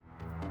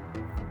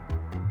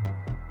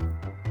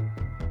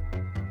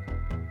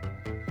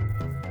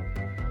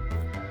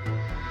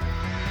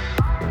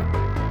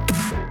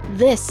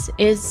This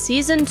is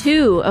Season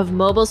 2 of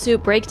Mobile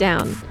Suit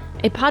Breakdown,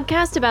 a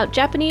podcast about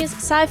Japanese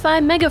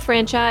sci-fi mega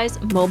franchise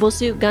Mobile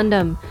Suit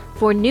Gundam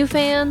for new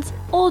fans,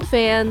 old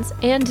fans,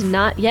 and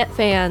not yet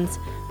fans,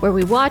 where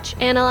we watch,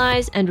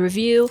 analyze, and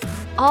review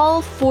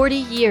all 40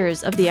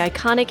 years of the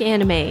iconic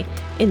anime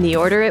in the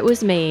order it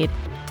was made.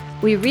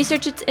 We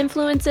research its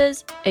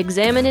influences,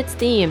 examine its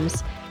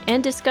themes,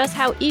 and discuss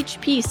how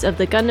each piece of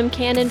the Gundam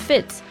canon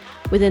fits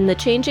within the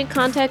changing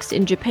context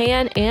in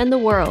Japan and the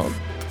world,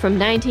 from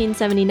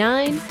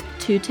 1979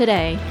 to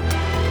today.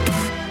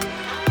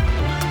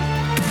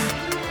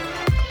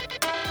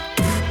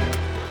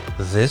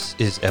 This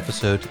is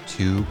episode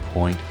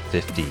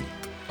 2.50,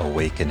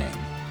 Awakening.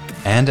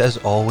 And as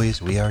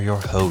always, we are your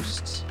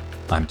hosts.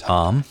 I'm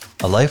Tom,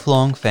 a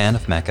lifelong fan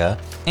of mecha,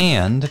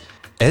 and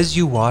as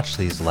you watch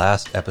these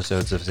last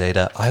episodes of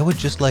Zeta, I would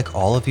just like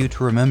all of you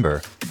to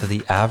remember that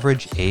the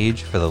average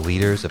age for the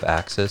leaders of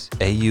Axis,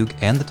 Ayug,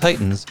 and the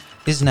Titans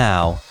is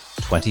now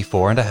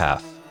 24 and a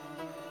half.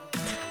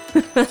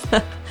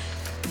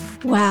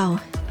 Wow.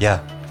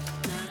 Yeah.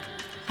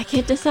 I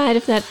can't decide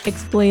if that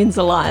explains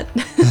a lot.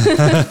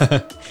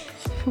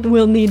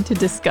 We'll need to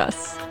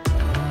discuss.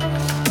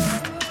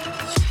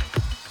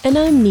 And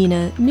I'm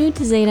Nina, new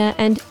to Zeta,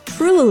 and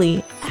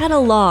truly at a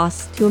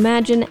loss to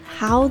imagine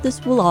how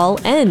this will all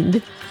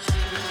end.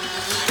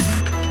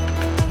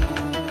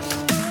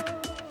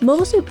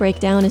 Mobile Suit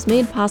Breakdown is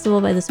made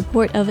possible by the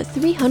support of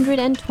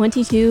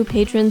 322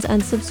 patrons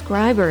and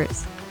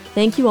subscribers.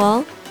 Thank you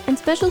all, and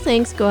special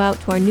thanks go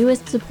out to our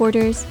newest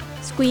supporters,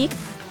 Squeak,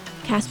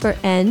 Casper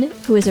N,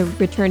 who is a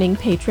returning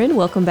patron,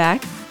 welcome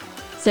back,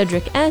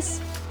 Cedric S,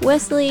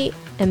 Wesley,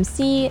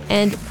 MC,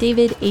 and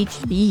David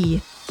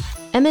HB.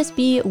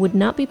 MSB would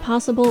not be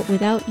possible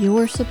without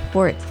your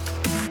support.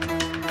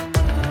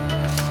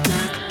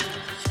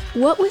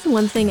 What with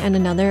one thing and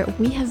another,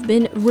 we have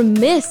been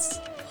remiss.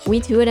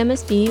 We too at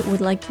MSB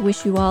would like to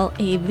wish you all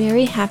a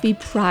very happy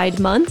Pride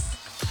Month.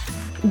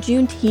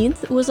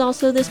 Juneteenth was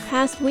also this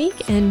past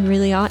week and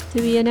really ought to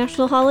be a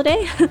national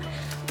holiday.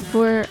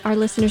 For our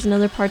listeners in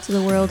other parts of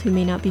the world who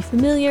may not be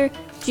familiar,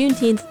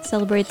 Juneteenth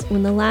celebrates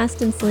when the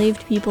last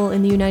enslaved people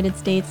in the United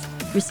States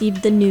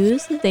received the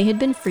news that they had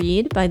been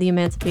freed by the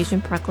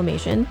Emancipation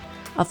Proclamation,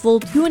 a full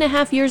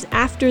 2.5 years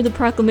after the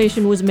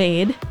proclamation was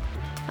made.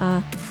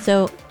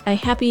 So a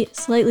happy,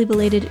 slightly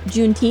belated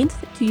Juneteenth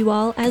to you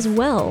all as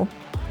well.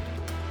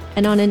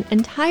 And on an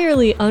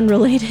entirely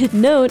unrelated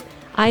note,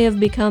 I have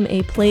become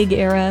a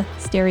plague-era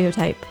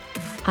stereotype.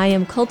 I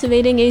am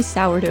cultivating a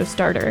sourdough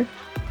starter.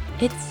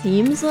 It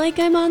seems like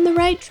I'm on the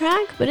right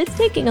track, but it's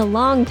taking a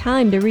long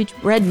time to reach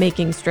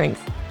bread-making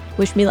strength.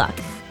 Wish me luck.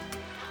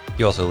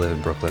 You also live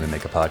in Brooklyn and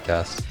make a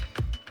podcast.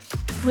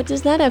 What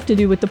does that have to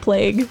do with the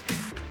plague?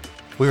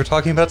 We were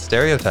talking about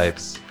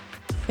stereotypes.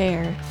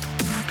 Fair.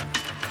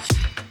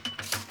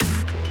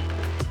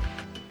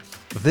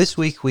 This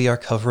week we are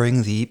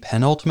covering the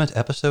penultimate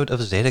episode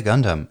of Zeta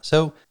Gundam,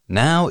 so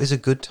now is a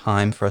good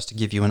time for us to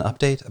give you an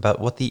update about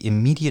what the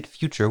immediate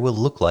future will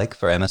look like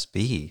for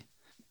MSB.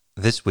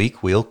 This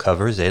week we'll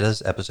cover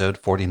Zeta's episode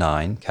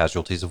 49,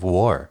 Casualties of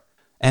War,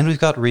 and we've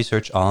got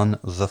research on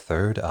The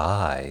Third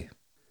Eye.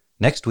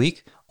 Next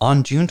week,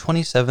 on June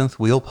 27th,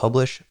 we'll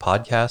publish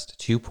podcast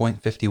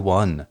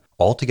 2.51,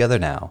 all together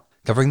now,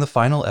 covering the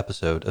final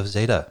episode of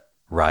Zeta,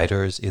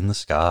 Riders in the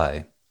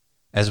Sky.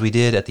 As we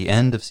did at the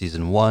end of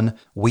Season 1,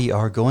 we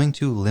are going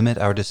to limit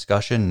our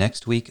discussion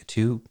next week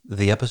to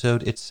the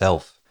episode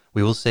itself.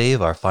 We will save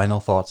our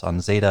final thoughts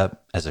on Zeta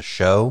as a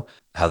show,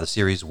 how the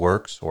series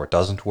works or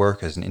doesn't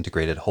work as an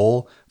integrated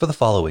whole, for the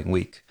following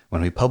week,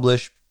 when we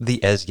publish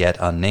the as-yet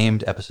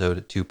unnamed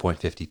episode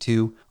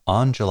 2.52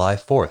 on July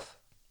 4th.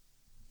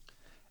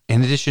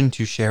 In addition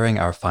to sharing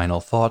our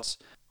final thoughts,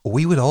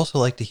 we would also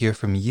like to hear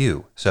from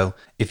you. So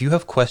if you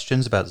have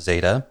questions about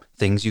Zeta,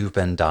 things you've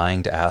been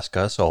dying to ask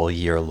us all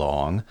year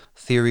long,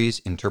 theories,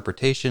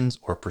 interpretations,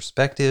 or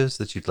perspectives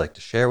that you'd like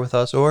to share with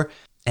us, or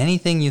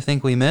anything you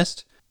think we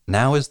missed,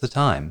 now is the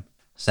time.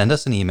 Send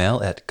us an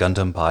email at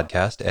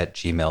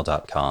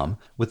gundambpodcast@gmail.com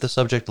with the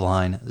subject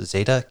line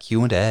Zeta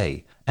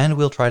Q&A, and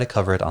we'll try to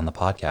cover it on the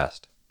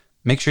podcast.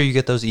 Make sure you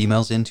get those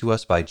emails into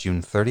us by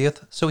June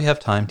 30th so we have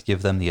time to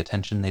give them the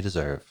attention they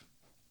deserve.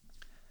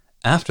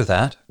 After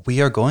that, we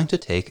are going to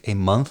take a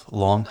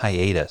month-long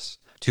hiatus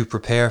to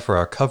prepare for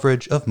our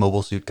coverage of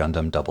Mobile Suit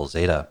Gundam Double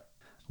Zeta.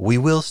 We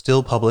will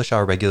still publish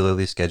our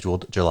regularly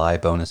scheduled July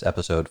bonus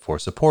episode for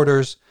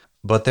supporters,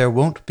 but there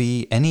won't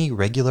be any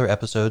regular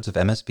episodes of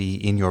MSB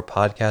in your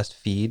podcast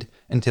feed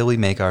until we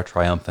make our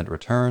triumphant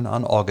return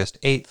on August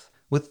 8th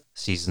with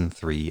Season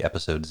 3,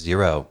 Episode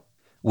 0.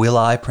 Will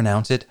I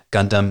pronounce it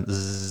Gundam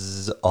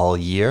Zzz all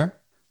year?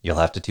 You'll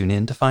have to tune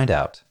in to find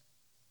out.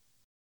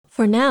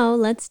 For now,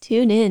 let's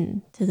tune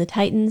in to the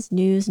Titans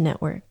News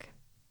Network.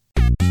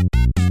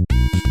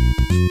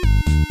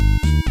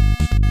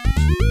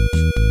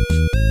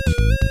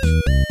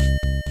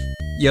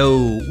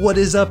 Yo, what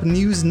is up,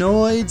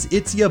 Newsnoids?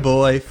 It's your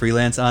boy,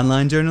 freelance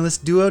online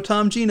journalist duo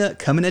Tom Gina,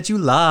 coming at you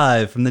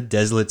live from the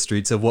desolate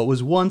streets of what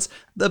was once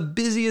the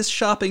busiest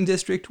shopping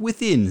district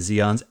within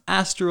Zeon's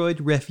asteroid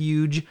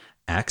refuge,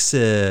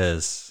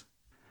 Axis.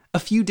 A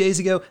few days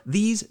ago,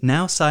 these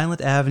now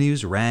silent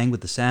avenues rang with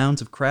the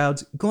sounds of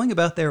crowds going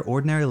about their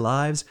ordinary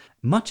lives,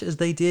 much as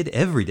they did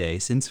every day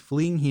since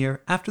fleeing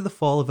here after the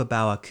fall of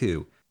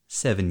Abawaku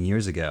 7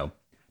 years ago.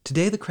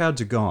 Today the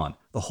crowds are gone,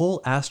 the whole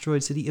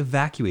asteroid city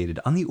evacuated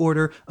on the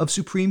order of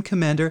Supreme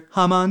Commander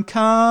Haman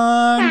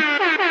Khan,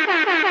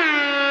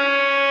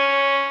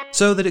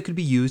 so that it could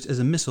be used as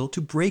a missile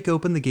to break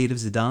open the gate of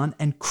Zidane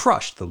and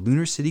crush the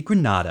lunar city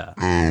Granada.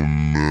 Oh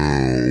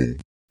no.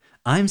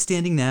 I'm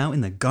standing now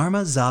in the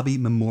Garma Zabi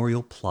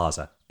Memorial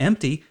Plaza,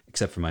 empty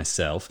except for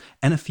myself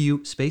and a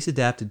few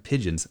space-adapted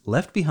pigeons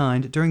left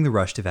behind during the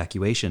rushed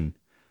evacuation.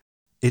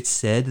 It's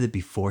said that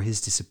before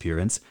his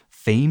disappearance,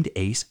 famed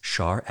ace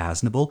Shar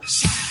Aznable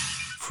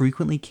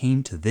frequently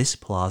came to this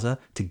plaza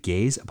to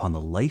gaze upon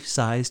the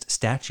life-sized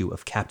statue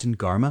of Captain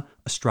Garma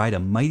astride a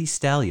mighty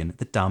stallion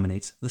that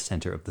dominates the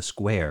center of the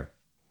square.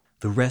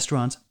 The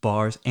restaurants,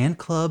 bars, and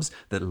clubs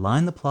that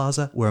line the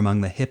plaza were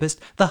among the hippest,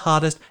 the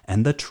hottest,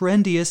 and the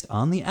trendiest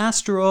on the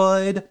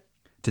asteroid.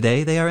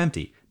 Today they are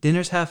empty,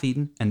 dinners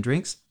half-eaten, and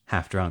drinks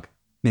half-drunk.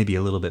 Maybe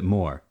a little bit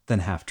more than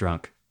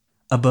half-drunk.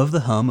 Above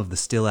the hum of the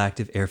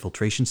still-active air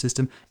filtration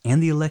system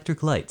and the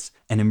electric lights,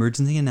 an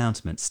emergency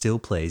announcement still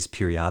plays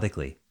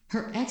periodically.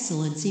 Her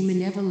Excellency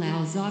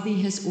Manevala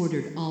Zabi has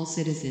ordered all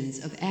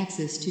citizens of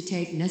Axis to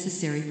take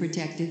necessary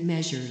protective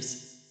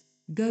measures.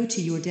 Go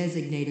to your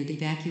designated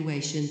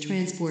evacuation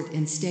transport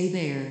and stay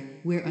there,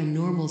 wear a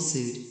normal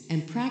suit,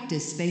 and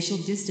practice spatial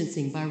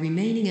distancing by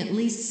remaining at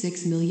least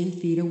 6 million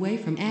feet away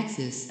from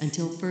Axis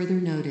until further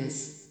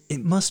notice.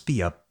 It must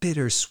be a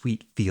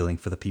bittersweet feeling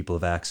for the people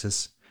of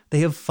Axis.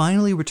 They have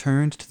finally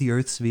returned to the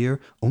Earth sphere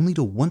only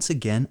to once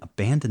again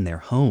abandon their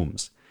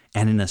homes.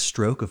 And in a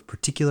stroke of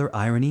particular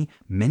irony,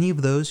 many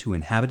of those who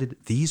inhabited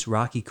these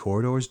rocky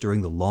corridors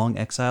during the long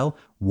exile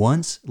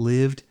once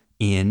lived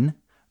in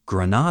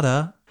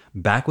Granada,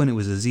 back when it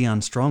was a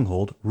Zeon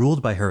stronghold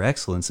ruled by Her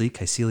Excellency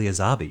Caecilia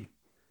Zabi.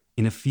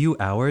 In a few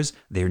hours,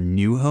 their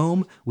new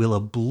home will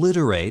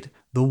obliterate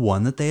the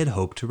one that they had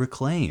hoped to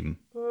reclaim.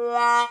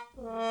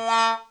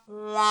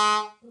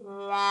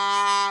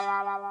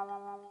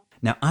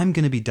 Now, I'm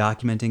going to be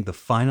documenting the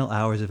final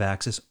hours of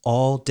Axis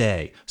all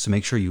day, so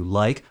make sure you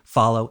like,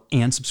 follow,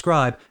 and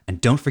subscribe,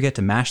 and don't forget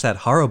to mash that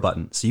Haro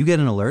button so you get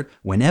an alert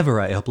whenever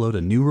I upload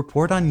a new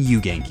report on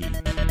Genki.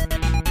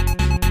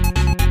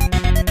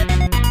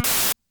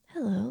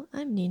 Hello,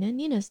 I'm Nina,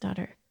 Nina's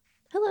daughter.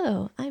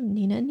 Hello, I'm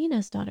Nina,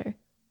 Nina's daughter.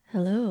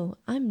 Hello,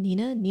 I'm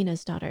Nina,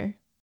 Nina's daughter.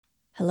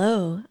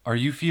 Hello. Are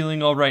you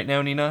feeling all right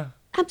now, Nina?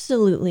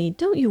 Absolutely,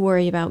 don't you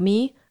worry about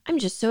me. I'm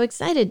just so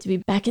excited to be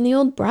back in the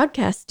old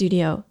broadcast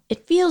studio.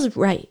 It feels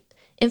right.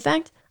 In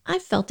fact,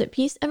 I've felt at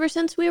peace ever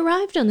since we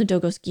arrived on the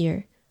Dogos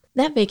Gear.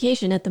 That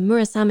vacation at the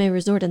Murasame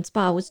Resort and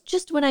Spa was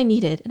just what I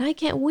needed, and I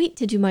can't wait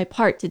to do my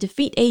part to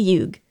defeat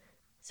Ayug,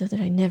 so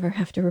that I never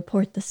have to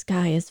report the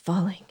sky is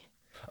falling.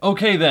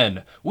 Okay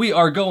then, we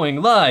are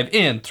going live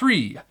in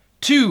 3,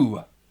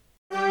 2...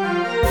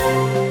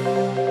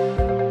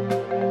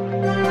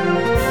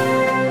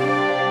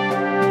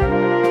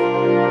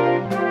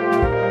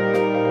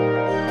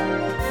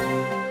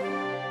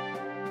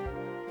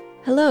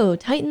 Hello,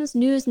 Titans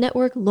News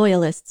Network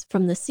loyalists.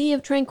 From the Sea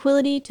of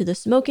Tranquility to the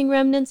smoking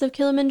remnants of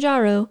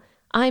Kilimanjaro,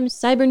 I'm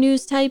cyber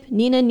news type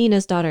Nina,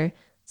 Nina's daughter,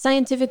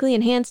 scientifically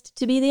enhanced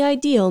to be the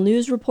ideal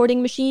news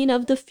reporting machine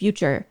of the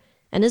future.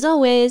 And as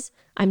always,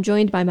 I'm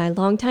joined by my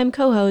longtime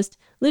co-host,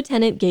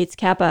 Lieutenant Gates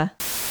Kappa.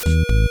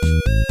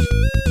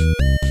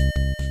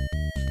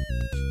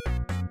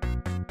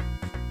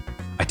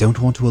 I don't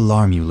want to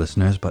alarm you,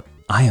 listeners, but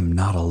I am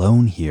not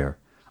alone here.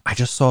 I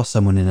just saw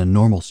someone in a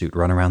normal suit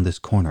run around this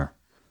corner.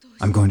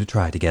 I'm going to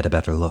try to get a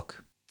better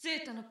look.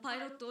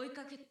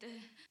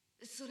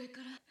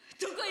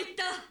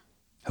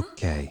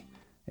 Okay,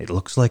 it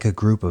looks like a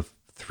group of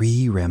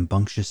 3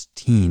 rambunctious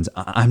teens.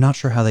 I'm not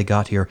sure how they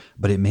got here,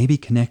 but it may be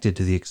connected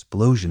to the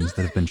explosions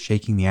that have been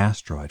shaking the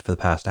asteroid for the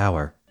past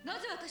hour.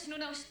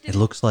 It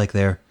looks like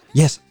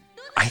yes,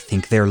 I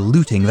think they're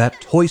looting that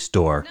toy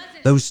store.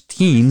 Those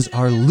teens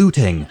are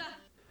looting.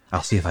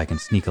 I'll see if I can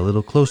sneak a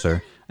little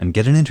closer and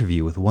get an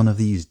interview with one of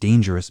these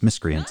dangerous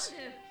miscreants.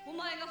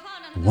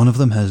 One of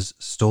them has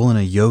stolen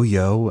a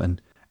yo-yo,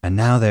 and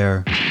now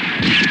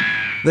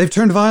they've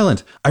turned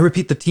violent. I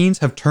repeat, the teens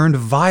have turned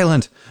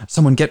violent.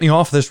 Someone get me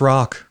off this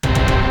rock.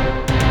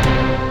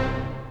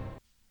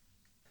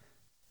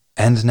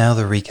 And now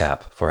the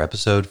recap for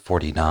episode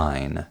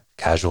 49,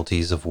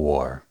 Casualties of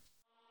War.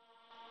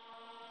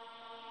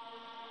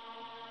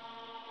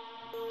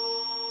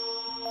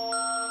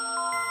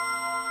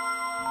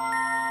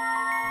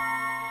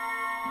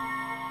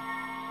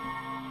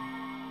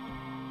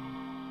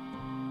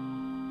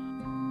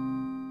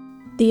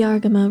 The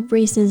Argama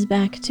races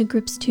back to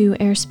Grips 2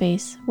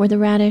 airspace, where the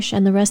Radish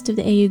and the rest of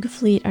the Ayug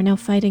fleet are now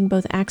fighting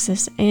both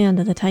Axis and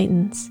the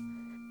Titans.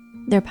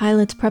 Their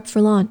pilots prep for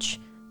launch,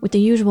 with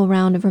the usual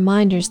round of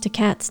reminders to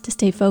Katz to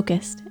stay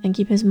focused and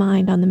keep his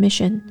mind on the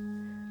mission.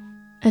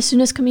 As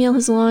soon as Camille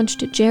has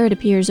launched, Jared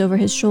appears over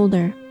his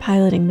shoulder,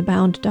 piloting the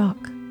bound dock.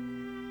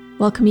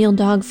 While Camille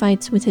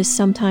dogfights with his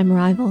sometime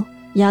rival,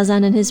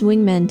 Yazan and his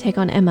wingmen take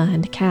on Emma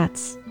and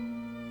Katz.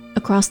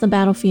 Across the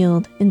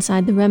battlefield,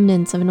 inside the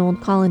remnants of an old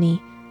colony,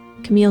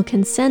 Camille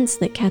can sense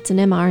that Katz and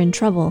Emma are in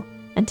trouble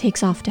and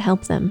takes off to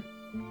help them.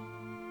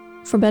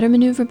 For better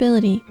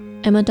maneuverability,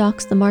 Emma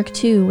docks the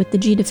Mark II with the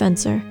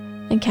G-Defensor,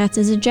 and Katz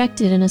is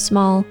ejected in a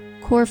small,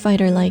 core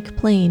fighter-like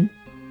plane.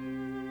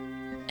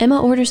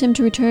 Emma orders him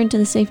to return to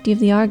the safety of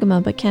the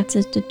Argama, but Katz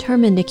is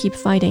determined to keep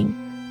fighting,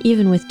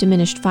 even with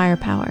diminished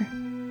firepower.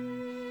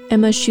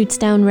 Emma shoots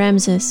down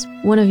Ramses,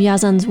 one of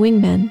Yazan's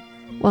wingmen,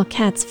 while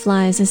Katz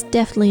flies as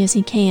deftly as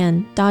he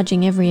can,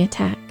 dodging every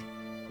attack.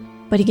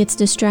 But he gets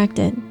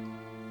distracted.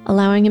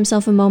 Allowing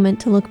himself a moment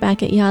to look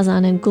back at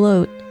Yazan and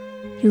gloat,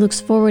 he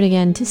looks forward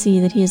again to see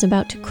that he is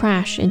about to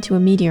crash into a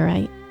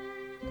meteorite.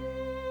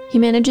 He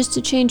manages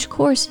to change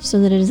course so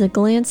that it is a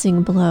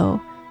glancing blow,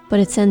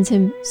 but it sends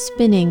him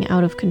spinning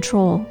out of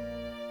control.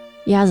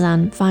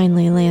 Yazan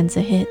finally lands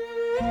a hit.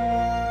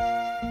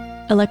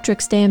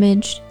 Electrics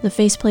damaged, the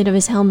faceplate of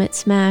his helmet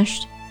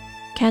smashed.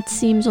 Katz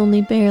seems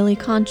only barely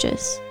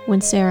conscious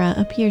when Sarah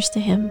appears to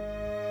him.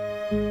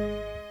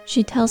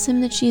 She tells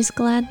him that she is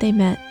glad they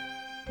met,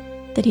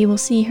 that he will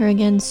see her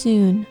again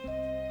soon.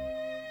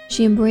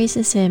 She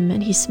embraces him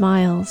and he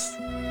smiles.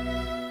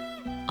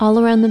 All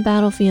around the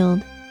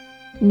battlefield,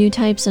 new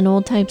types and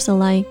old types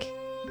alike,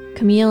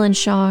 Camille and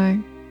Char,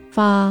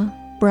 Fa,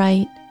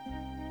 Bright,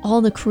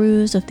 all the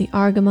crews of the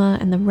Argama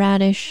and the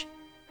Radish,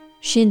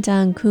 Shinta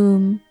and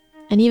Kum,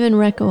 and even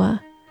Rekoa,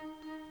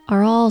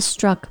 are all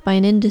struck by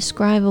an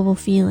indescribable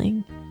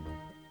feeling,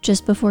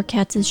 just before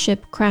Katz's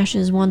ship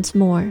crashes once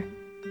more,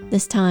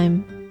 this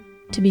time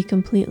to be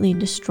completely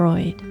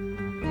destroyed.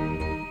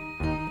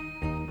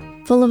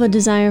 Full of a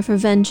desire for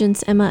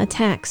vengeance, Emma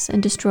attacks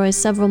and destroys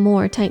several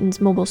more Titan's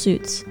mobile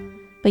suits,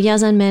 but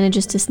Yazan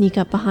manages to sneak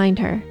up behind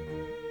her.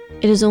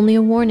 It is only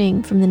a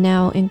warning from the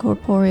now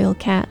incorporeal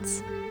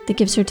Katz that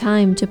gives her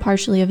time to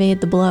partially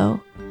evade the blow,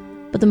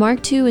 but the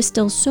Mark II is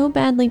still so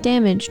badly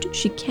damaged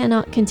she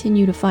cannot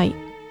continue to fight.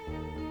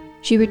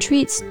 She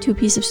retreats to a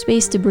piece of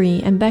space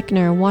debris, and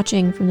Beckner,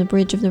 watching from the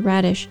bridge of the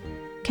Radish,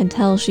 can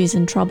tell she's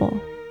in trouble.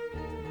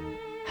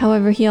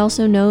 However, he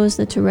also knows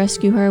that to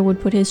rescue her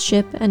would put his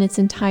ship and its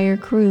entire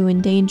crew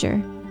in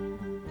danger.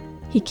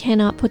 He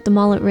cannot put them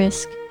all at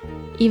risk,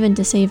 even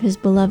to save his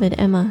beloved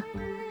Emma,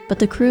 but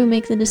the crew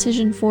make the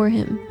decision for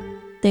him.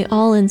 They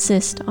all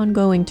insist on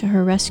going to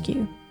her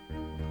rescue.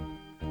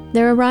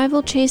 Their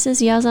arrival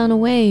chases Yazan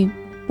away,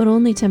 but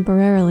only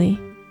temporarily.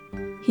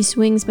 He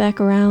swings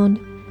back around,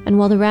 and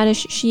while the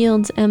Radish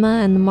shields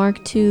Emma and the Mark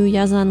II,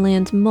 Yazan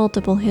lands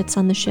multiple hits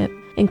on the ship,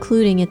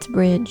 including its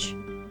bridge.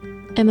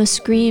 Emma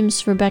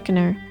screams for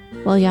Beckner,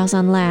 while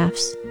Yazan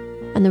laughs,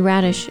 and the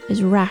Radish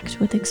is racked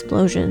with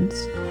explosions.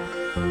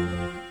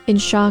 In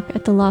shock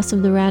at the loss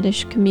of the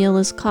Radish, Camille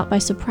is caught by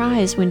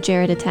surprise when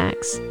Jared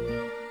attacks.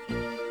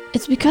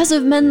 "It's because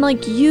of men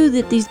like you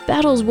that these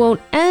battles won't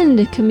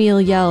end,"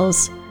 Camille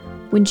yells.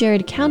 When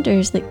Jared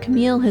counters that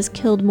Camille has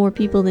killed more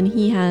people than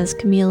he has,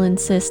 Camille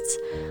insists,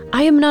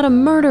 "I am not a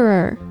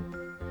murderer."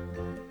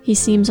 He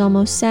seems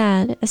almost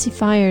sad as he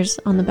fires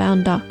on the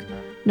bound duck,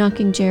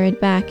 knocking Jared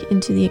back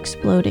into the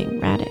exploding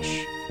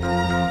Radish.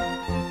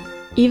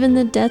 Even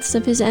the deaths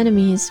of his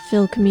enemies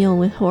fill Camille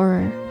with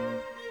horror.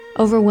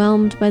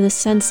 Overwhelmed by the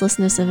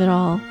senselessness of it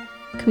all,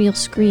 Camille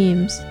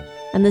screams,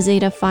 and the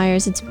Zeta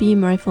fires its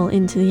beam rifle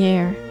into the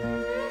air.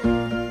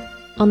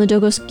 On the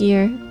Dogos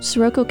gear,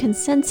 Sirocco can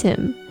sense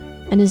him,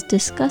 and is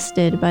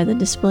disgusted by the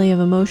display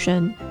of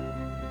emotion.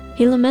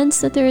 He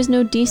laments that there is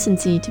no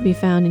decency to be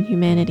found in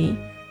humanity,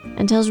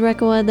 and tells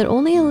Rekoa that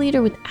only a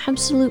leader with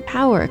absolute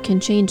power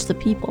can change the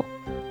people.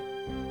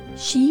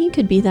 She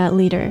could be that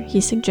leader, he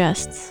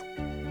suggests,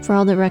 for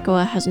all that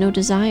Rekoa has no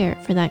desire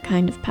for that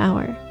kind of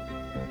power.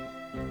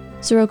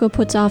 Sirocco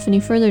puts off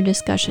any further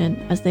discussion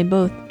as they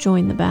both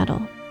join the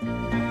battle.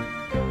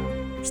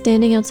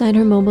 Standing outside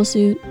her mobile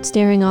suit,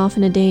 staring off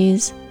in a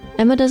daze,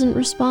 Emma doesn't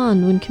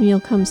respond when Camille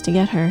comes to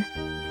get her.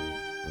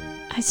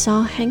 "I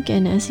saw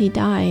Henkin as he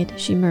died,"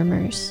 she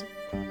murmurs.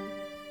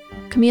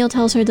 Camille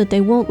tells her that they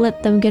won't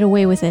let them get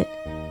away with it,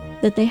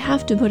 that they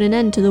have to put an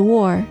end to the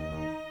war.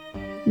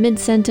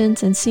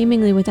 Mid-sentence and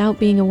seemingly without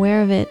being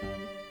aware of it,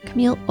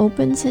 Camille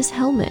opens his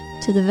helmet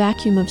to the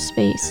vacuum of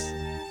space.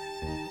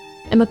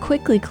 Emma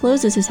quickly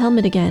closes his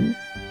helmet again,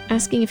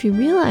 asking if he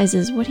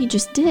realizes what he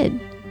just did,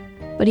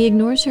 but he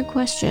ignores her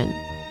question,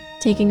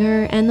 taking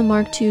her and the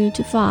Mark II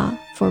to Fa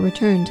for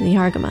return to the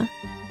Argama.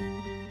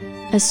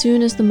 As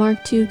soon as the Mark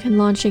II can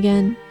launch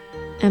again,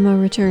 Emma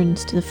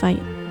returns to the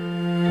fight.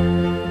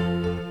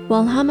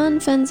 While Haman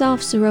fends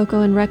off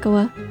Sirocco and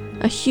Rekoa,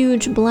 a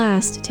huge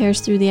blast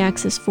tears through the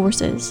Axis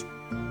forces.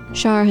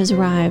 Char has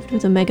arrived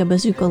with a mega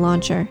bazooka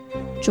launcher,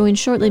 joined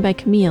shortly by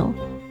Camille,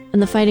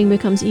 and the fighting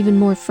becomes even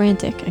more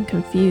frantic and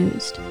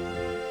confused.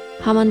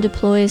 Haman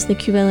deploys the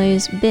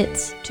Kubeles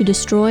bits to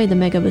destroy the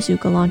mega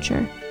bazooka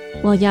launcher,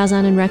 while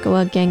Yazan and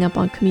Rekoa gang up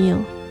on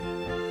Camille.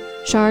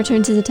 Char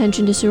turns his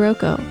attention to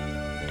Sirocco,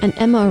 and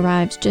Emma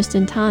arrives just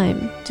in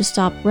time to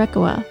stop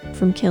Rekoa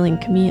from killing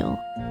Camille.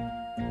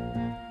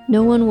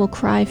 No one will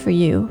cry for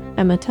you,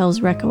 Emma tells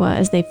Reccoa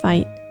as they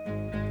fight.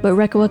 But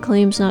Reccoa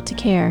claims not to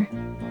care,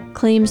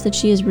 claims that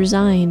she is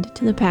resigned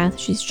to the path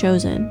she's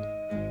chosen.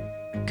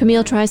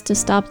 Camille tries to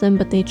stop them,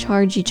 but they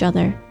charge each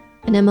other,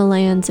 and Emma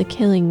lands a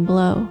killing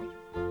blow.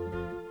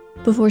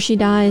 Before she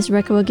dies,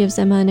 Reccoa gives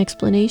Emma an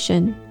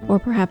explanation, or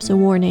perhaps a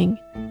warning.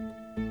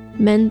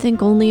 Men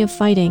think only of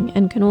fighting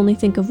and can only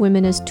think of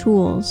women as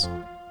tools,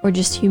 or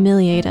just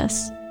humiliate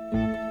us.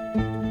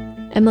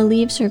 Emma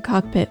leaves her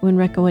cockpit when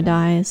Reccoa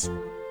dies,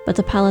 but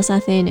the Pallas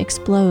Athene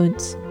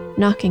explodes,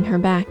 knocking her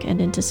back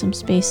and into some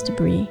space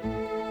debris.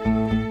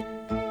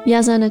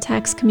 Yazan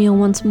attacks Camille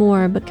once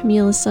more, but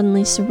Camille is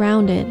suddenly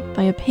surrounded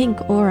by a pink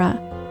aura,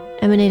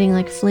 emanating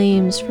like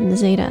flames from the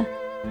Zeta.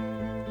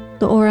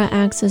 The aura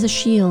acts as a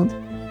shield,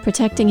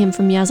 protecting him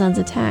from Yazan's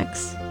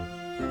attacks.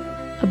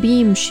 A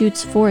beam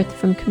shoots forth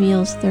from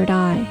Camille's third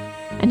eye,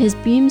 and his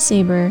beam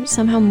saber,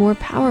 somehow more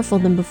powerful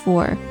than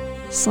before,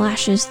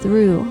 slashes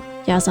through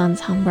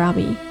Yazan's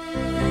Hammurabi.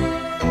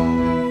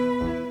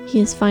 He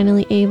is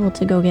finally able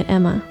to go get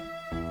Emma.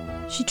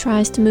 She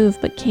tries to move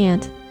but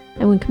can't,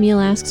 and when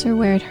Camille asks her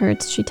where it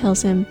hurts, she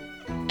tells him,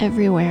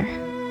 everywhere.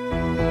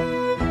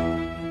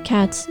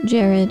 Katz,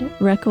 Jared,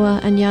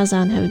 Reccoa, and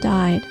Yazan have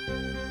died,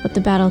 but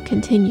the battle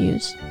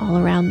continues all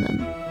around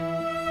them.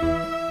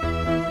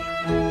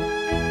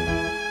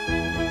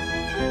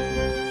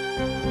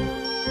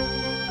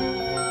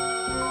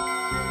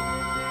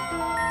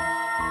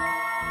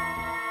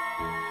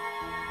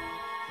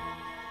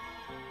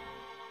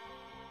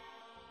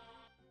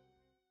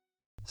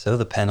 So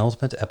the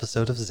penultimate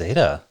episode of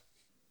Zeta.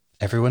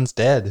 Everyone's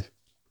dead.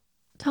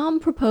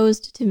 Tom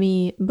proposed to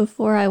me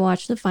before I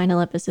watched the final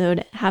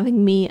episode,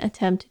 having me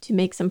attempt to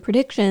make some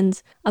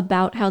predictions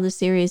about how the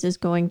series is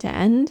going to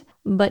end.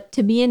 But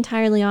to be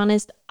entirely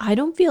honest, I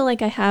don't feel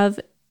like I have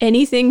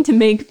anything to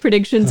make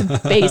predictions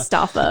based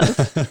off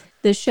of.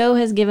 The show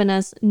has given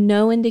us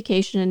no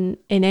indication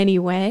in any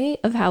way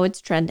of how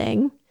it's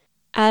trending.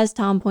 As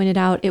Tom pointed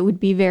out, it would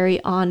be very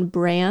on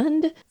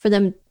brand for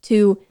them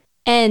to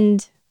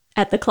end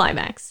at the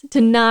climax,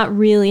 to not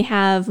really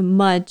have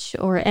much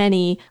or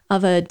any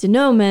of a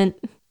denouement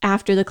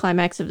after the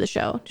climax of the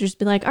show. To just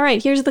be like, all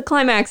right, here's the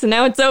climax and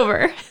now it's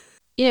over.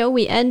 You know,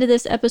 we end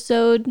this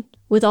episode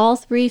with all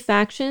three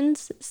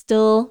factions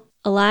still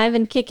alive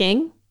and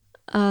kicking.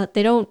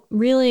 They don't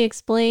really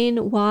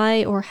explain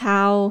why or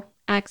how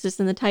Axis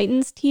and the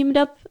Titans teamed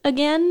up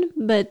again,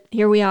 but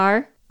here we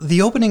are.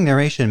 The opening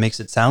narration makes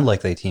it sound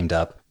like they teamed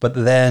up, but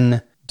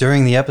then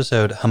during the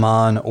episode,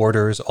 Haman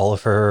orders all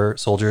of her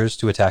soldiers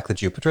to attack the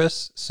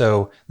Jupiters,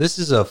 so this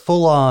is a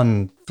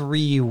full-on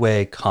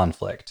three-way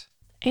conflict.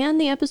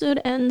 And the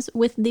episode ends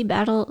with the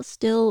battle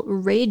still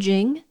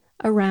raging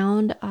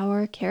around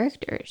our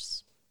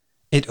characters.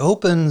 It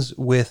opens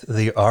with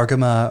the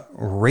Argama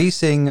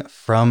racing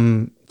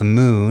from the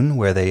moon,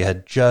 where they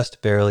had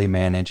just barely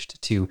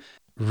managed to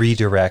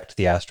redirect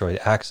the asteroid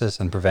Axis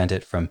and prevent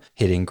it from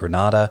hitting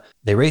Granada.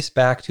 They race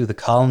back to the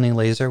colony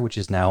laser, which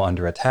is now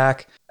under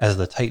attack, as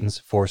the Titans'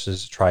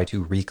 forces try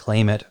to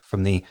reclaim it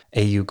from the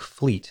Ayug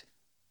fleet.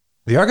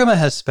 The Argama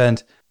has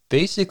spent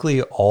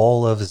basically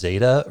all of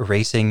Zeta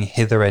racing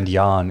hither and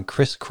yon,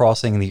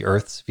 crisscrossing the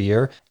Earth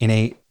sphere in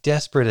a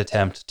desperate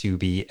attempt to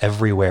be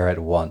everywhere at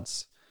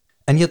once.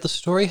 And yet the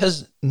story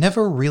has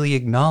never really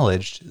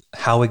acknowledged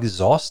how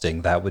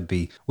exhausting that would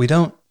be. We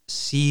don't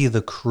see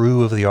the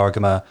crew of the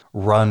Argama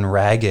run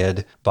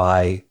ragged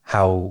by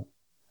how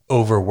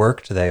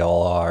overworked they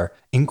all are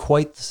in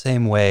quite the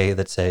same way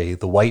that, say,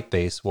 the White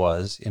Base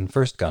was in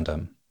First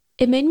Gundam.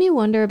 It made me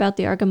wonder about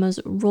the Argama's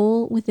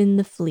role within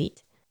the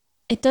fleet.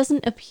 It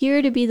doesn't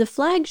appear to be the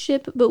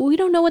flagship, but we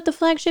don't know what the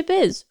flagship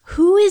is.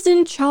 Who is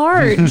in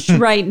charge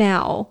right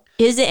now?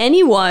 Is it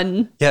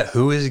anyone? Yeah,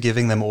 who is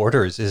giving them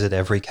orders? Is it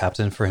every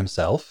captain for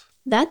himself?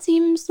 That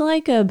seems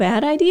like a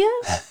bad idea.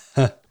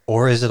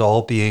 Or is it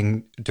all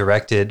being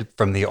directed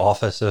from the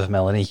office of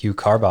Melanie Hugh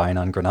Carbine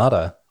on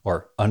Granada?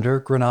 Or under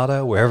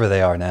Granada, wherever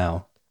they are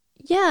now?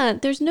 Yeah,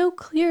 there's no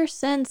clear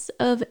sense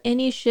of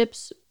any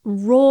ship's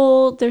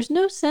role. There's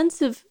no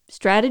sense of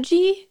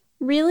strategy,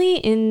 really,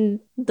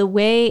 in the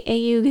way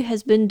Ayug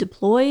has been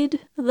deployed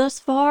thus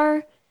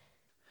far.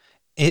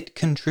 It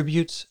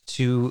contributes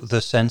to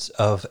the sense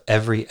of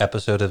every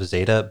episode of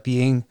Zeta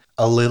being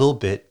a little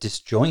bit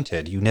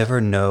disjointed. You never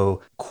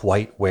know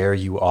quite where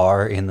you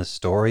are in the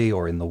story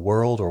or in the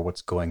world or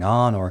what's going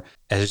on, or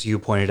as you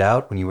pointed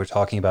out when you were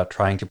talking about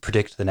trying to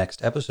predict the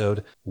next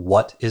episode,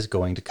 what is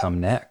going to come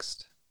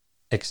next.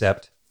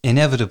 Except,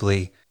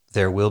 inevitably,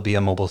 there will be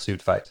a mobile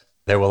suit fight.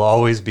 There will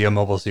always be a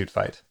mobile suit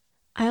fight.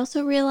 I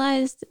also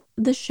realized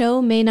the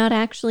show may not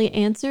actually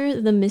answer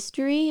the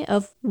mystery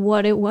of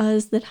what it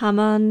was that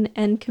Haman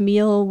and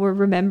Camille were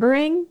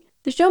remembering.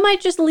 The show might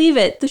just leave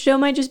it. The show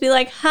might just be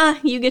like, ha,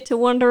 you get to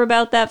wonder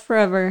about that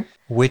forever.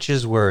 Which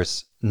is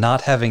worse,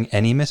 not having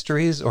any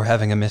mysteries or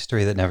having a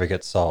mystery that never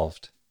gets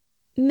solved?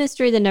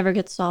 Mystery that never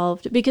gets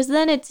solved, because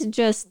then it's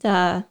just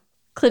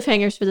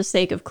cliffhangers for the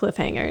sake of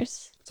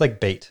cliffhangers. It's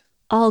like bait.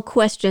 All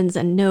questions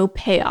and no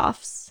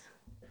payoffs.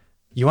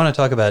 You want to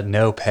talk about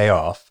no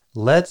payoff.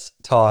 let's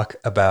talk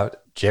about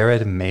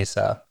Jared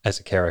Mesa as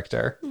a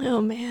character.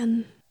 Oh,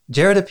 man.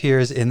 Jared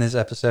appears in this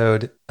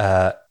episode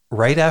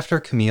right after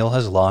Camille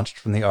has launched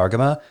from the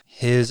Argama.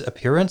 His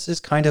appearance is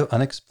kind of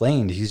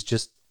unexplained. He's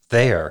just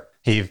there.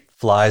 He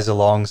flies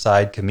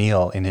alongside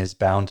Camille in his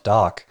bound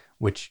dock,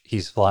 which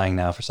he's flying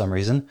now for some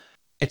reason.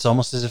 It's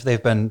almost as if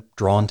they've been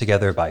drawn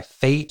together by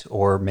fate,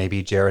 or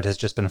maybe Jared has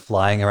just been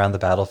flying around the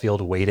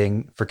battlefield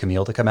waiting for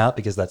Camille to come out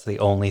because that's the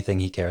only thing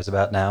he cares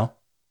about now.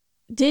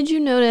 Did you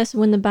notice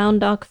when the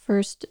bound dock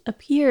first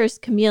appears,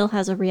 Camille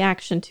has a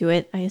reaction to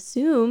it, I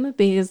assume,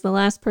 because the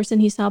last person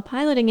he saw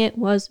piloting it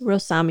was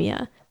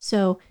Rosamia.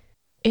 So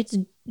it's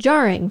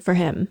jarring for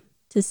him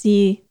to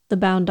see the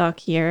bound dock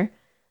here.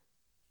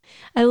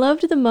 I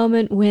loved the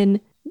moment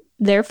when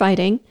they're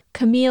fighting.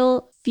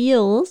 Camille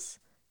feels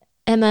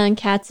Emma and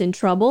Kat's in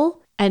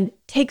trouble and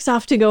takes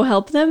off to go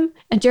help them.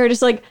 And Jared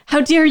is like,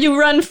 how dare you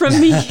run from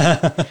me?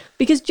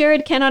 Because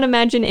Jared cannot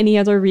imagine any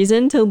other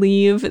reason to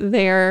leave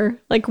their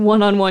like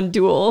one-on-one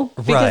duel.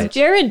 Because Right.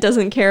 Jared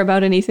doesn't care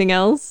about anything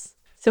else.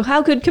 So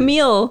how can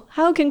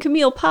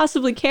Camille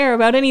possibly care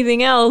about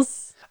anything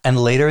else? And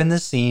later in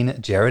this scene,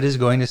 Jared is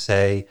going to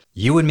say,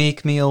 you and me,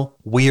 Camille,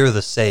 we're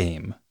the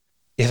same.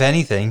 If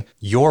anything,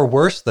 you're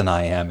worse than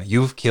I am.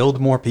 You've killed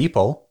more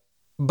people.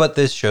 But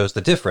this shows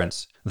the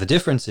difference. The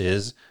difference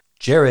is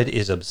Jared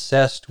is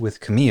obsessed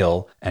with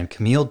Camille, and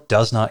Camille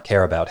does not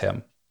care about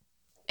him.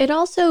 It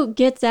also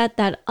gets at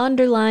that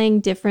underlying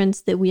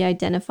difference that we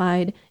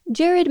identified.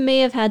 Jared may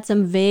have had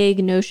some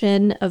vague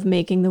notion of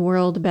making the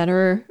world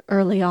better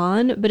early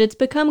on, but it's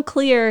become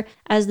clear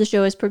as the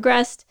show has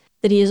progressed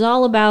that he is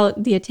all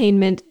about the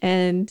attainment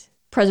and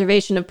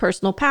preservation of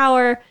personal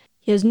power.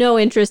 He has no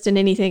interest in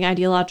anything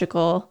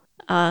ideological.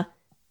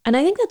 And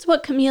I think that's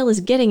what Camille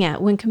is getting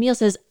at when Camille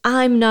says,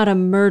 I'm not a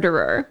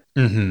murderer.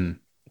 Mm-hmm.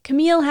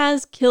 Camille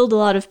has killed a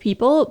lot of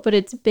people, but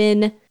it's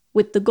been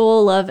with the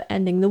goal of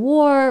ending the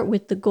war,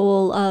 with the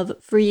goal of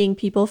freeing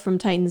people from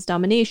Titan's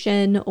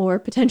domination, or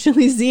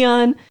potentially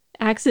Zeon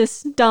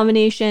Axis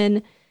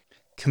domination.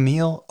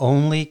 Camille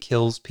only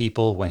kills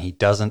people when he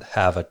doesn't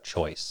have a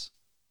choice.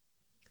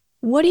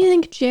 What do you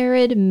think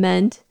Jared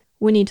meant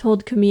when he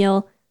told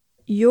Camille,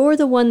 you're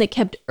the one that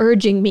kept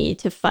urging me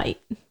to fight?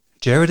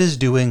 Jared is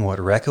doing what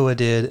Rekkoa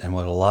did and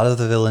what a lot of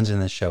the villains in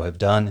this show have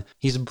done.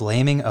 He's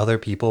blaming other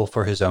people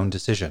for his own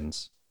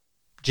decisions.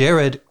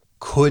 Jared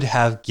could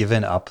have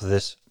given up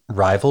this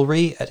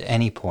rivalry at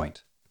any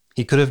point.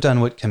 He could have done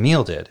what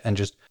Camille did and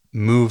just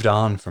moved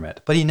on from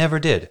it, but he never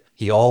did.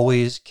 He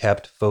always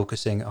kept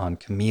focusing on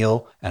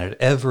Camille, and at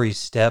every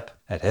step,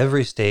 at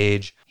every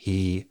stage,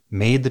 he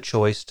made the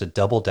choice to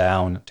double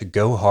down, to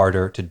go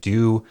harder, to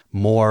do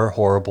more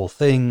horrible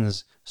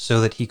things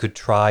so that he could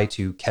try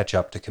to catch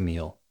up to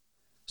Camille.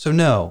 So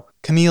no,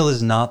 Camille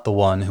is not the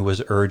one who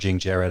was urging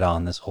Jared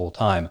on this whole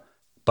time,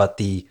 but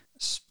the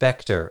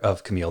specter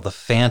of Camille, the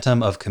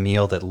phantom of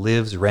Camille that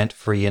lives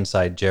rent-free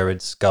inside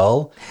Jared's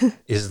skull,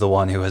 is the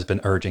one who has been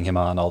urging him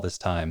on all this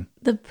time.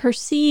 The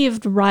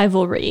perceived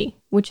rivalry,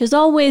 which has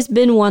always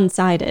been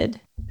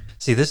one-sided.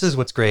 See, this is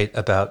what's great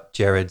about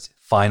Jared's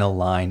final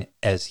line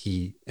as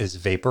he is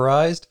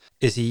vaporized,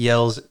 is he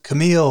yells,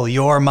 Camille,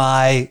 you're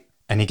my...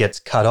 And he gets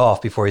cut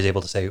off before he's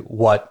able to say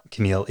what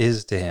Camille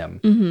is to him.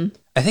 Mm-hmm.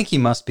 I think he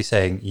must be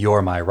saying,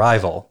 you're my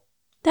rival.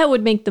 That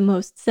would make the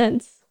most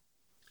sense.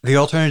 The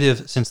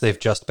alternative, since they've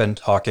just been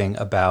talking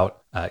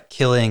about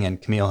killing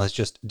and Camille has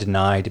just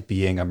denied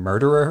being a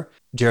murderer,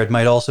 Jared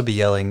might also be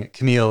yelling,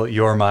 Camille,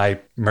 you're my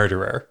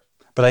murderer.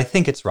 But I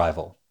think it's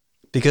rival.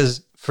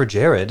 Because for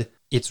Jared,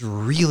 it's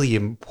really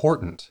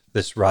important,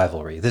 this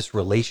rivalry, this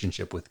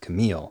relationship with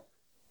Camille.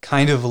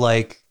 Kind of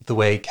like the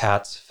way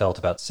Katz felt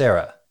about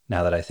Sarah,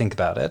 now that I think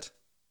about it.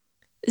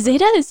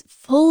 Zeta is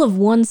full of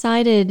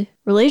one-sided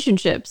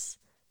relationships.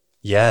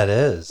 Yeah, it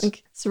is.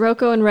 Like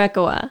Sirocco and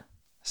Rekkoa.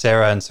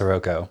 Sarah and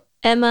Sirocco.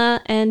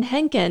 Emma and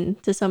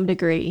Henkin, to some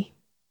degree.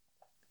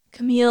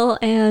 Camille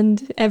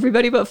and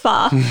everybody but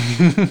Fa.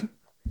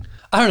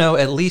 I don't know,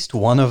 at least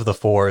one of the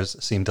fours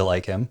seem to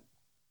like him.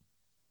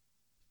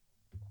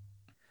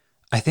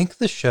 I think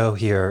the show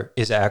here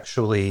is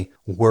actually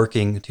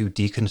working to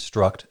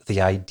deconstruct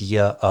the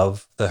idea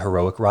of the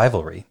heroic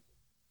rivalry.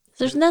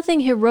 There's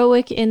nothing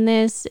heroic in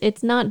this.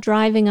 It's not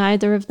driving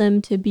either of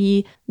them to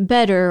be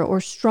better or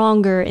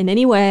stronger in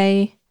any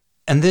way.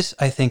 And this,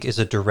 I think, is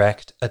a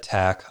direct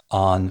attack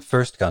on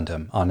First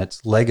Gundam, on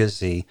its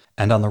legacy,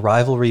 and on the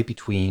rivalry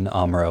between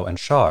Amuro and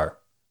Char.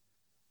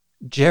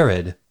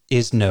 Jared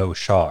is no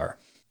Char.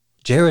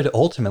 Jared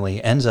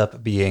ultimately ends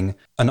up being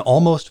an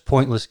almost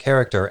pointless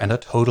character and a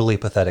totally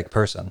pathetic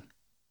person.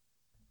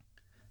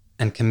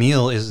 And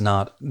Camille is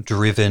not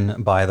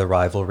driven by the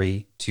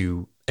rivalry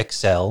to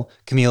excel.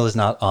 Camille is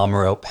not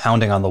Amuro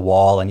pounding on the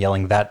wall and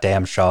yelling, that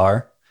damn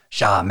Char.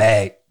 Char,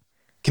 mate.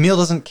 Camille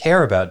doesn't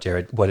care about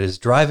Jared. What is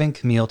driving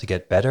Camille to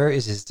get better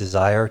is his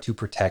desire to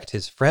protect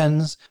his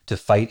friends, to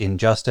fight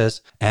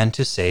injustice, and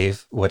to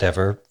save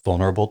whatever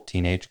vulnerable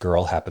teenage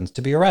girl happens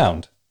to be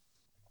around.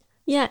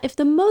 Yeah, if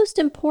the most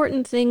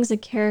important things a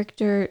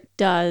character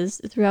does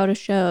throughout a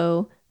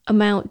show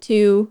amount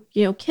to,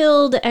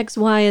 killed X,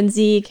 Y, and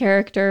Z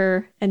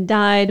character and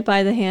died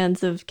by the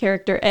hands of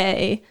character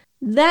A.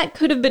 That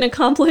could have been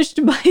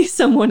accomplished by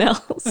someone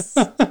else.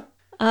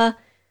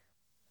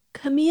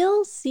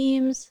 Camille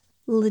seems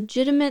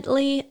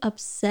legitimately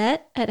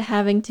upset at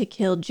having to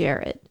kill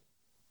Jared,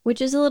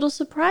 which is a little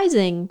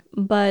surprising,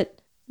 but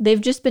they've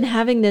just been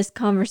having this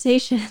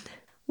conversation,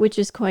 which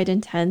is quite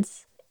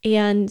intense.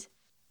 And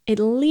it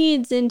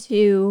leads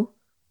into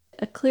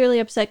a clearly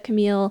upset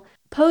Camille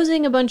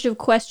posing a bunch of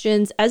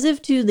questions as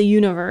if to the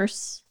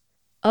universe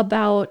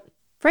about,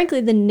 frankly,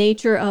 the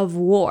nature of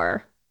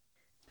war.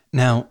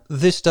 Now,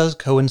 this does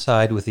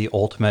coincide with the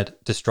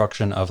ultimate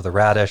destruction of the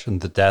Radish and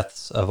the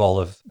deaths of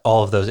all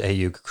of those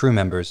Ayug crew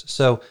members.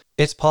 So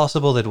it's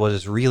possible that what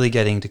is really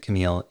getting to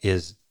Camille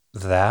is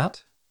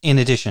that, in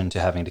addition to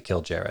having to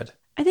kill Jared.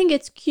 I think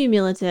it's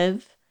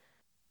cumulative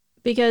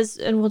because,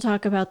 and we'll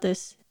talk about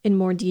this in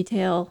more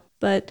detail,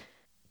 but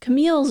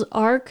Camille's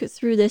arc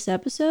through this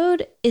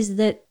episode is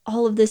that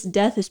all of this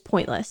death is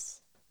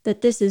pointless,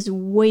 that this is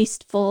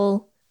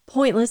wasteful,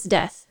 pointless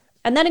death.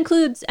 And that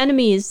includes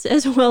enemies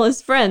as well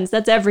as friends.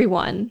 That's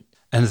everyone.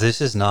 And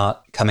this is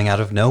not coming out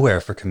of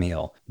nowhere for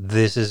Camille.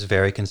 This is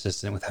very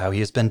consistent with how he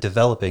has been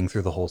developing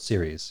through the whole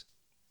series.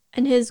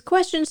 And his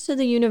questions to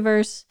the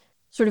universe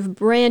sort of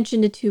branch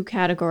into two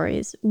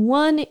categories.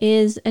 One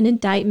is an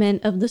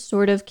indictment of the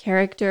sort of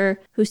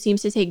character who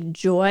seems to take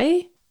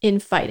joy in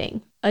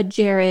fighting, a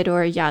Jared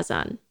or a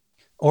Yazan.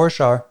 Or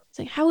Shar. It's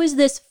like, how is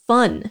this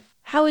fun?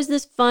 How is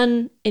this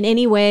fun in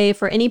any way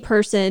for any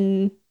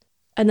person?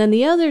 And then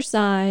the other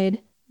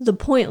side, the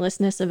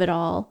pointlessness of it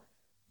all.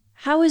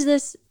 How is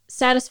this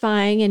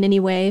satisfying in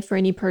any way for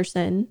any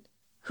person?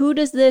 Who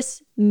does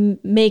this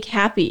make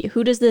happy?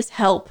 Who does this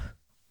help?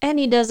 And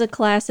he does a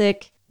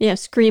classic,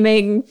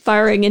 screaming,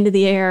 firing into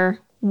the air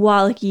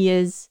while he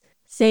is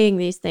saying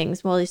these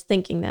things, while he's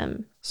thinking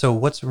them. So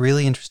what's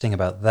really interesting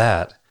about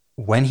that,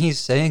 when he's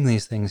saying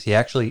these things, he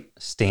actually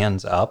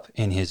stands up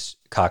in his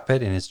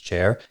cockpit, in his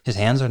chair. His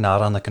hands are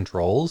not on the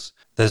controls.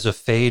 There's a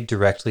fade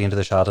directly into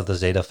the shot of the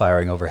Zeta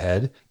firing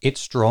overhead. It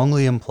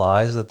strongly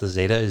implies that the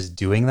Zeta is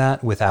doing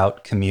that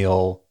without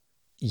Camille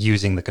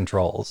using the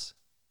controls.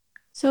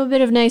 So a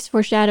bit of nice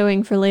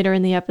foreshadowing for later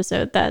in the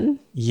episode then.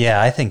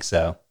 Yeah, I think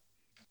so.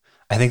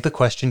 I think the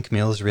question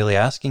Camille is really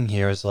asking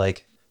here is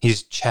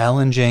he's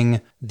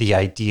challenging the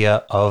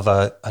idea of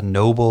a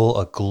noble,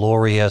 a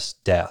glorious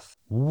death.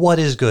 What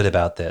is good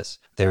about this?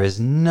 There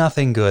is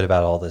nothing good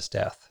about all this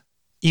death.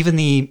 Even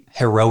the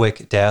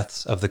heroic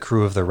deaths of the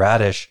crew of the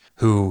Radish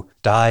who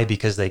die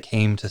because they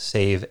came to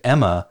save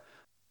Emma,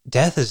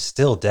 death is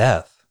still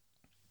death.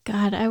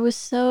 God, I was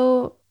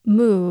so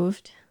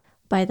moved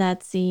by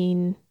that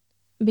scene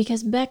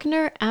because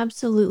Beckner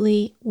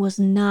absolutely was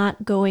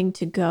not going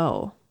to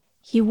go.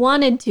 He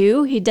wanted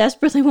to. He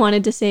desperately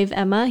wanted to save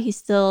Emma. He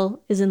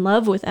still is in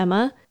love with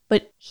Emma,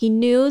 but he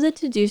knew that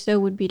to do so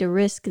would be to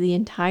risk the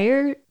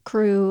entire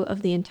crew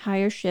of the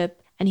entire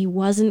ship, and he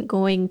wasn't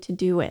going to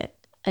do it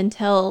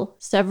until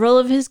several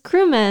of his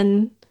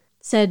crewmen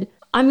said,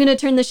 I'm going to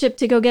turn the ship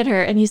to go get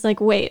her. And he's like,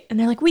 wait. And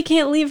they're like, we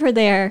can't leave her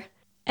there.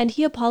 And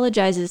he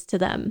apologizes to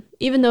them,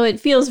 even though it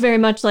feels very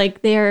much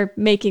like they're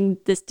making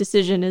this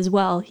decision as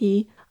well.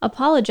 He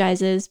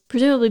apologizes,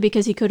 presumably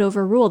because he could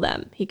overrule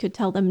them. He could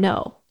tell them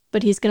no,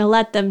 but he's going to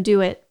let them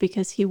do it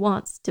because he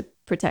wants to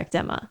protect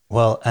Emma.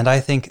 Well, and I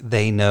think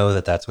they know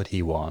that that's what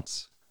he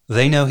wants.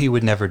 They know he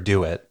would never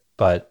do it,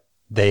 but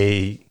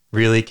they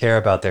really care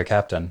about their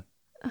captain.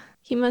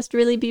 He must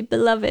really be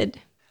beloved.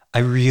 I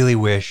really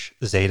wish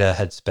Zeta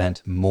had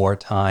spent more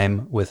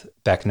time with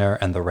Beckner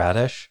and the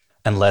Radish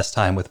and less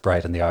time with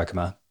Bright and the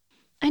Argama.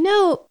 I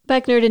know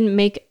Beckner didn't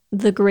make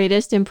the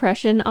greatest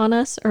impression on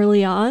us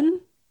early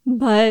on,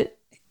 but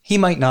he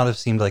might not have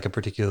seemed like a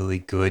particularly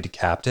good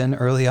captain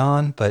early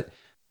on, but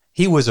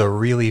he was a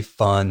really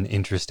fun,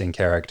 interesting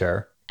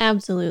character.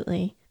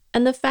 Absolutely.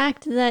 And the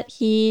fact that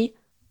he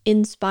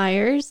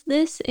inspires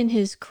this in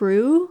his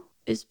crew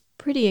is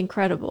pretty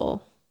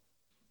incredible.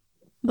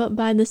 But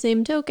by the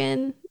same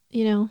token,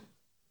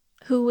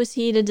 who was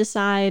he to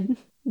decide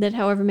that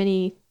however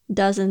many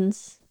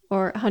dozens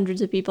or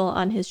hundreds of people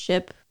on his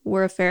ship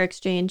were a fair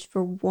exchange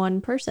for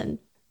one person?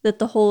 That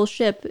the whole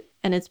ship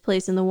and its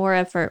place in the war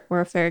effort were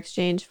a fair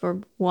exchange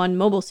for one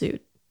mobile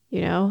suit,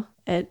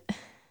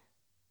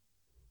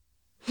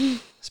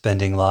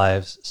 Spending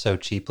lives so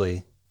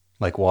cheaply,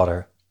 like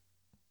water.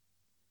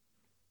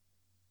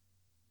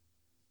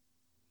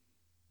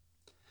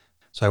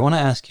 So I want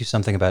to ask you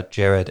something about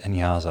Jared and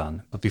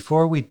Yazan, but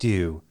before we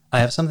do, I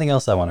have something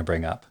else I want to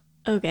bring up.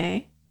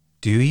 Okay.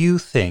 Do you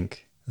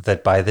think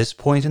that by this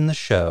point in the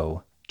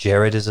show,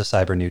 Jared is a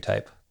cyber new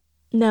type?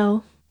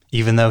 No.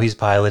 Even though he's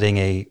piloting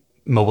a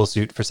mobile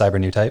suit for cyber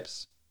new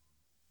types?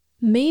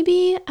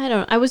 Maybe, I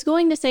don't know. I was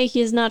going to say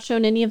he has not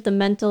shown any of the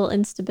mental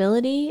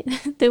instability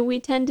that we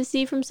tend to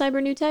see from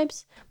cyber new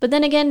types. But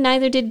then again,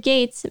 neither did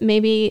Gates.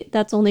 Maybe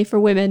that's only for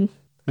women.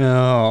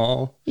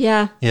 Oh.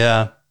 Yeah.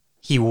 Yeah.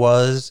 He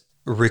was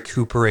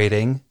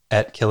recuperating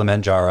at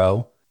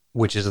Kilimanjaro,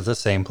 which is the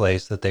same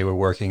place that they were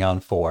working on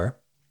for.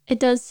 It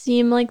does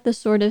seem like the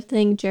sort of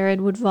thing Jared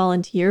would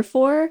volunteer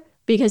for,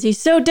 because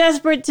he's so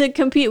desperate to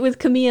compete with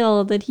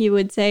Camille that he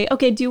would say,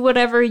 okay, do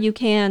whatever you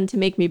can to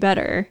make me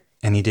better.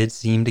 And he did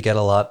seem to get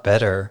a lot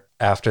better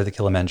after the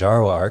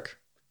Kilimanjaro arc.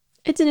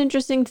 It's an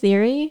interesting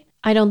theory.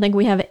 I don't think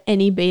we have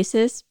any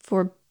basis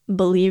for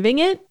believing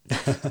it.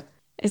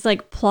 It's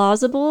like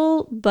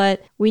plausible,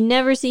 but we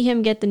never see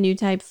him get the new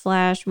type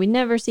flash. We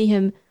never see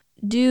him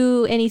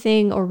do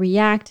anything or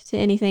react to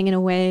anything in a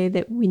way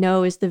that we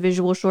know is the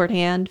visual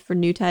shorthand for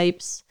new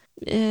types.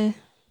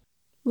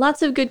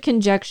 Lots of good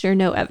conjecture,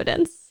 no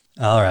evidence.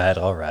 All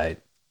right.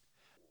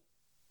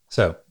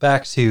 So,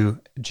 back to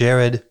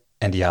Jared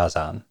and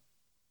Yazan.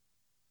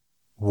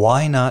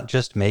 Why not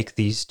just make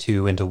these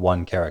two into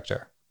one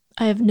character?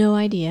 I have no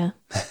idea.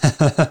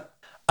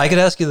 I could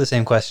ask you the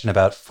same question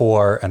about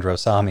Four and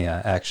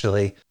Rosamia,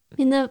 actually. I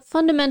mean, the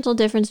fundamental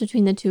difference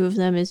between the two of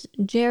them is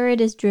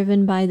Jared is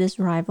driven by this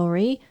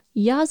rivalry.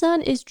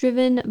 Yazan is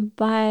driven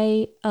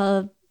by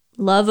a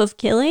love of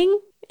killing,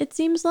 it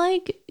seems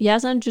like.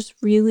 Yazan just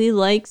really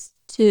likes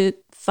to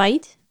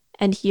fight,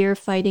 and here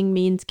fighting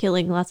means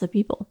killing lots of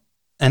people.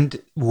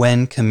 And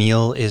when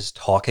Camille is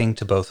talking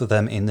to both of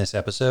them in this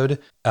episode,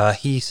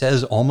 he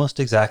says almost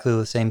exactly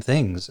the same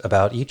things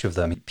about each of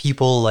them.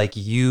 People like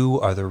you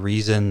are the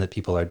reason that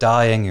people are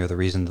dying. You're the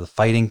reason the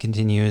fighting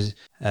continues.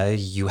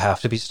 You have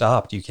to be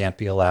stopped. You can't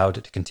be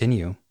allowed to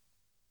continue.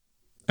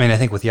 I mean, I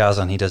think with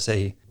Yazan, he does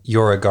say,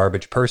 you're a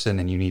garbage person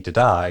and you need to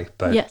die.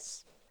 But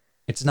yes,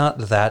 it's not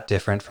that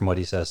different from what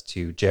he says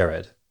to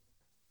Jared.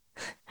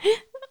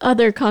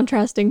 Other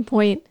contrasting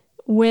point.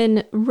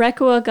 When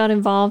Rekoa got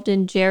involved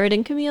in Jared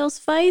and Camille's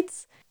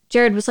fights,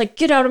 Jared was like,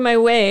 get out of my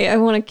way. I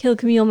want to kill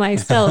Camille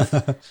myself.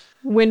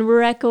 When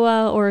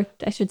Rekoa, or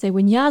I should say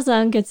when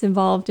Yazan gets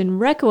involved in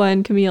Rekoa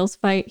and Camille's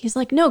fight, he's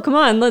like, no, come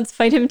on, let's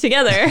fight him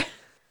together.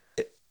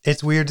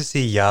 It's weird to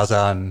see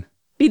Yazan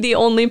be the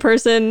only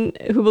person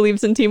who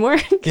believes in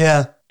teamwork.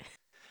 Yeah.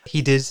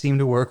 He did seem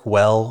to work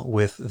well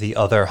with the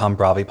other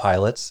Hambravi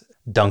pilots,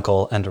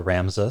 Dunkel and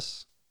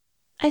Ramses.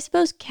 I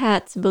suppose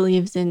Katz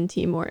believes in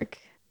teamwork.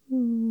 I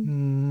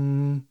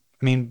mean,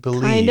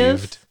 believed. Kind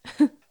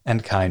of.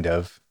 And kind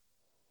of.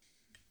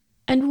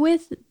 And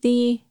with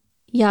the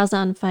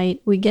Yazan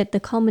fight, we get the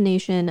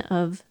culmination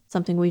of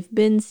something we've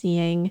been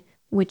seeing,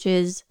 which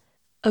is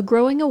a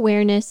growing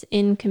awareness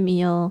in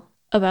Camille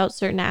about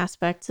certain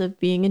aspects of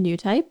being a new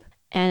type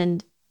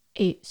and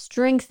a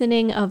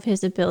strengthening of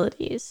his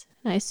abilities.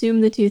 I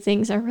assume the two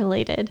things are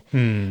related.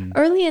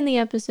 Early in the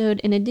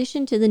episode, in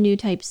addition to the new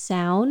type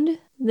sound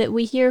that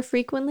we hear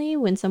frequently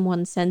when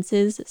someone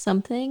senses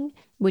something,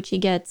 which he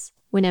gets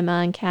when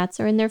Emma and Katz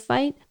are in their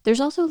fight,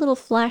 there's also a little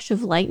flash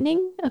of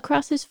lightning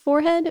across his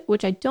forehead,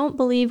 which I don't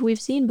believe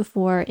we've seen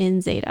before in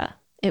Zeta.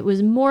 It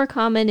was more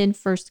common in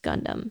First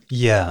Gundam.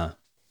 Yeah.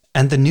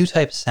 And the new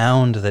type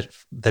sound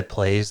that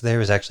plays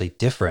there is actually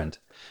different.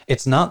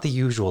 It's not the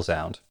usual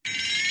sound.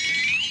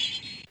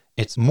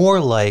 It's more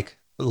like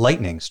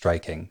lightning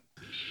striking.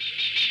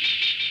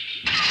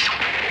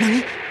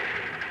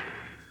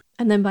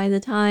 And then by the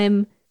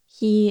time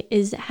he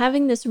is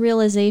having this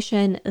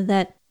realization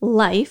that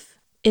life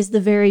is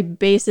the very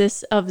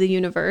basis of the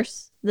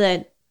universe,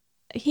 that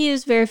he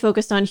is very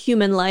focused on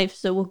human life,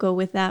 so we'll go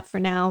with that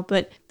for now,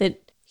 but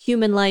that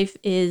human life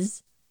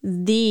is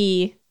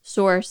the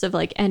source of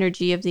like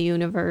energy of the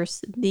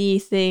universe, the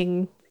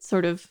thing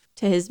sort of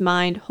to his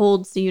mind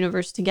holds the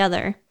universe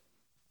together.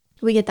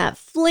 We get that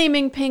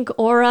flaming pink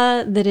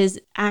aura that is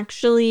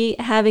actually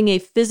having a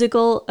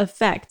physical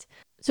effect.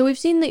 So we've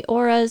seen the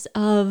auras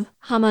of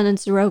Haman and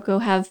Sirocco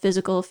have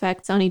physical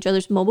effects on each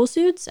other's mobile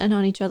suits and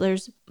on each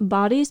other's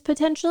bodies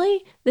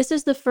potentially. This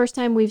is the first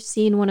time we've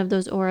seen one of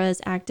those auras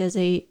act as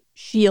a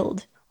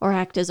shield or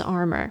act as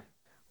armor.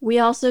 We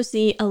also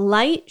see a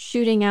light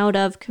shooting out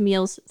of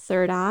Camille's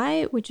third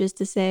eye, which is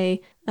to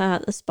say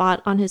the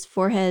spot on his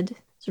forehead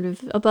sort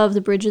of above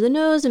the bridge of the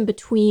nose and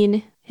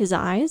between his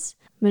eyes.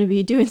 I'm going to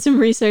be doing some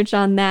research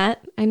on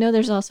that. I know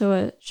there's also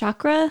a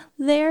chakra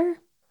there.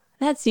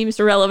 That seems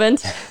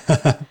relevant.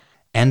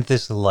 And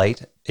this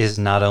light is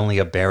not only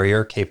a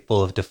barrier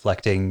capable of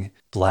deflecting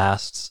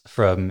blasts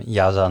from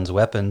Yazan's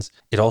weapons,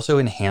 it also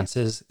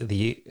enhances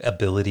the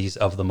abilities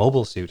of the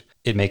mobile suit.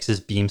 It makes his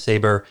beam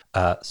saber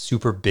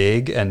super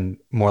big and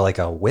more like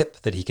a whip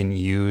that he can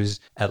use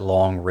at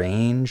long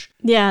range.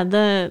 Yeah,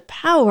 the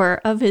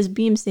power of his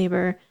beam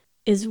saber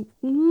is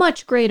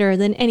much greater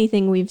than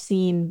anything we've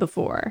seen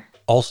before.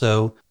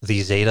 Also, the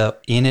Zeta,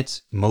 in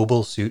its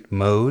mobile suit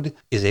mode,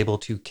 is able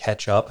to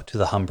catch up to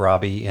the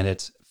Hambravi in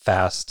its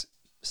fast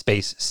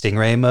space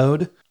stingray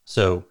mode.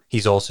 So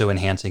he's also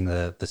enhancing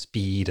the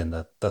speed and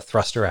the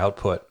thruster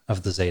output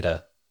of the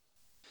Zeta.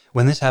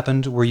 When this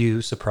happened, were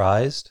you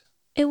surprised?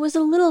 It was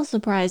a little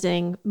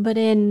surprising, but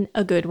in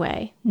a good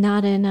way.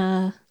 Not in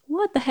a,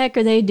 what the heck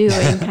are they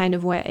doing kind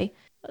of way.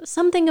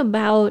 Something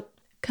about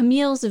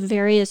Camille's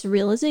various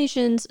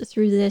realizations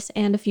through this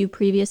and a few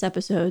previous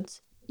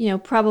episodes, you know,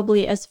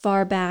 probably as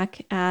far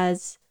back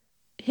as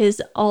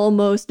his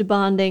almost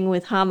bonding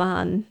with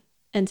Haman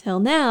until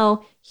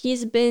now,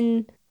 he's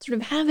been sort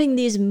of having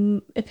these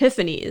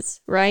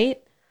epiphanies,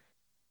 right?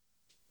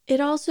 It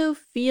also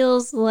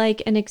feels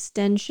like an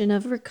extension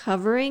of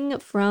recovering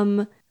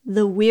from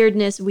the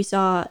weirdness we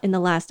saw in the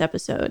last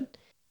episode.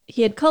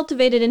 He had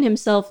cultivated in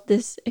himself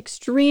this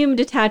extreme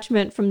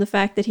detachment from the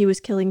fact that he was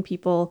killing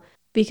people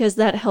because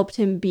that helped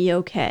him be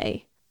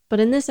okay. But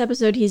in this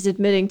episode, he's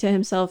admitting to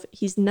himself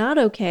he's not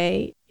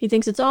okay. He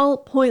thinks it's all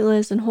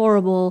pointless and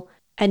horrible,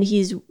 and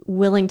he's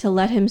willing to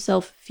let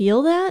himself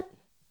feel that.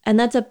 And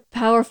that's a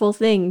powerful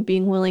thing,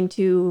 being willing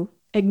to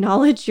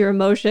acknowledge your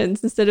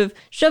emotions instead of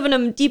shoving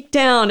them deep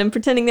down and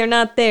pretending they're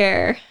not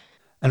there.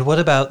 And what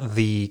about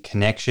the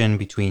connection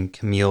between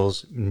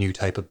Camille's new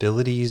type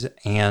abilities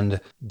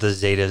and the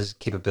Zeta's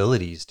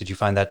capabilities? Did you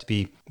find that to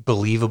be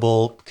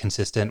believable,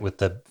 consistent with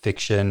the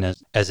fiction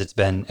as it's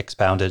been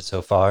expounded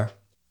so far?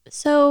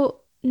 So,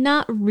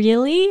 not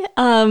really.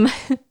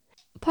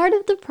 Part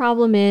of the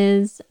problem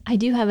is I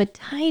do have a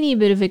tiny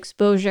bit of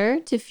exposure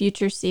to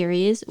future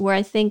series where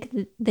I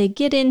think they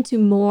get into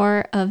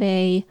more of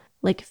a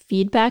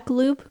feedback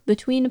loop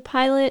between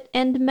pilot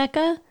and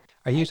mecha.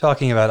 Are you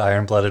talking about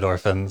Iron-Blooded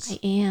Orphans?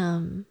 I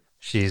am.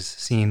 She's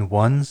seen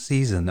one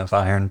season of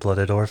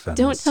Iron-Blooded Orphans.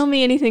 Don't tell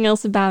me anything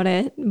else about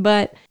it.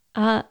 But,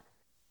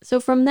 so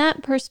from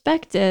that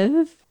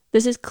perspective,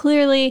 this is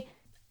clearly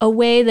a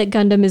way that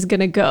Gundam is going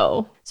to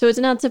go. So it's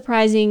not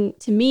surprising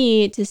to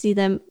me to see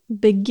them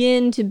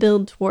begin to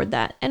build toward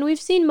that. And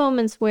we've seen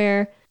moments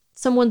where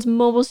someone's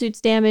mobile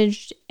suit's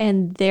damaged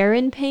and they're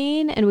in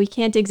pain and we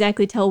can't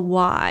exactly tell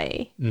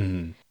why.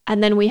 Mm-hmm.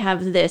 And then we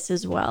have this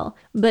as well.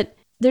 But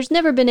there's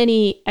never been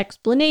any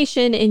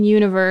explanation in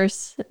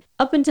universe.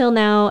 Up until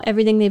now,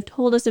 everything they've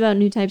told us about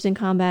new types in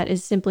combat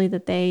is simply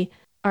that they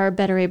are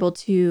better able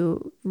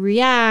to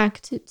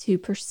react, to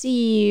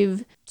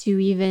perceive, to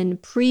even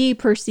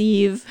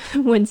pre-perceive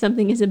when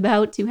something is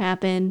about to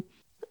happen,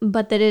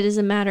 but that it is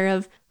a matter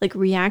of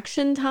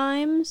reaction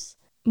times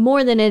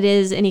more than it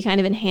is any kind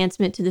of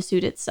enhancement to the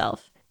suit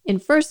itself. In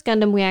First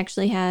Gundam, we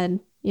actually had,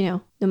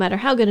 no matter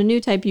how good a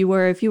new type you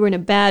were, if you were in a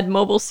bad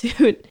mobile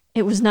suit,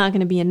 it was not going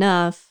to be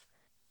enough.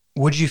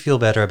 Would you feel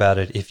better about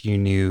it if you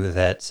knew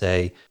that,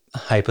 say,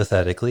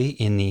 hypothetically,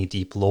 in the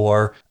deep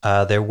lore,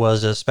 there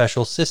was a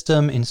special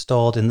system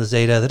installed in the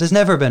Zeta that has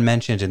never been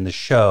mentioned in the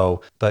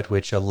show, but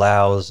which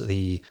allows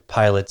the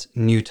pilot's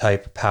new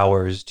type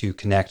powers to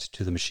connect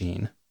to the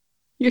machine?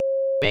 You're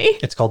me.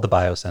 It's called the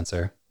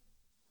biosensor.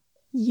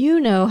 You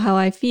know how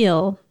I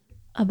feel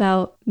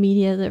about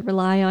media that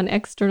rely on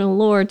external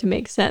lore to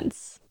make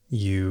sense.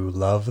 You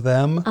love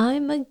them?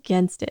 I'm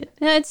against it.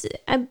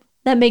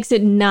 That makes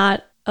it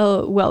not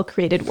a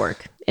well-created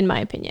work, in my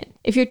opinion.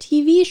 If your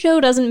TV show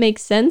doesn't make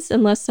sense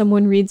unless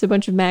someone reads a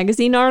bunch of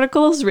magazine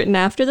articles written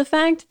after the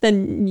fact,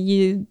 then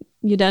you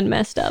done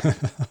messed up.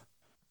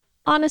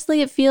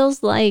 Honestly, it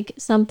feels like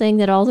something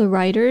that all the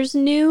writers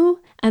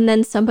knew, and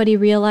then somebody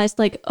realized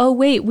oh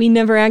wait, we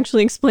never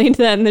actually explained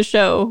that in the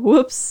show.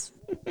 Whoops.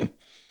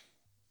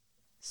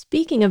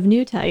 Speaking of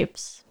new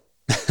types.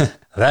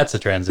 That's a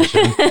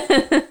transition.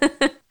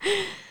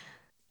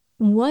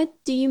 What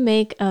do you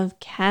make of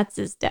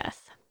Katz's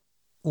death?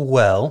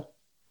 Well,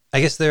 I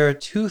guess there are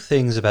two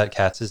things about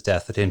Katz's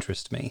death that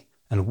interest me.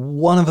 And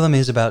one of them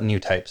is about new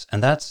types.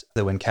 And that's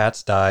that when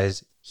Katz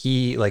dies,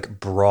 he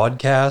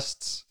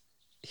broadcasts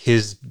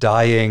his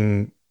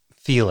dying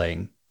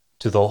feeling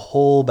to the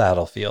whole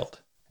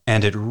battlefield.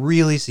 And it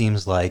really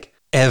seems like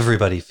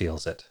everybody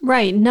feels it.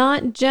 Right.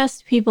 Not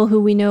just people who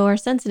we know are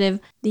sensitive.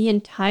 The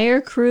entire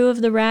crew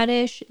of the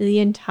Radish, the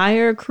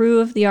entire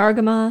crew of the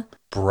Argama.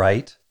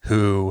 Bright,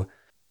 who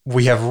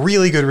we have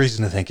really good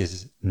reason to think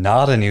is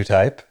not a new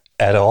type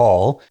at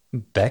all.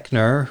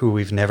 Beckner, who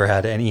we've never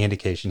had any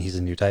indication he's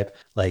a new type.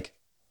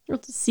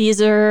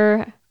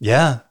 Caesar.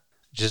 Yeah.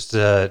 Just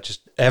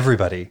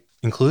everybody,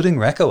 including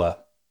Rekoa.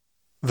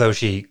 Though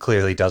she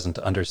clearly doesn't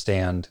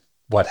understand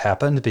what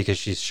happened because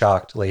she's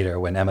shocked later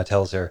when Emma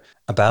tells her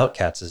about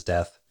Katz's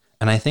death.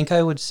 And I think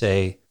I would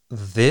say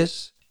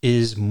this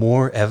is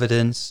more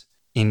evidence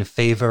in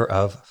favor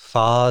of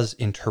Fa's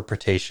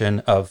interpretation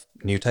of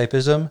new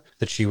typism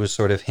that she was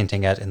sort of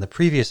hinting at in the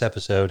previous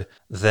episode,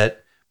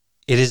 that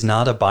it is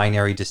not a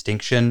binary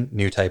distinction,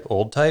 new type,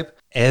 old type.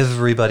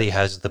 Everybody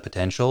has the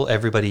potential.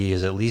 Everybody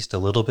is at least a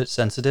little bit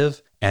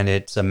sensitive. And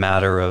it's a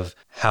matter of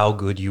how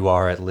good you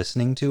are at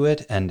listening to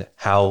it and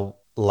how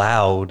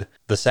loud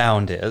the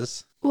sound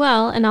is.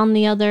 Well, and on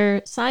the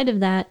other side of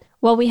that,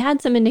 while we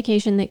had some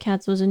indication that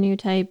Katz was a new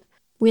type,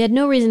 we had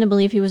no reason to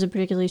believe he was a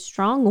particularly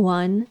strong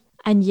one.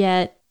 And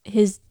yet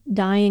his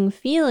dying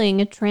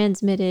feeling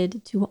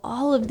transmitted to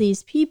all of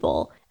these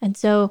people. And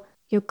so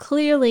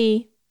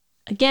clearly,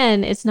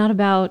 again, it's not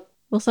about,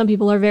 some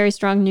people are very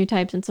strong new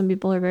types and some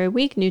people are very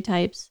weak new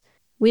types.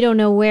 We don't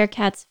know where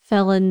Katz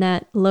fell in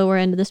that lower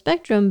end of the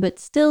spectrum, but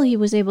still he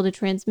was able to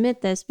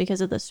transmit this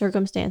because of the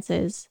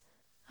circumstances.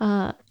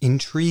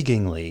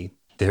 Intriguingly,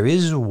 there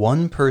is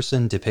one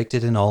person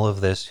depicted in all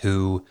of this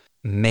who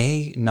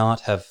may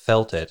not have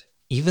felt it,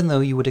 even though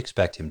you would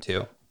expect him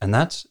to. And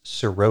that's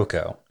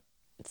Sirocco.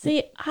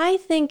 See, I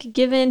think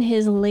given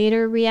his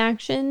later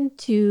reaction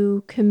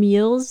to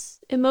Camille's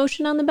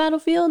emotion on the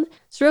battlefield.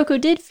 Sirocco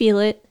did feel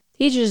it.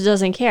 He just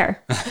doesn't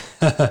care.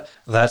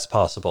 That's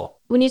possible.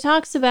 When he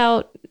talks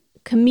about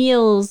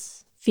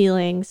Camille's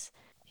feelings,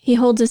 he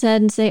holds his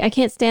head and say, I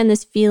can't stand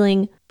this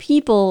feeling.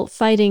 People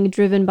fighting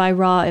driven by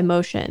raw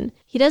emotion.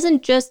 He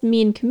doesn't just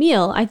mean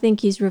Camille. I think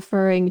he's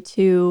referring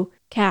to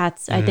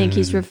Katz. I think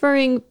he's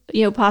referring,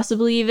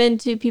 possibly even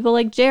to people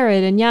like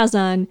Jared and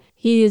Yazan.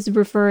 He is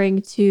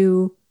referring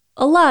to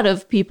a lot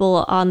of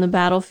people on the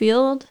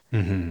battlefield,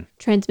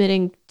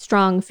 transmitting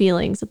strong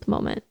feelings at the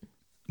moment.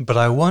 But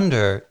I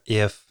wonder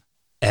if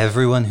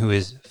everyone who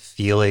is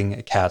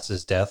feeling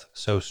Katz's death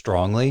so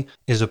strongly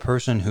is a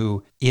person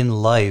who, in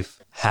life,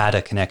 had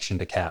a connection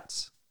to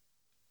Katz.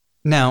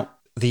 Now,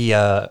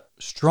 the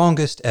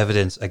strongest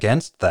evidence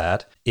against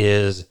that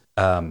is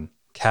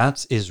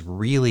Katz is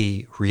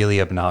really, really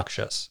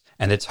obnoxious.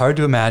 And it's hard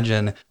to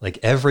imagine like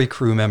every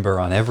crew member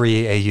on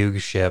every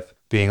Ayug ship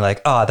being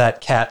like, that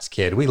Katz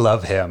kid, we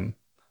love him.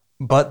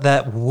 But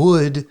that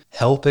would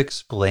help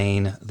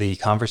explain the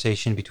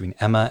conversation between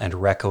Emma and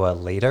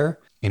Reccoa later,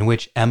 in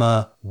which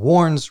Emma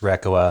warns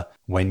Reccoa,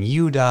 when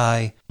you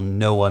die,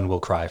 no one will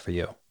cry for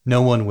you.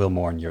 No one will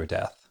mourn your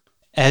death.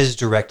 As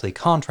directly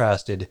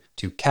contrasted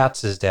to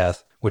Katz's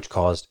death, which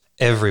caused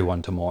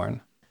everyone to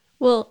mourn.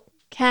 Well,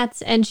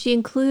 Katz, and she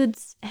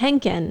includes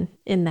Henken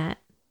in that.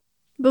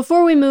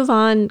 Before we move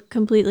on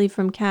completely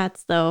from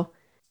Katz, though,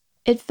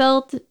 it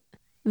felt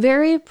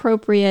very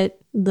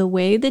appropriate the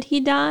way that he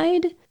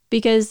died,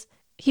 because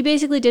he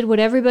basically did what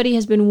everybody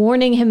has been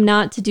warning him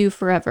not to do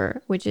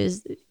forever, which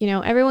is,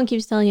 everyone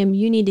keeps telling him,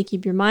 you need to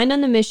keep your mind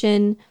on the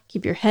mission,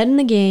 keep your head in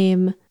the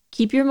game,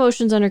 keep your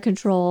emotions under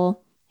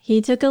control.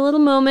 He took a little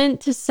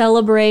moment to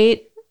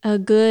celebrate a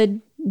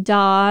good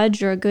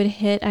dodge or a good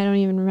hit. I don't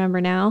even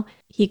remember now.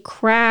 He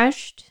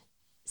crashed,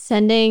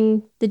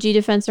 sending the G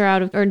Defensor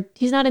out of, or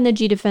he's not in the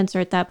G Defensor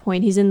at that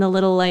point. He's in the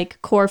little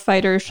core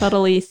fighter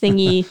shuttle-y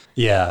thingy.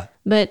 Yeah.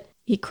 But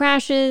he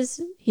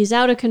crashes, he's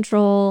out of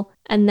control,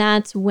 and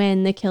that's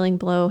when the killing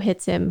blow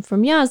hits him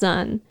from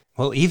Yazan.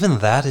 Well, even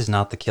that is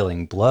not the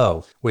killing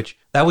blow, which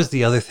that was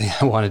the other thing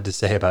I wanted to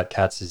say about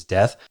Katz's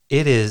death.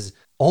 It is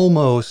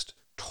almost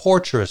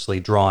torturously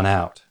drawn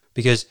out,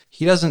 because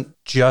he doesn't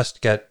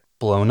just get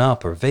blown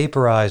up or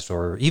vaporized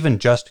or even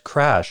just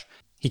crash.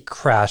 He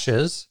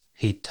crashes,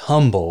 he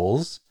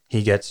tumbles,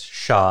 he gets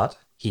shot,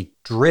 he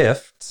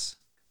drifts,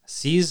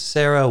 sees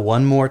Sarah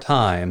one more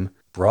time,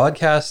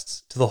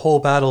 broadcasts to the whole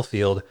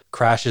battlefield,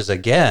 crashes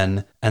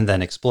again, and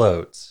then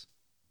explodes.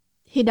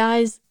 He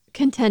dies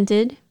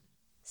contented.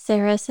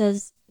 Sarah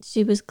says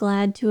she was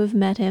glad to have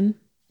met him.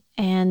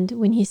 And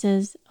when he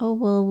says,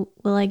 will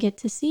I get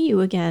to see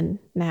you again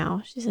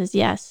now? She says,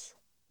 yes,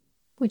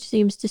 which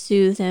seems to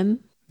soothe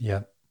him.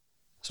 Yeah.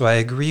 So I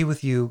agree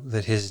with you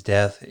that his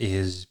death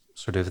is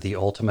sort of the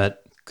ultimate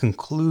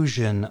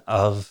conclusion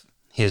of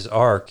his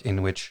arc,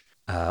 in which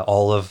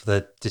all of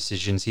the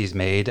decisions he's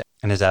made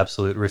and his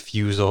absolute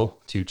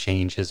refusal to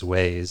change his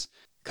ways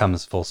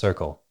comes full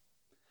circle.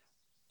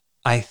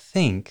 I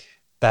think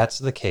that's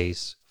the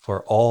case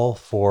for all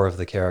 4 of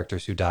the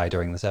characters who die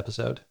during this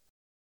episode.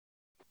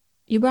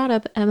 You brought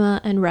up Emma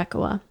and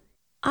Reccoa.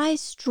 I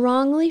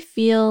strongly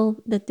feel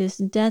that this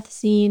death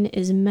scene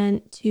is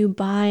meant to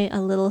buy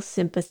a little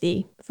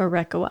sympathy for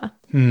Reccoa.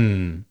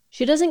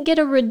 She doesn't get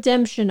a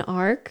redemption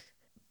arc,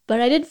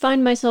 but I did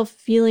find myself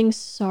feeling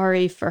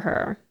sorry for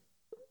her.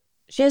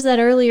 She has that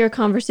earlier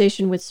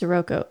conversation with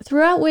Sirocco,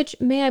 throughout which,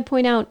 may I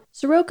point out,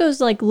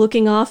 Sirocco's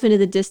looking off into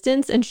the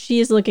distance and she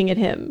is looking at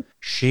him.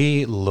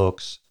 She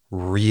looks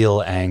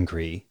real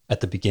angry at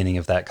the beginning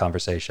of that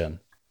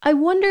conversation. I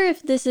wonder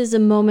if this is a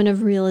moment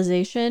of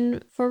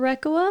realization for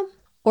Reccoa,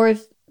 or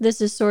if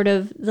this is sort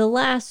of the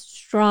last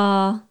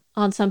straw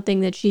on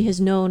something that she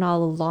has known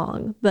all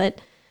along. But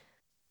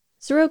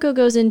Sirocco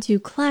goes into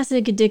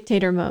classic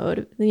dictator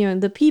mode.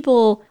 The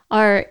people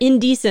are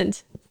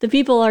indecent. The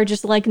people are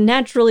just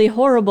naturally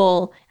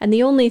horrible. And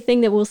the only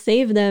thing that will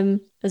save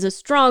them is a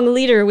strong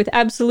leader with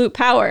absolute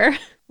power.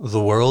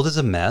 The world is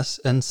a mess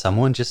and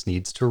someone just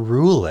needs to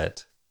rule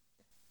it.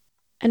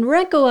 And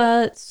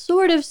Reccoa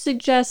sort of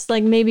suggests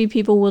maybe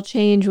people will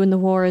change when the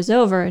war is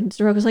over. And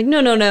Sirocco's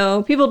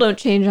no, people don't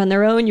change on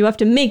their own. You have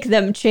to make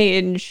them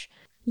change.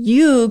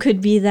 You could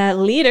be that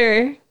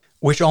leader.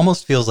 Which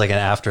almost feels like an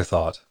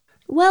afterthought.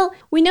 Well,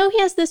 we know he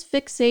has this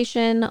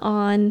fixation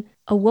on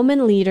a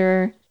woman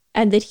leader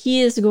and that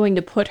he is going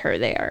to put her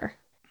there.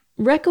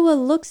 Reccoa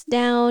looks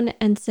down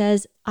and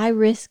says, I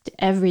risked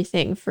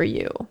everything for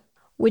you,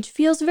 which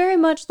feels very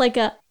much like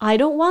I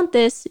don't want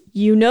this.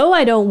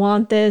 I don't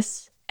want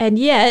this. And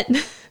yet...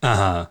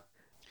 How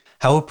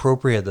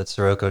appropriate that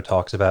Sirocco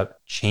talks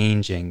about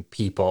changing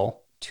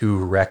people to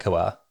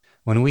Reccoa,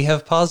 when we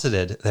have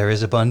posited there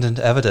is abundant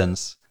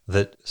evidence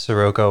that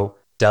Sirocco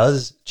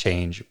does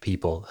change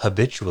people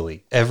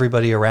habitually,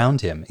 everybody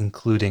around him,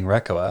 including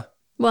Reccoa.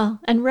 Well,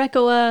 and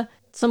Reccoa,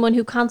 someone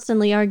who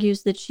constantly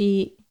argues that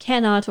she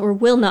cannot or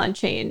will not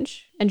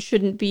change and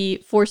shouldn't be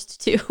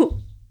forced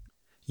to.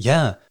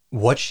 Yeah,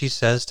 what she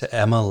says to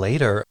Emma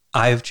later,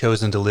 I've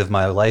chosen to live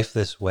my life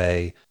this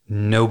way,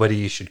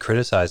 nobody should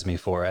criticize me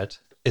for it.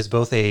 is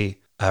both a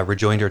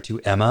rejoinder to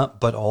Emma,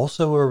 but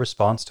also a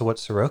response to what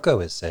Sirocco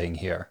is saying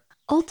here.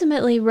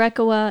 Ultimately,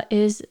 Rekoa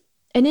is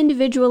an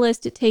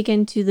individualist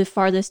taken to the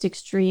farthest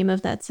extreme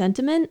of that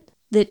sentiment,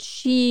 that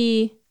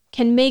she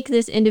can make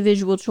this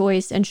individual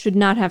choice and should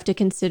not have to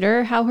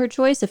consider how her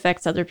choice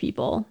affects other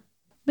people.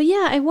 But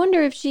yeah, I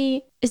wonder if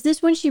is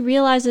this when she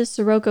realizes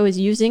Sirocco is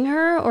using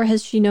her, or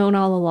has she known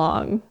all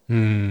along?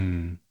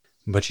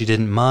 But she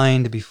didn't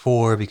mind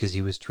before because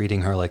he was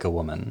treating her like a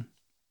woman.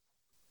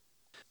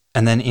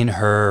 And then in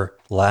her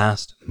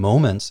last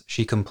moments,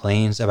 she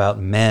complains about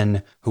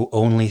men who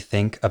only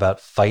think about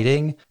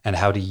fighting and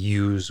how to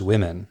use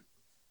women.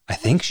 I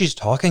think she's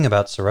talking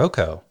about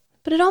Sirocco.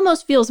 But it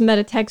almost feels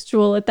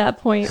metatextual at that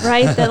point,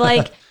 right? That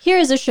like,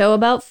 here's a show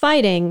about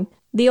fighting.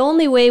 The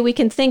only way we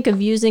can think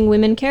of using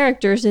women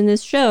characters in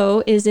this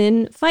show is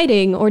in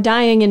fighting or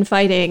dying in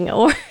fighting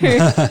or...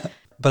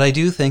 But I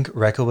do think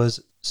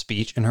Rekoa's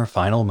speech in her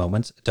final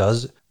moments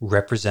does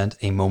represent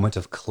a moment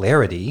of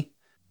clarity,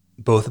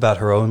 both about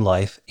her own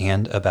life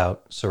and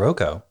about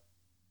Sirocco.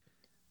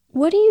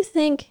 What do you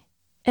think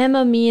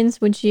Emma means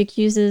when she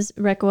accuses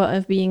Rekoa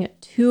of being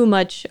too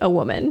much a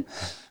woman?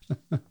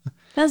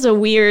 That's a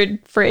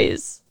weird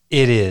phrase.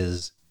 It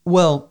is.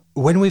 Well,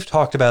 when we've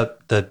talked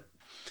about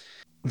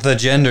the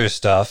gender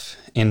stuff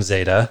in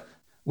Zeta,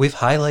 we've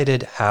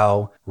highlighted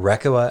how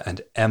Rekoa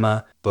and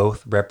Emma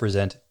both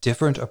represent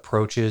different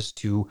approaches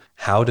to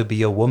how to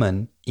be a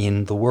woman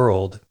in the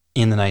world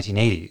in the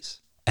 1980s.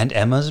 And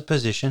Emma's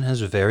position has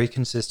very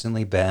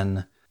consistently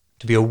been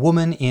to be a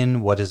woman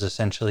in what is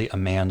essentially a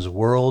man's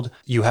world.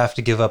 You have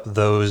to give up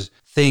those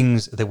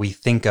things that we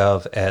think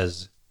of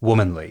as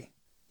womanly.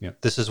 You know,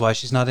 this is why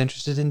she's not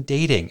interested in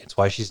dating. It's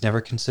why she's never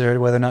considered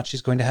whether or not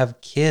she's going to have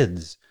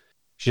kids.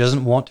 She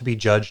doesn't want to be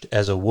judged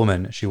as a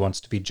woman. She wants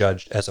to be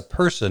judged as a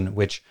person,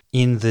 which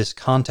in this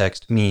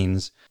context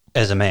means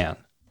as a man.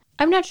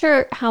 I'm not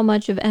sure how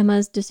much of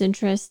Emma's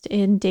disinterest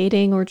in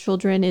dating or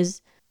children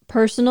is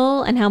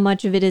personal and how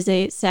much of it is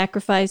a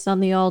sacrifice on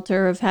the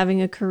altar of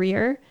having a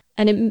career.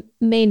 And it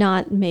may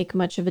not make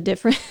much of a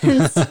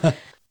difference.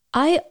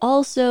 I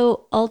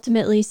also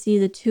ultimately see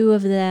the two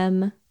of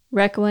them,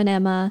 Rekoa and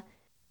Emma,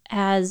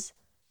 as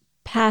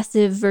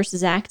passive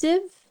versus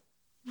active.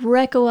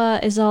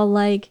 Rekoa is all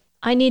like,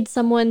 I need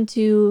someone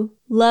to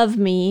love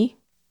me.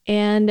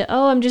 And,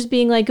 I'm just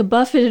being like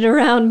buffeted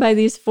around by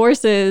these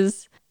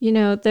forces. You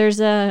know, there's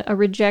a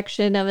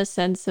rejection of a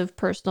sense of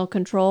personal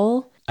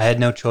control. I had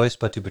no choice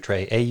but to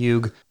betray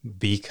Ayug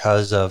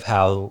because of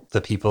how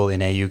the people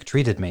in Ayug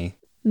treated me.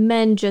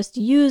 Men just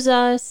use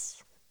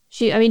us.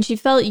 She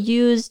felt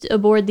used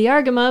aboard the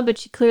Argama, but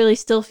she clearly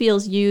still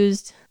feels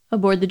used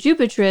aboard the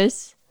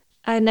Jupitris.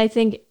 And I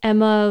think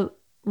Emma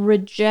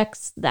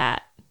rejects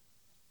that.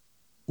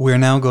 We're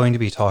now going to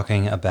be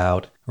talking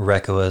about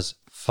Rekoa's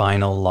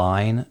final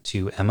line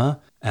to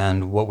Emma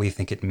and what we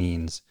think it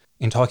means.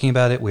 In talking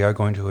about it, we are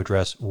going to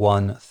address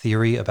one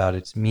theory about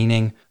its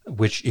meaning,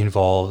 which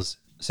involves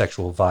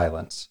sexual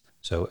violence.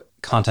 So,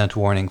 content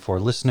warning for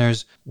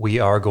listeners, we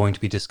are going to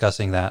be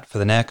discussing that for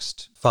the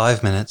next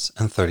 5 minutes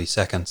and 30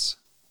 seconds.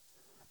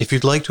 If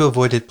you'd like to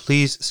avoid it,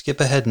 please skip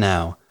ahead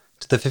now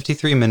to the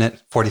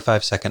 53-minute,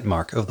 45-second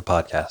mark of the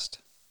podcast.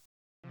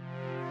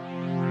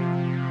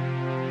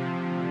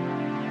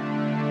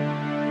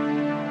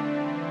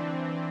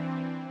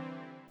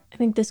 I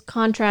think this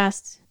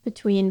contrast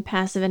between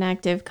passive and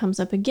active comes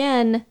up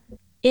again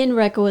in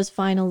Rekoa's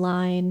final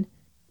line,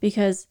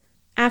 because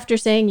after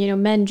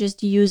saying, men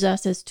just use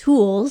us as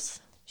tools,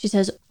 she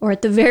says, or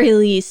at the very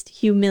least,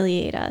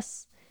 humiliate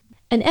us.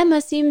 And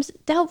Emma seems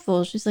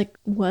doubtful. She's like,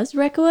 was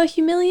Rekoa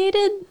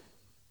humiliated?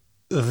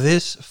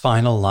 This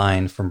final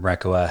line from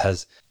Rekoa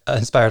has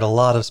inspired a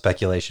lot of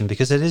speculation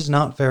because it is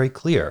not very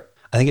clear.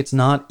 I think it's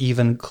not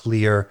even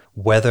clear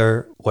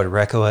whether what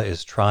Rekoa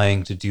is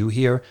trying to do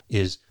here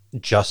is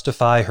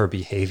justify her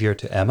behavior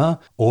to Emma,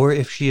 or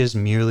if she is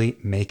merely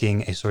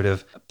making a sort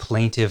of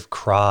plaintive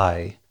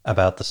cry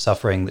about the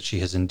suffering that she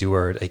has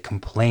endured, a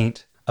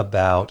complaint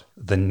about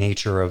the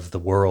nature of the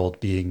world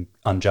being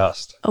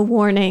unjust. A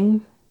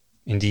warning.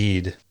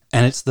 Indeed.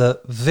 And it's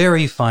the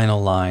very final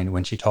line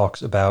when she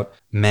talks about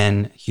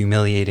men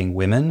humiliating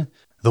women,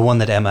 the one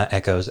that Emma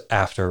echoes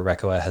after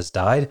Rekoa has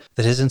died,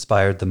 that has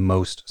inspired the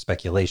most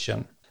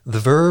speculation. The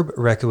verb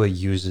Rekoa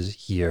uses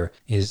here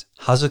is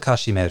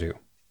hazukashimeru.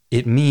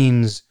 It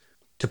means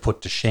to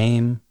put to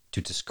shame, to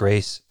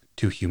disgrace,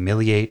 to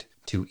humiliate,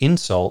 to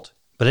insult,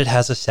 but it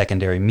has a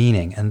secondary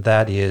meaning, and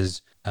that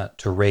is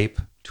to rape,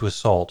 to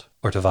assault,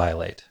 or to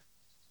violate.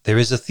 There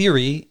is a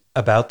theory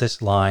about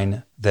this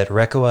line that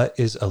Rekoa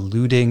is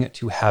alluding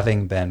to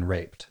having been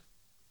raped.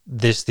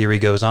 This theory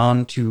goes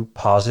on to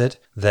posit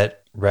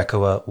that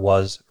Rekoa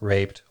was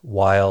raped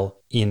while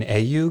in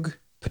Ayug,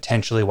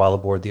 potentially while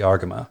aboard the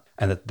Argama,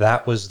 and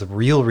that was the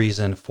real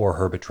reason for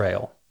her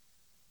betrayal.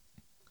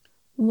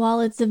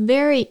 While it's a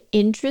very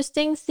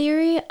interesting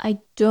theory, I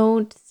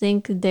don't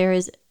think there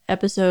is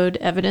episode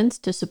evidence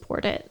to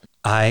support it.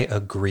 I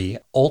agree.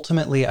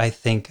 Ultimately, I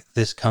think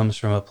this comes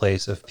from a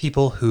place of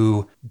people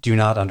who do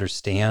not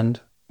understand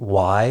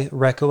why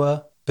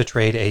Rekoa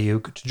betrayed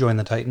Ayuk to join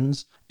the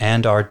Titans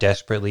and are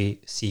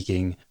desperately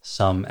seeking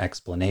some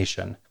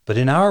explanation. But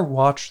in our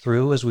watch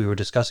through, as we were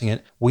discussing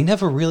it, we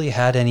never really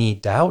had any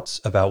doubts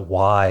about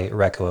why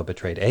Reccoa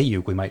betrayed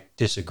Ayuk. We might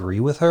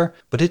disagree with her,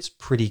 but it's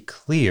pretty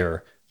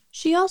clear.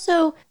 She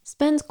also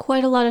spends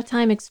quite a lot of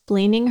time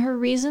explaining her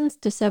reasons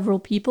to several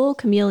people,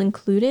 Camille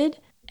included,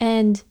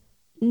 and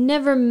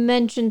never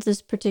mentions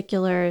this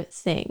particular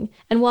thing.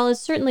 And while it's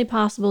certainly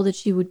possible that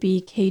she would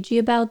be cagey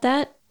about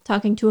that,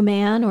 talking to a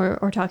man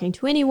or talking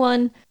to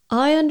anyone,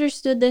 I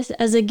understood this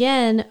as,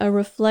 again, a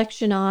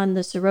reflection on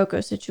the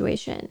Sirocco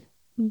situation.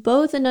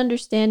 Both an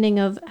understanding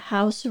of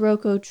how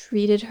Sirocco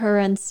treated her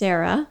and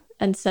Sarah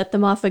and set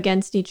them off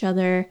against each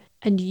other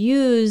and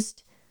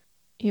used,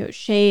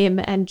 shame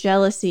and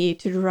jealousy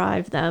to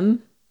drive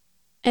them,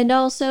 and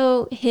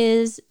also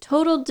his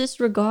total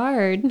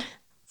disregard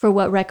for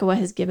what Reccoa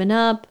has given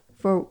up,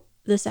 for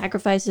the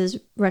sacrifices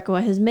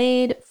Reccoa has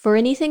made, for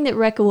anything that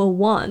Reccoa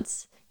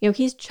wants.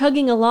 He's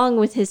chugging along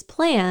with his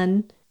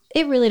plan.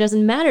 It really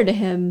doesn't matter to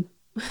him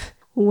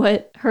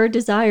what her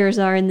desires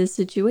are in this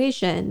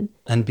situation.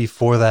 And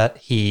before that,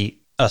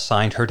 he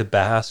assigned her to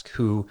Bask,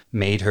 who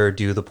made her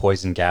do the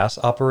poison gas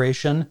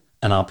operation,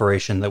 an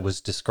operation that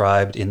was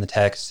described in the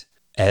text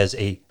as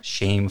a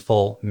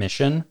shameful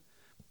mission.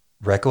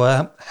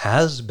 Reccoa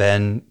has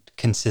been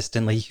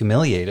consistently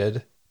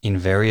humiliated in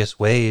various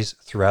ways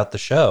throughout the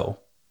show.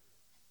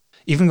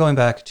 Even going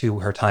back to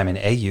her time in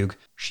Ayug,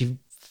 she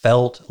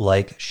felt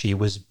like she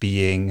was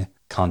being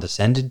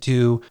condescended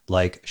to,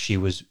 like she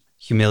was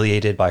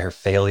humiliated by her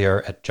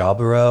failure at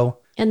Jaburo.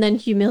 And then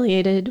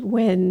humiliated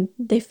when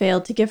they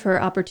failed to give her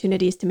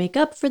opportunities to make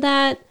up for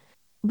that.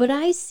 But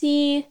I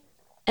see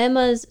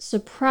Emma's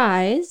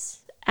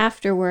surprise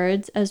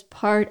afterwards as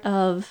part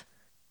of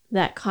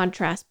that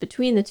contrast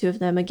between the two of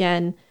them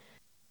again,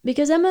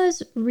 because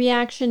Emma's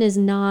reaction is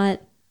not,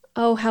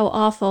 oh, how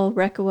awful,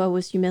 Reccoa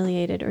was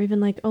humiliated, or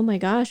even like, oh my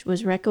gosh,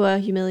 was Reccoa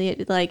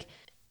humiliated? Like,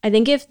 I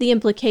think if the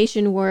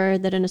implication were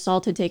that an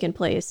assault had taken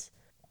place,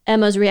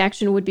 Emma's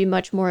reaction would be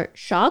much more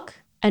shock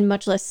and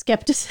much less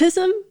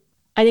skepticism.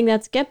 I think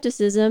that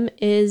skepticism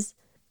is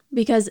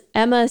because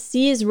Emma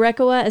sees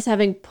Reccoa as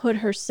having put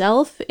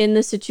herself in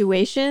the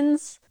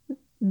situations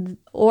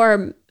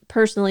or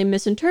personally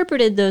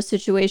misinterpreted those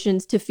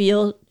situations to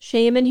feel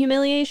shame and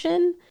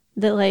humiliation,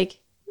 that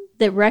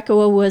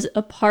Reccoa was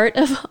a part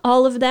of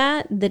all of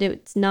that, that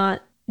it's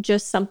not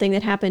just something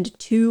that happened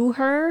to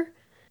her.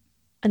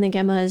 I think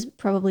Emma is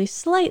probably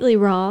slightly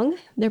wrong.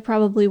 There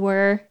probably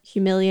were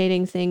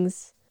humiliating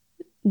things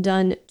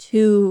done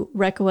to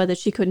Reccoa that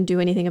she couldn't do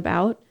anything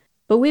about.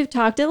 But we've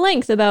talked at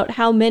length about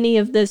how many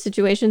of the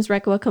situations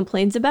Reccoa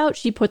complains about,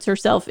 she puts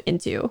herself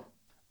into.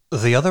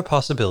 The other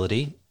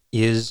possibility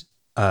is,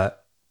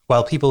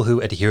 while people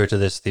who adhere to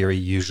this theory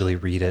usually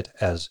read it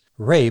as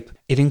rape,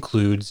 it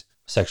includes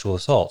sexual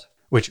assault,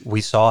 which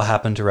we saw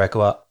happen to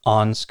Reccoa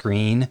on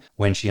screen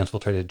when she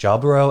infiltrated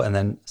Jaburo, and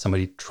then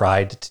somebody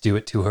tried to do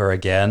it to her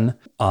again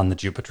on the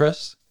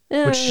Jupitris.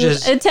 Which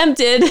is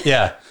attempted.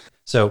 Yeah.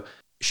 So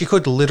she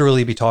could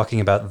literally be talking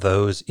about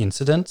those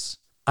incidents.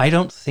 I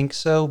don't think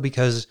so,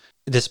 because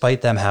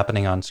despite them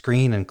happening on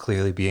screen and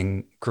clearly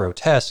being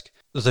grotesque,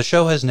 the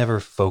show has never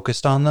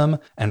focused on them,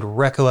 and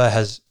Reccoa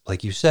has,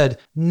 like you said,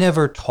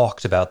 never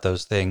talked about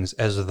those things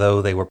as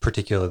though they were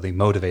particularly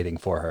motivating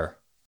for her.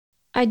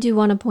 I do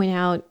want to point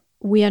out,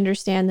 we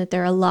understand that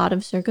there are a lot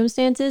of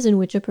circumstances in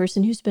which a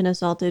person who's been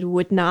assaulted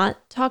would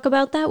not talk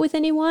about that with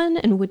anyone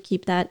and would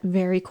keep that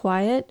very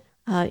quiet.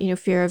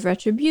 Fear of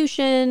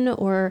retribution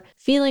or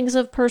feelings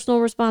of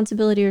personal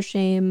responsibility or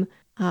shame.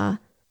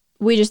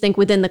 We just think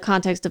within the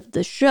context of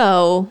the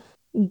show,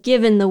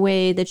 given the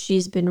way that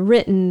she's been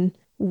written,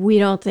 we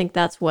don't think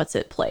that's what's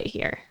at play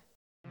here.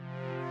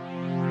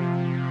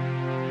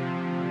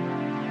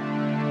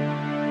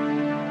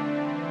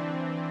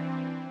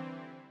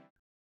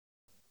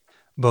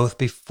 Both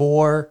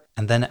before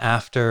and then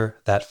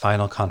after that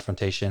final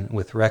confrontation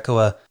with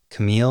Reccoa,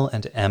 Camille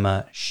and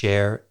Emma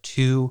share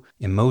two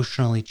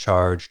emotionally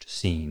charged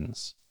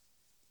scenes.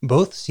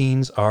 Both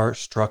scenes are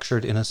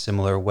structured in a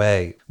similar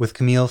way, with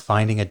Camille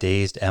finding a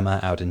dazed Emma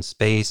out in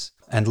space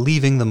and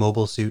leaving the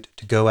mobile suit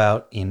to go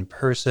out in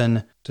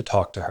person to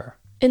talk to her.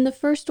 In the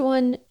first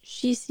one,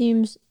 she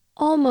seems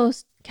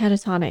almost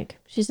catatonic.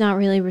 She's not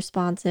really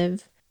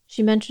responsive.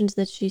 She mentions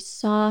that she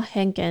saw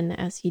Henken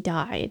as he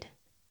died.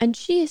 And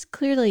she is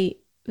clearly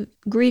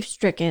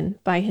grief-stricken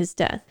by his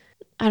death.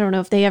 I don't know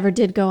if they ever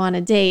did go on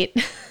a date.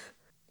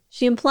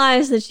 She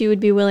implies that she would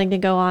be willing to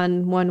go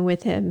on one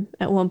with him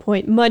at one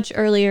point much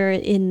earlier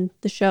in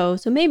the show.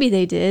 So maybe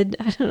they did.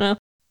 I don't know.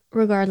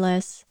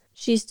 Regardless,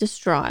 she's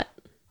distraught.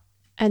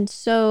 And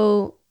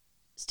so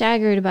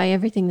staggered by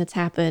everything that's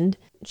happened.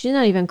 She's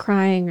not even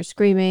crying or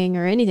screaming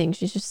or anything.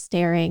 She's just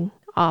staring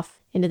off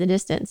into the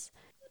distance.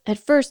 At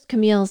first,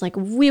 Camille's like,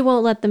 we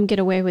won't let them get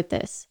away with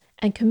this.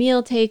 And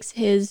Camille takes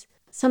his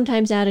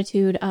sometimes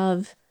attitude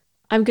of,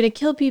 I'm going to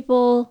kill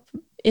people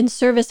in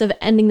service of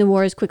ending the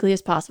war as quickly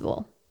as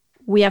possible.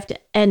 We have to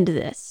end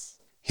this.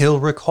 He'll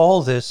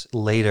recall this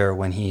later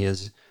when he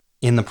is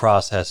in the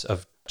process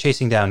of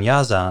chasing down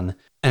Yazan.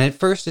 And at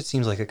first it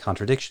seems like a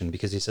contradiction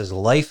because he says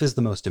life is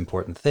the most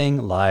important thing,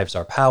 lives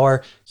are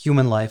power,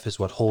 human life is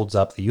what holds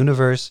up the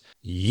universe,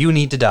 you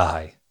need to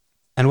die.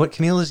 And what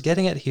Camille is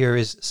getting at here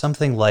is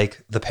something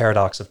like the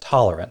paradox of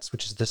tolerance,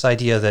 which is this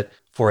idea that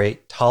for a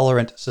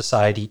tolerant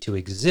society to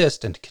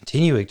exist and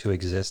continuing to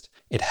exist,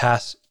 it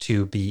has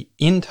to be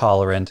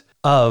intolerant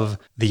of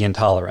the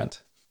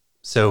intolerant.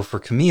 So for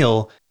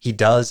Camille, he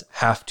does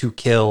have to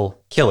kill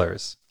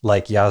killers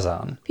like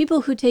Yazan.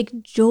 People who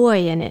take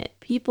joy in it,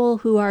 people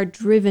who are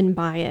driven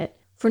by it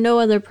for no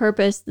other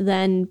purpose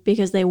than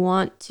because they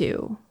want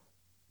to.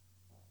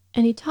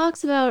 And he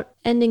talks about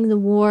ending the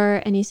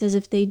war, and he says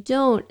if they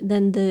don't,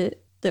 then the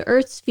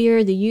Earth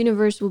sphere, the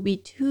universe, will be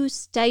too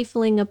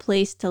stifling a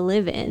place to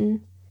live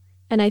in.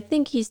 And I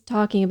think he's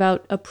talking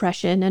about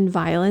oppression and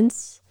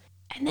violence.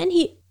 And then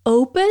he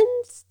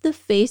opens the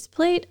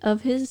faceplate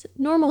of his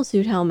normal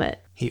suit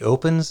helmet. He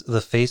opens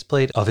the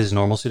faceplate of his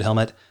normal suit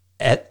helmet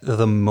at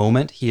the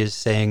moment he is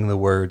saying the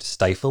word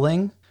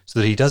stifling, so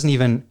that he doesn't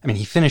even,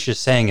 he finishes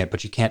saying it,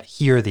 but you can't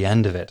hear the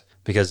end of it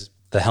because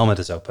the helmet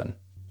is open.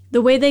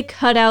 The way they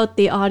cut out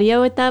the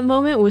audio at that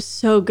moment was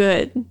so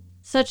good.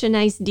 Such a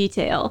nice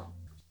detail.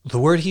 The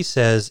word he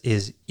says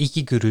is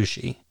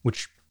ikigurushi,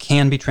 which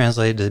can be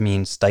translated to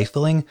mean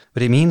stifling,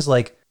 but it means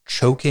like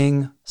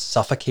choking,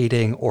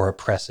 suffocating, or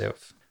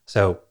oppressive.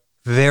 So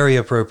very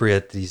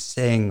appropriate that he's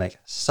saying like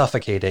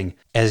suffocating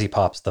as he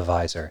pops the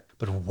visor.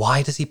 But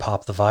why does he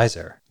pop the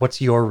visor?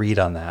 What's your read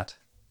on that?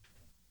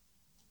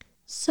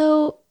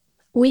 So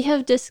we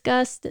have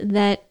discussed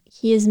that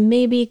he is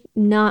maybe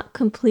not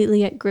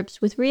completely at grips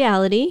with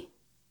reality.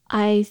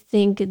 I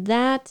think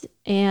that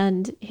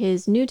and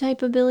his new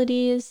type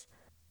abilities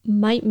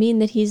might mean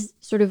that he's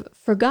sort of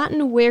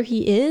forgotten where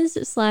he is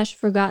 /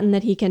 forgotten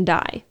that he can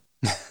die.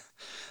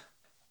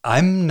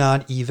 I'm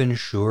not even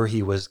sure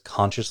he was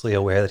consciously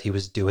aware that he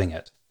was doing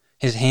it.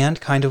 His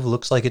hand kind of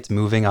looks like it's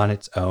moving on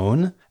its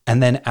own.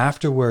 And then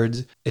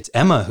afterwards, it's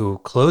Emma who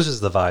closes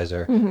the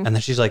visor. And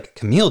then she's like,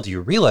 Camille, do you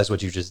realize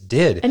what you just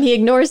did? And he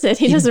ignores it.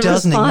 He doesn't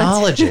respond.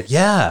 Acknowledge it.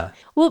 Yeah.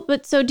 Well,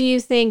 but so do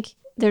you think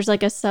there's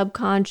like a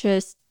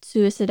subconscious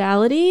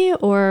suicidality,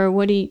 or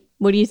what do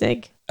you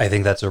think? I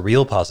think that's a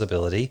real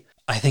possibility.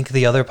 I think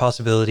the other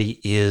possibility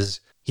is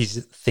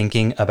he's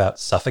thinking about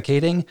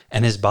suffocating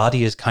and his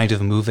body is kind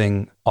of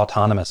moving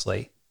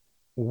autonomously,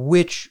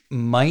 which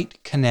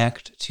might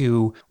connect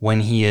to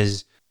when he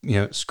is,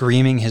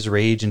 screaming his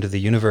rage into the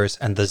universe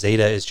and the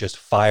Zeta is just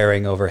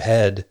firing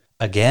overhead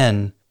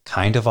again,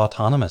 kind of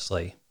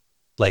autonomously.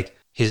 Like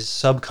his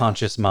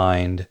subconscious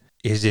mind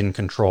is in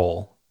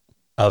control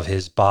of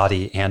his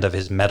body and of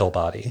his metal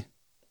body.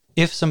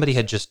 If somebody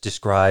had just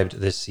described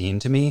this scene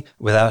to me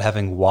without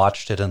having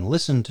watched it and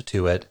listened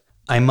to it,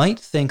 I might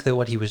think that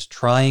what he was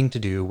trying to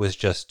do was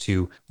just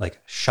to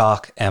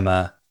shock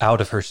Emma out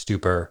of her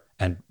stupor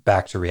and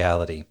back to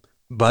reality.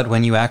 But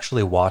when you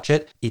actually watch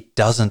it, it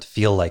doesn't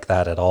feel like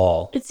that at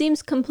all. It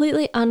seems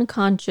completely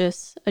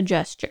unconscious, a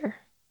gesture.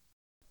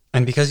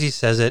 And because he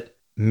says it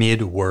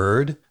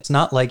mid-word, it's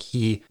not like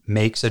he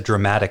makes a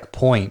dramatic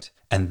point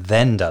and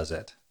then does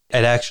it.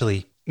 It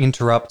actually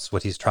interrupts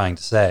what he's trying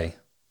to say.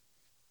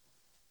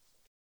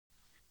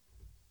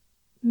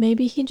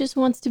 Maybe he just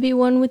wants to be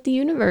one with the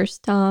universe,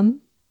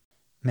 Tom.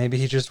 Maybe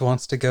he just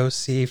wants to go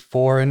see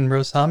Four and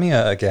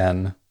Rosamia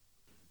again.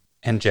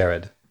 And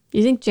Jared.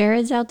 You think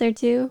Jared's out there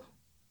too?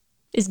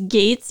 Is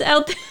Gates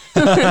out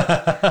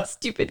there?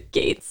 Stupid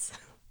Gates.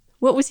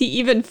 What was he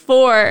even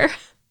for?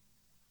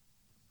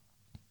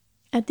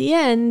 At the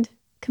end,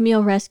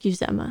 Camille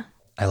rescues Emma.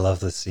 I love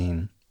this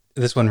scene.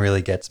 This one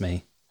really gets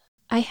me.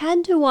 I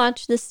had to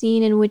watch the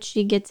scene in which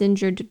she gets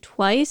injured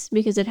twice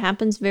because it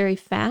happens very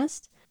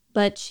fast,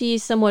 but she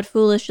somewhat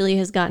foolishly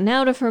has gotten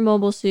out of her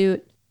mobile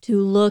suit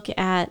to look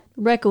at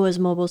Rekkoa's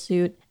mobile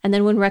suit, and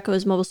then when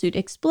Rekkoa's mobile suit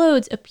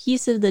explodes, a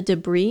piece of the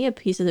debris, a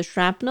piece of the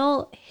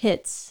shrapnel,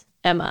 hits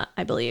Emma,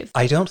 I believe.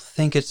 I don't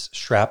think it's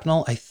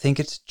shrapnel. I think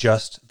it's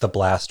just the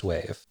blast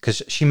wave.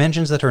 Because she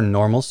mentions that her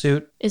normal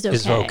suit is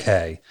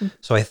okay.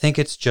 So I think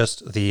it's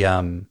just the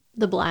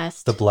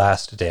blast. The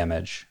blast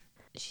damage.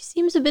 She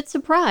seems a bit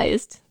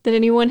surprised that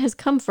anyone has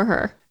come for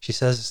her. She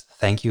says,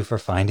 "Thank you for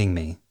finding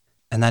me."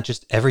 And that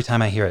just, every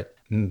time I hear it,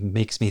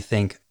 makes me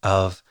think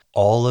of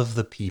all of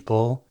the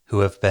people who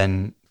have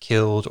been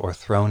killed or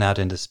thrown out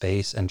into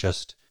space and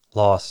just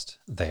lost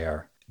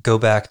there. Go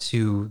back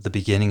to the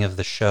beginning of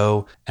the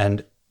show,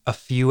 and a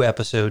few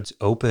episodes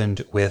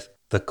opened with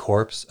the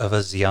corpse of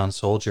a Zeon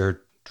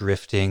soldier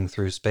drifting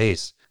through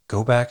space.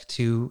 Go back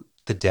to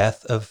the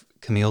death of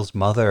Camille's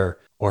mother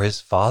or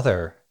his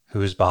father,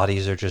 whose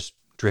bodies are just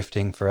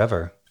drifting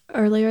forever.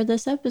 Earlier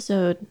this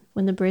episode,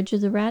 when the bridge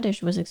of the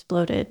Radish was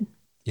exploded.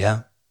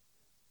 Yeah.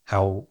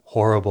 How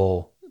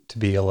horrible to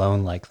be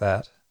alone like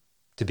that,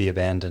 to be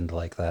abandoned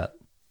like that.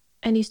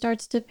 And he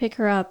starts to pick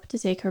her up to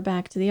take her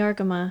back to the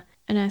Argama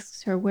and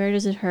asks her, where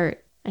does it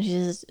hurt? And she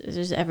says, it's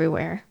just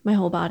everywhere, my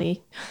whole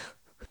body.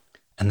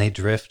 And they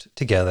drift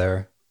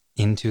together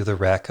into the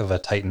wreck of a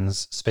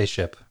Titan's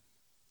spaceship.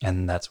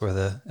 And that's where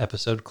the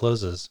episode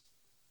closes.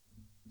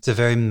 It's a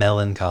very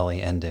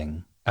melancholy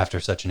ending after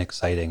such an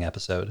exciting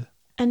episode.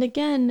 And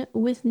again,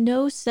 with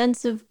no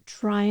sense of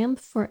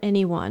triumph for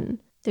anyone.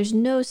 There's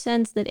no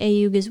sense that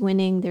Ayug is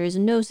winning. There is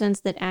no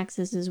sense that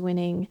Axis is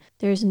winning.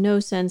 There's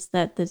no sense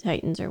that the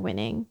Titans are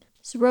winning.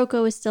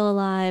 Sirocco is still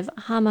alive.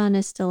 Haman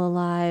is still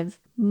alive.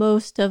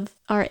 Most of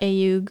our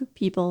Ayug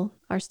people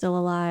are still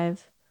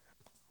alive.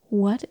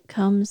 What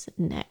comes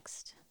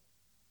next?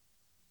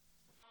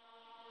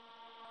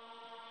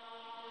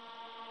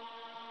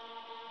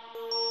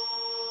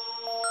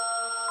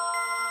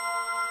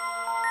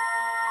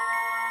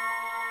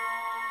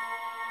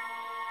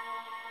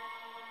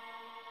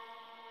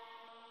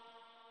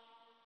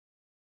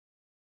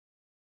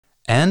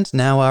 And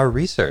now our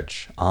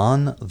research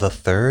on the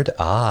third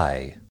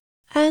eye.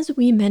 As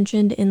we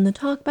mentioned in the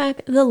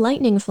talkback, the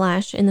lightning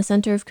flash in the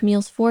center of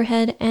Camille's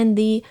forehead and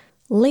the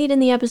late in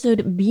the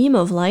episode beam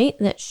of light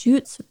that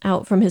shoots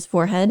out from his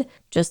forehead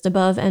just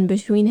above and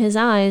between his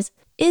eyes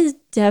is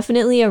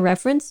definitely a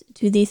reference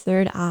to the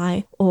third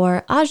eye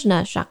or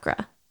Ajna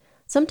chakra.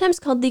 Sometimes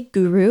called the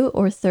Guru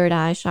or third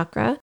eye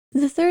chakra,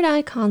 the third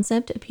eye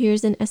concept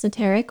appears in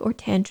esoteric or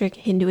tantric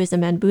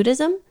Hinduism and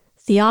Buddhism,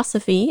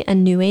 Theosophy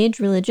and New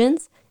Age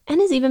religions, and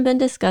has even been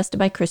discussed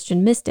by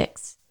Christian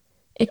mystics.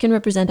 It can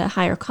represent a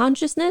higher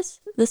consciousness,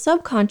 the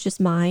subconscious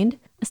mind,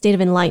 a state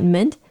of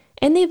enlightenment,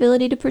 and the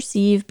ability to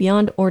perceive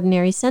beyond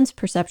ordinary sense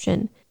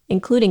perception,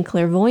 including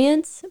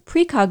clairvoyance,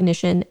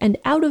 precognition, and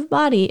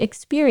out-of-body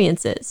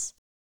experiences.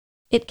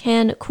 It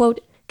can,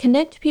 quote,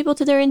 connect people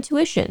to their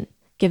intuition,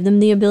 give them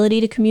the ability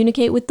to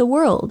communicate with the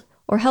world,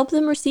 or help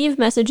them receive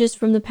messages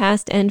from the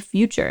past and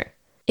future.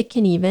 It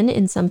can even,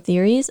 in some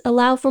theories,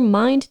 allow for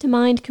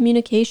mind-to-mind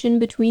communication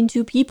between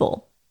two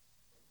people.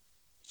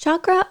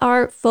 Chakra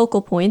are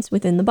focal points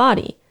within the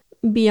body.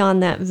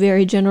 Beyond that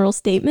very general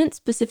statement,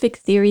 specific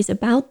theories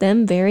about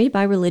them vary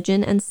by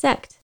religion and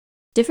sect.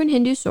 Different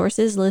Hindu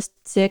sources list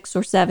 6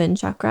 or 7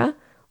 chakra,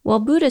 while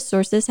Buddhist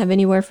sources have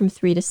anywhere from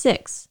 3 to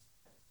 6.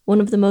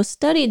 One of the most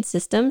studied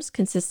systems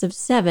consists of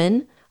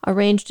 7,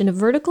 arranged in a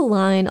vertical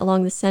line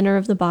along the center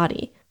of the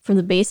body, from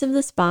the base of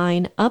the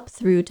spine up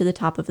through to the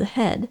top of the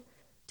head.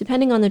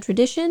 Depending on the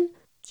tradition,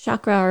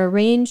 chakra are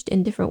arranged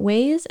in different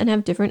ways and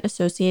have different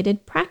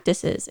associated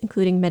practices,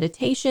 including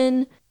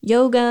meditation,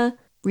 yoga,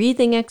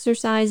 breathing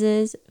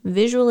exercises,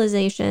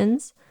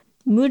 visualizations,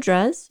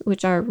 mudras,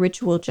 which are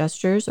ritual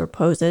gestures or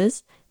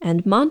poses,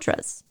 and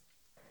mantras.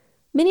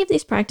 Many of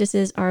these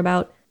practices are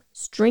about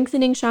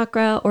strengthening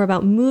chakra or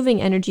about moving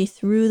energy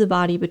through the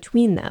body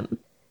between them.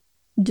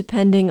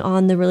 Depending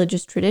on the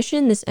religious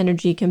tradition, this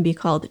energy can be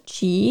called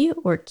chi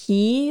or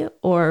ki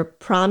or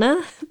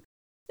prana.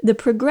 The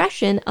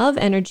progression of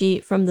energy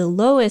from the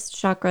lowest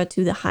chakra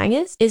to the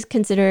highest is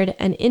considered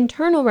an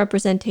internal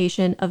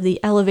representation of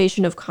the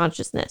elevation of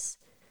consciousness.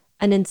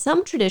 And in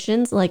some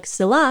traditions, like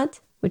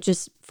Silat, which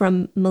is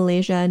from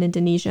Malaysia and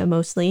Indonesia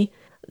mostly,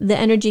 the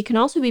energy can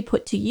also be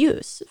put to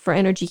use for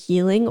energy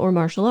healing or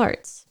martial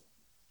arts.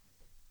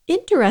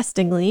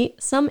 Interestingly,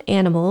 some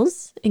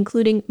animals,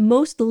 including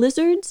most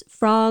lizards,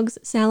 frogs,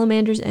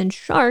 salamanders, and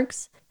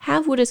sharks,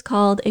 have what is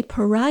called a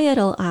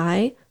parietal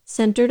eye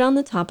centered on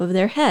the top of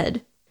their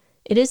head.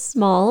 It is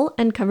small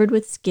and covered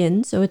with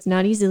skin, so it's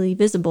not easily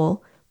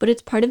visible, but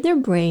it's part of their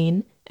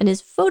brain and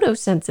is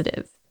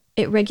photosensitive.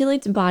 It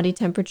regulates body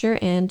temperature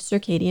and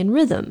circadian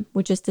rhythm,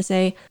 which is to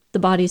say, the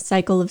body's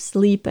cycle of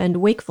sleep and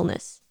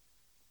wakefulness.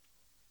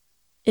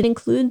 It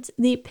includes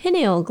the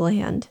pineal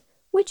gland,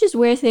 which is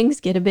where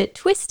things get a bit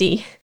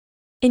twisty.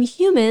 In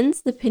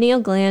humans, the pineal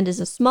gland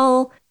is a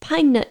small,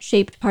 pine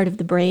nut-shaped part of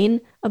the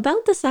brain,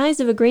 about the size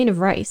of a grain of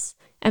rice,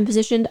 and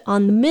positioned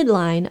on the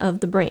midline of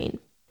the brain.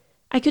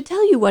 I could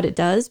tell you what it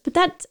does, but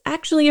that's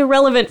actually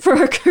irrelevant for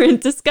our current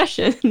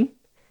discussion.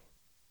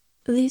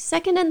 The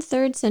 2nd and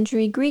 3rd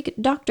century Greek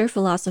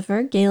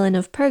doctor-philosopher Galen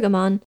of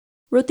Pergamon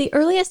wrote the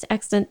earliest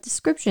extant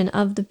description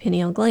of the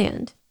pineal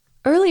gland.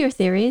 Earlier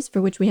theories,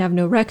 for which we have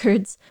no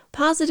records,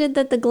 posited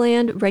that the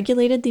gland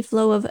regulated the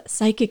flow of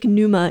psychic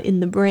pneuma in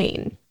the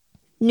brain.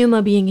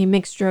 Pneuma being a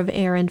mixture of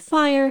air and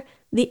fire,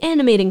 the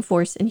animating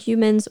force in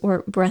humans,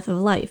 or breath of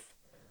life.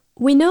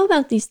 We know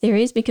about these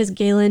theories because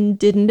Galen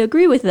didn't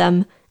agree with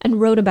them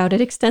and wrote about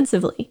it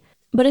extensively,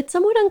 but it's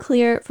somewhat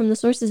unclear from the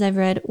sources I've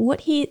read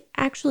what he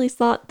actually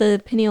thought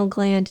the pineal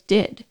gland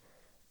did.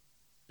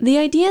 The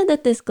idea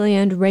that this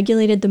gland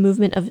regulated the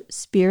movement of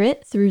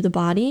spirit through the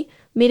body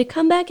made a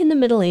comeback in the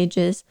Middle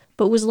Ages,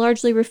 but was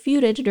largely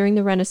refuted during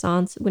the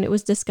Renaissance when it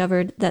was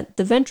discovered that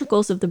the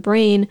ventricles of the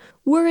brain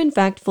were in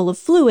fact full of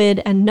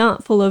fluid and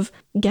not full of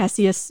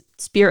gaseous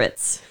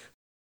spirits.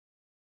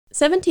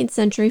 17th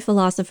century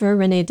philosopher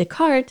René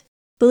Descartes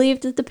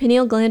believed that the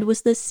pineal gland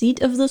was the seat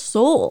of the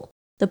soul,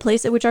 the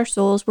place at which our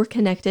souls were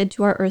connected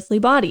to our earthly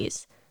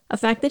bodies, a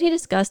fact that he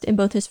discussed in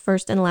both his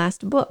first and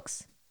last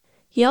books.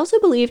 He also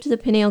believed the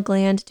pineal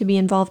gland to be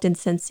involved in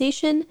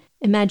sensation,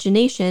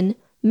 imagination,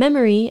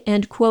 memory,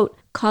 and, quote,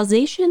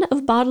 causation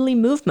of bodily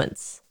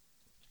movements.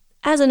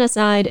 As an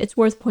aside, it's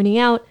worth pointing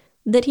out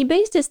that he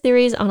based his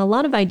theories on a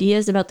lot of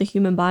ideas about the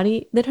human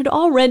body that had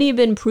already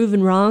been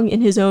proven wrong in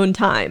his own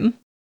time.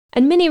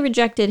 and many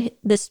rejected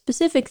this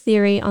specific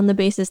theory on the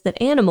basis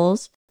that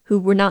animals, who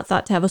were not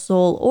thought to have a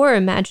soul or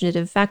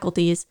imaginative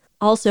faculties,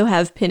 also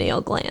have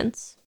pineal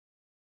glands.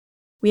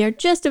 We are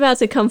just about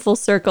to come full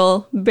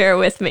circle, bear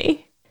with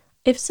me.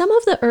 If some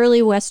of the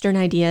early Western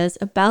ideas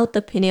about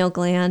the pineal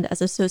gland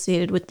as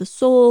associated with the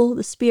soul,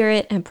 the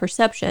spirit, and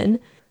perception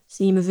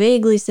seem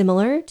vaguely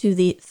similar to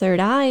the third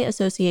eye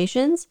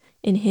associations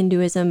in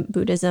Hinduism,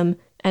 Buddhism,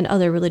 and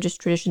other religious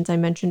traditions I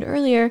mentioned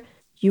earlier,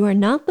 you are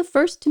not the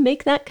first to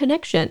make that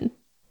connection.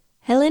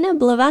 Helena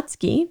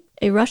Blavatsky,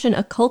 a Russian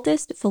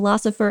occultist,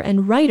 philosopher,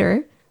 and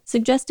writer,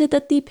 suggested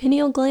that the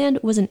pineal gland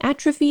was an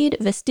atrophied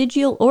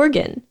vestigial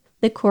organ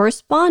that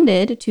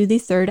corresponded to the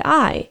third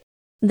eye,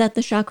 that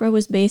the chakra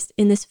was based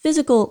in this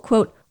physical,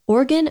 quote,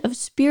 organ of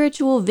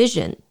spiritual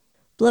vision.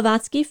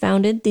 Blavatsky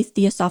founded the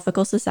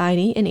Theosophical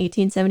Society in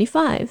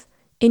 1875,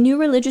 a new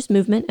religious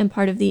movement and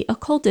part of the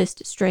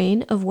occultist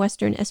strain of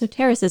Western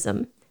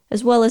esotericism,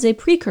 as well as a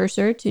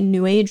precursor to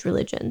New Age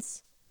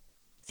religions.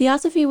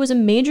 Theosophy was a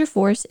major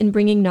force in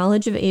bringing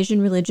knowledge of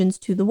Asian religions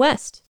to the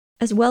West,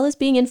 as well as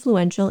being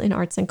influential in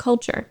arts and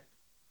culture.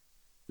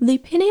 The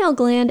pineal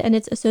gland and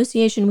its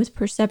association with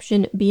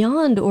perception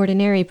beyond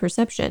ordinary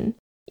perception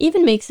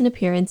even makes an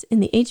appearance in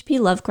the H.P.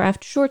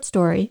 Lovecraft short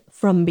story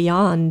From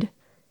Beyond.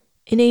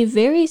 In a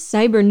very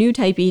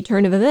cyber-new-typey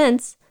turn of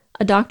events,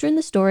 a doctor in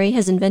the story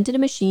has invented a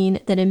machine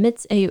that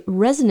emits a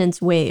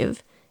resonance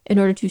wave in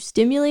order to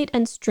stimulate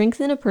and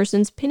strengthen a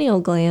person's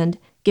pineal gland,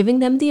 giving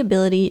them the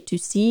ability to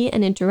see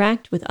and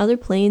interact with other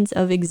planes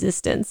of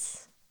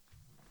existence.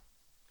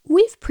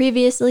 We've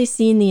previously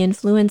seen the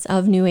influence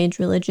of New Age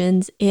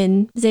religions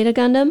in Zeta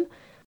Gundam.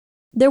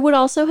 There would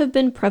also have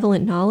been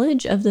prevalent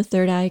knowledge of the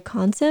third eye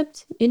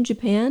concept in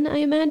Japan, I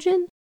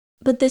imagine.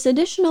 But this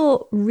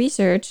additional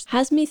research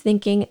has me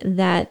thinking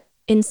that,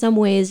 in some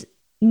ways,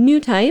 new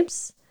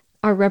types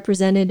are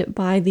represented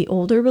by the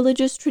older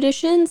religious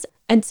traditions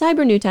and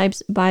cyber new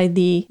types by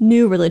the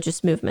new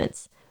religious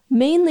movements,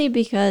 mainly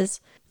because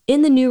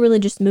in the new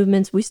religious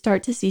movements, we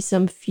start to see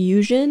some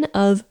fusion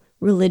of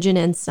religion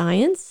and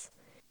science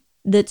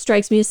that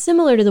strikes me as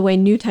similar to the way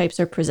new types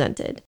are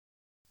presented.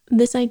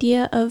 This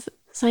idea of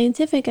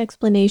scientific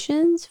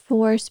explanations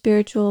for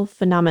spiritual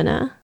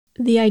phenomena.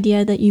 The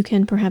idea that you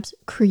can perhaps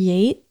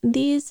create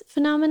these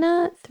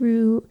phenomena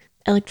through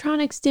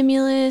electronic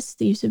stimulus,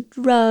 the use of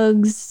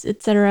drugs,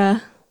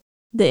 etc.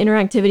 The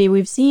interactivity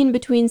we've seen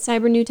between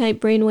cyber new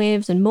type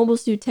brainwaves and mobile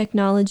suit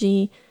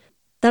technology,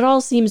 that all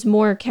seems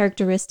more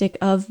characteristic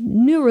of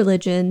new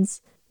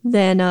religions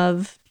than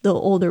of the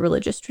older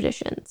religious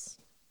traditions.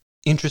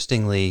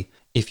 Interestingly,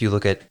 if you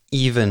look at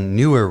even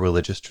newer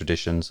religious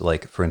traditions,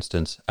 like, for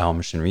instance,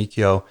 Aum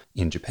Shinrikyo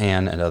in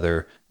Japan and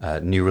other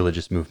new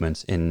religious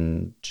movements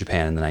in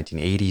Japan in the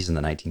 1980s and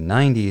the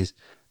 1990s,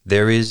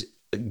 there is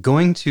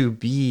going to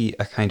be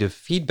a kind of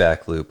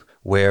feedback loop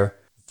where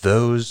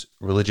those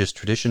religious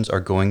traditions are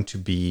going to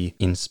be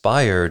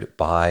inspired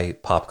by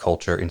pop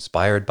culture,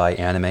 inspired by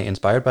anime,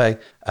 inspired by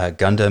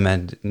Gundam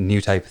and new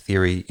type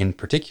theory in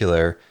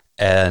particular.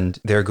 And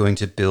they're going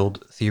to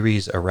build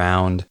theories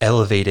around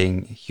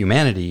elevating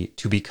humanity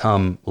to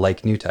become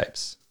like new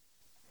types.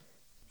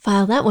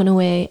 File that one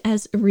away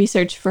as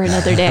research for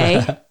another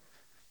day.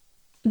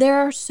 There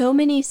are so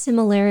many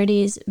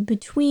similarities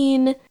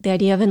between the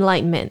idea of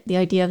enlightenment, the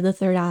idea of the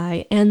third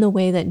eye, and the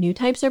way that new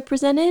types are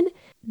presented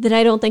that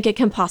I don't think it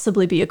can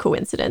possibly be a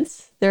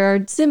coincidence. There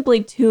are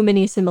simply too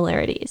many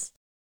similarities.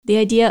 The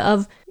idea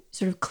of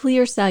sort of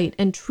clear sight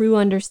and true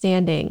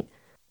understanding,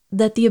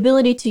 that the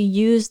ability to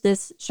use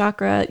this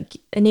chakra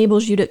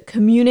enables you to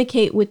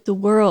communicate with the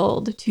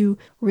world, to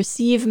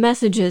receive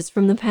messages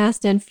from the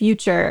past and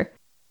future.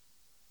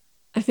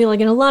 I feel like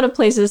in a lot of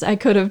places I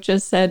could have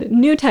just said,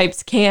 new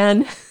types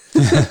can.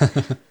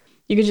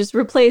 You could just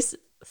replace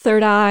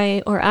third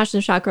eye or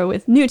Ashna chakra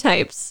with new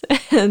types,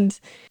 and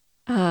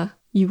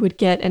you would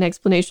get an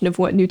explanation of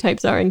what new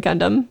types are in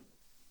Gundam.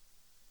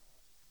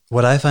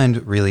 What I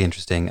find really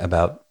interesting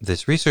about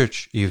this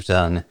research you've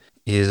done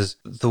is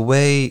the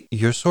way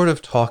you're sort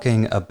of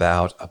talking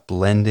about a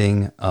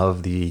blending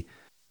of the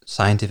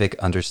scientific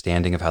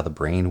understanding of how the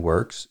brain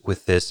works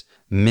with this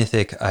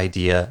mythic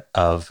idea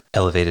of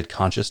elevated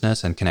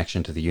consciousness and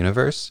connection to the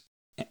universe.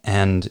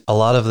 And a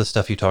lot of the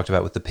stuff you talked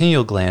about with the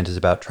pineal gland is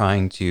about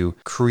trying to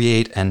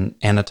create an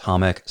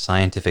anatomic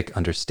scientific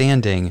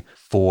understanding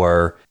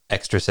for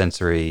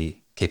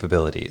extrasensory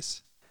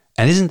capabilities.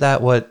 And isn't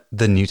that what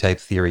the new type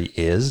theory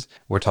is?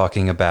 We're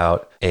talking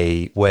about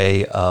a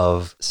way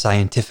of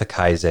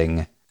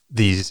scientificizing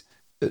these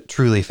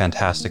truly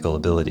fantastical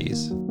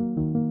abilities.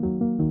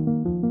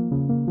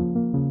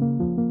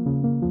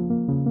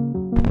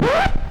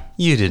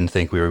 You didn't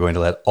think we were going to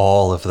let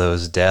all of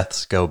those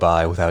deaths go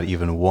by without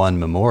even one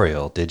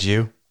memorial, did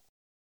you?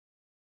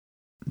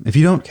 If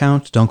you don't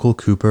count Dunkel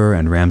Cooper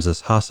and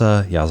Ramses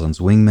Hassa, Yazan's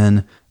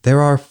wingmen, there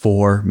are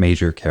 4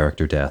 major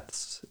character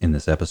deaths in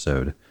this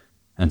episode.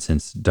 And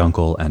since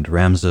Dunkel and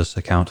Ramses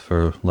account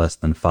for less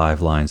than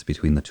 5 lines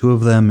between the two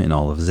of them in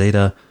all of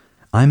Zeta,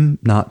 I'm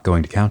not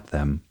going to count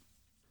them.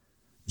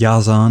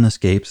 Yazan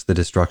escapes the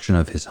destruction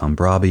of his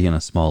Hammurabi in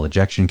a small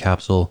ejection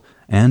capsule,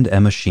 and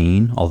Emma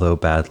Sheen, although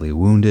badly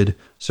wounded,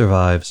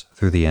 survives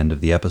through the end of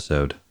the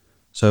episode.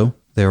 So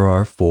there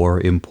are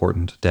 4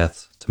 important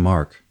deaths to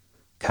mark: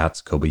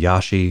 Katz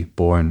Kobayashi,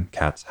 born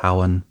Katz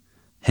Howen,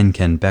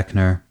 Henken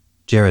Beckner,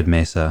 Jared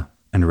Mesa,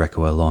 and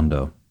Rekua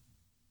Londo.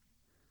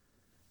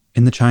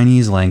 In the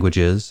Chinese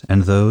languages,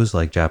 and those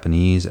like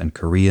Japanese and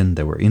Korean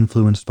that were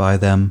influenced by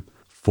them,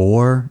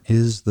 4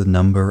 is the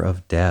number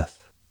of death.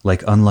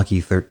 Like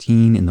unlucky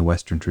 13 in the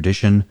Western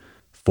tradition,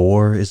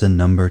 4 is a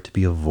number to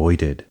be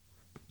avoided.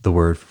 The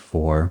word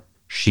for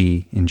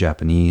shi in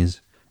Japanese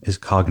is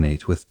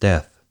cognate with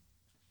death.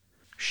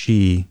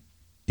 Shi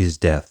is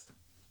death.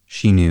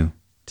 Shinu,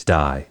 to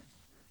die.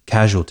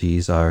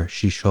 Casualties are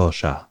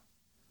shishosha.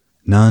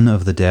 None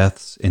of the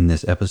deaths in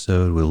this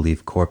episode will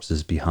leave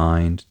corpses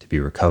behind to be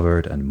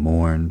recovered and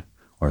mourned,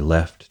 or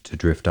left to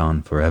drift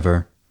on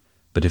forever.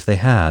 But if they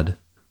had,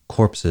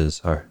 corpses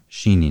are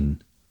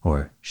shinin,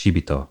 or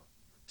shibito,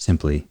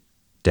 simply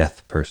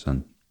death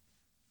person.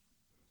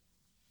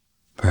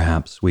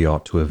 Perhaps we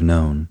ought to have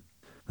known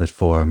that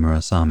 4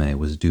 Murasame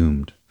was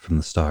doomed from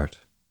the start.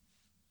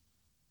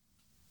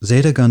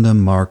 Zeta Gundam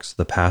marks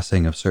the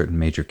passing of certain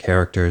major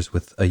characters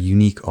with a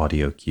unique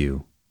audio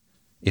cue.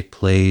 It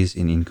plays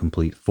in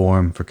incomplete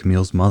form for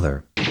Camille's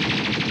mother.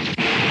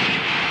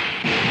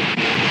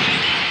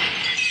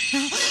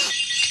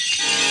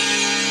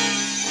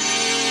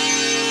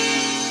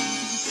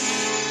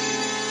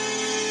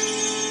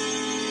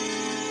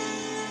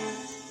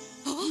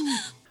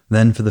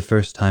 Then for the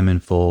first time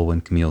in full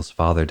when Camille's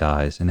father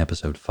dies in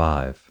episode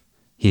 5.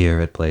 Here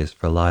it plays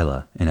for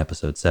Lila in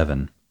episode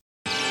 7.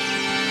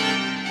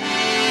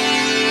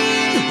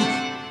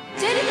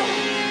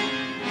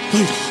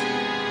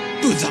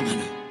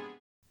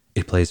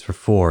 It plays for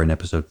 4 in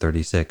episode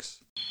 36.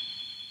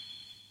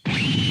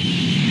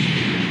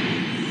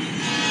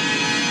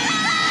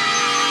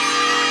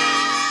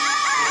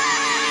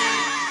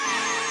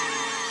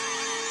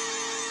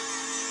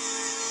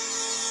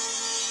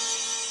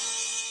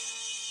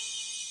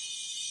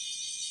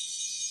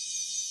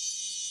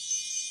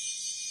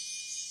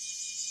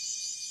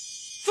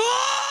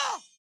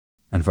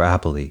 And for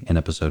Apolly in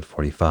episode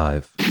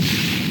 45.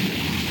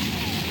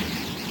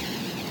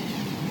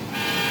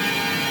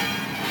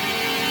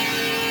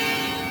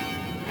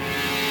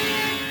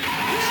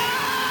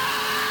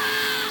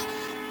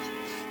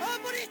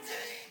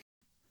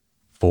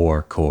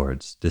 Four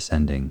chords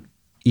descending.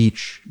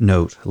 Each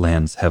note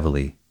lands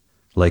heavily,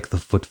 like the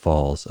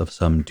footfalls of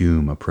some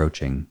doom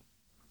approaching.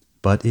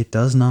 But it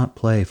does not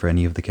play for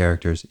any of the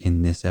characters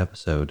in this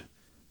episode,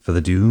 for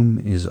the doom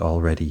is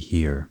already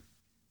here.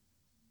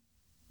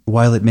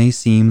 While it may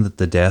seem that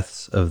the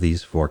deaths of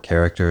these 4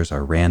 characters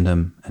are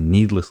random and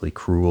needlessly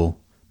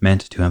cruel,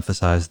 meant to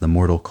emphasize the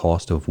mortal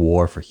cost of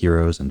war for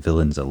heroes and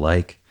villains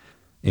alike,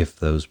 if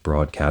those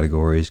broad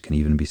categories can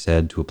even be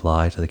said to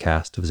apply to the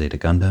cast of Zeta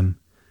Gundam,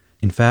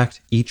 in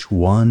fact, each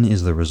one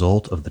is the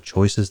result of the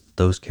choices that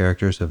those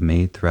characters have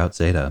made throughout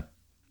Zeta.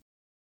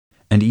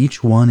 And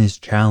each one is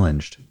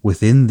challenged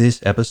within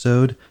this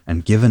episode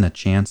and given a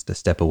chance to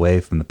step away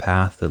from the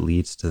path that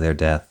leads to their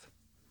death.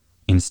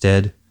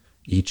 Instead,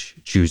 each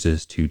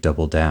chooses to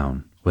double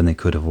down when they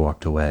could have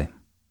walked away.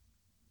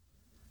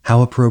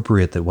 How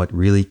appropriate that what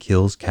really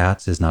kills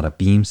Katz is not a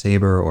beam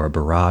saber or a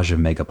barrage of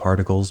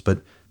megaparticles,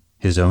 but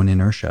his own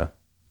inertia.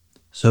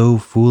 So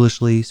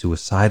foolishly,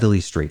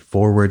 suicidally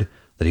straightforward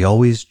that he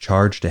always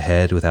charged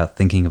ahead without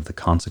thinking of the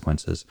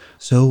consequences,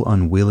 so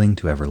unwilling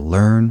to ever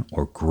learn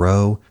or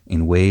grow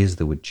in ways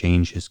that would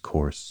change his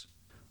course,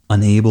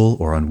 unable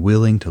or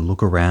unwilling to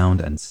look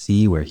around and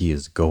see where he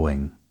is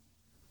going.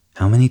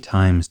 How many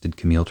times did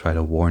Camille try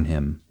to warn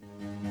him?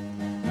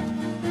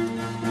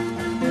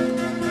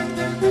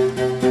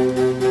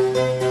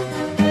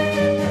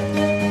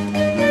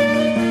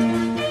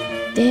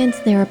 Dance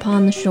there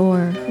upon the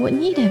shore, what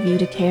need have you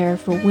to care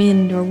for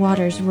wind or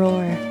water's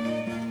roar?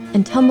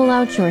 And tumble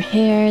out your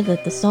hair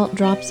that the salt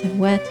drops have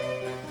wet.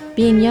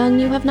 Being young,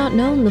 you have not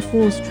known the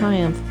fool's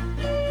triumph,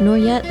 nor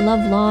yet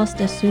love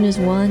lost as soon as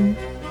won.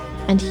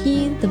 And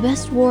he, the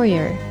best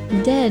warrior,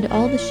 dead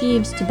all the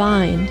sheaves to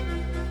bind.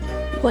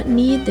 What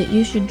need that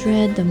you should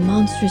dread the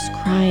monstrous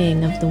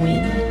crying of the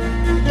wind?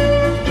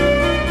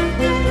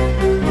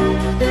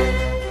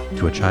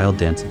 To a Child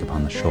Dancing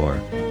Upon the Shore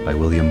by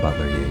William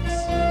Butler Yeats.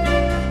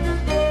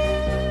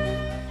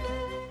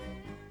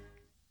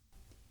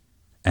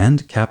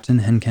 And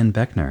Captain Henken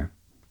Beckner.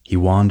 He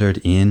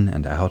wandered in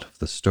and out of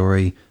the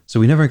story, so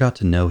we never got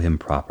to know him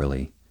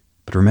properly.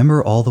 But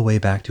remember all the way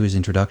back to his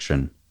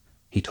introduction.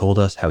 He told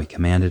us how he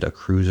commanded a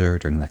cruiser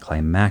during the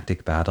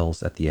climactic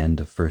battles at the end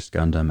of First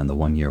Gundam and the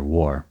One-Year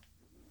War.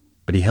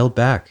 But he held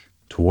back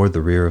toward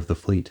the rear of the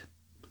fleet.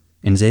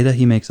 In Zeta,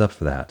 he makes up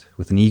for that.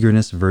 With an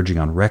eagerness verging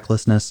on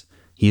recklessness,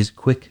 he is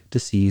quick to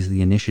seize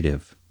the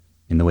initiative.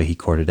 In the way he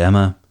courted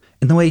Emma,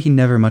 in the way he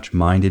never much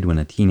minded when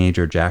a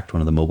teenager jacked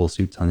one of the mobile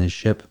suits on his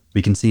ship,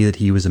 we can see that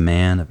he was a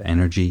man of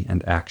energy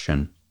and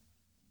action.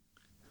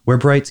 Where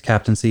Bright's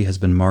captaincy has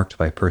been marked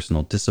by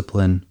personal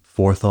discipline,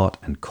 forethought,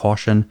 and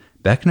caution,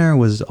 Beckner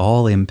was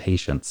all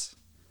impatience.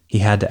 He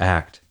had to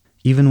act,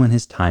 even when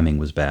his timing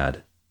was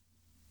bad.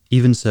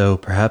 Even so,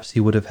 perhaps he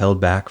would have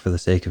held back for the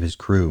sake of his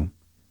crew,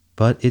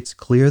 but it's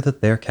clear that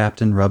their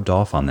captain rubbed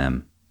off on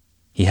them.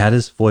 He had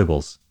his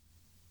foibles,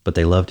 but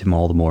they loved him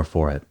all the more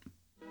for it.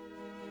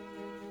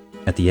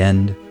 At the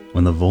end,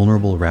 when the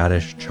vulnerable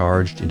Radish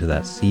charged into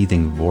that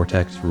seething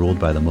vortex ruled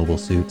by the mobile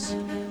suits,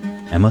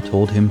 Emma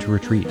told him to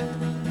retreat,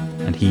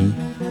 and he,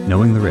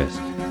 knowing the risk,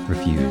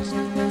 refused.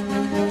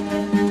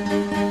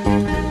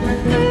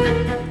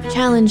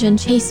 Challenge and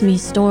chase me,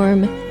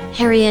 storm.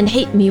 Harry and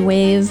hate me,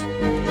 wave.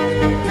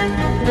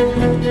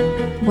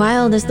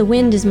 Wild as the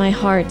wind is my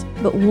heart,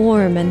 but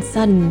warm and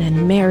sudden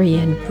and merry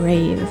and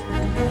brave.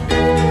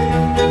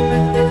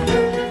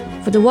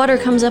 For the water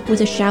comes up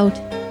with a shout,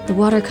 the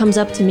water comes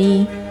up to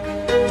me.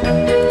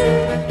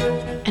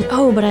 And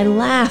oh, but I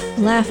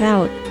laugh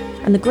out,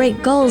 and the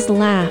great gulls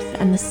laugh,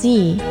 and the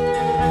sea.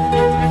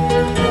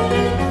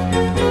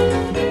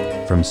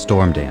 From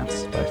Storm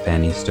Dance by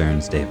Fanny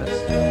Stearns Davis.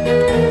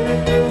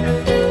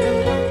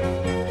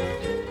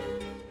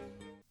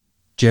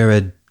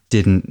 Jared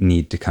didn't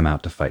need to come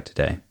out to fight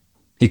today.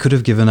 He could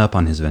have given up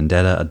on his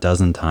vendetta a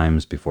dozen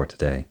times before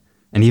today,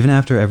 and even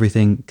after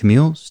everything,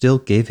 Camille still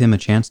gave him a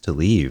chance to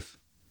leave.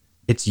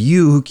 "It's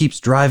you who keeps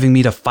driving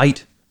me to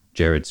fight,"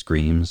 Jared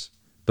screams.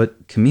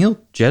 But Camille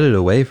jetted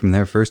away from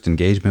their first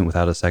engagement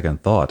without a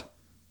second thought.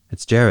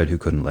 It's Jared who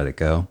couldn't let it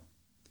go.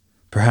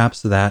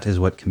 Perhaps that is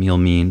what Camille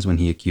means when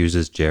he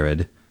accuses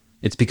Jared.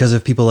 It's because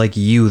of people like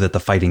you that the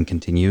fighting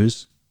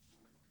continues.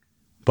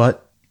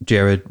 But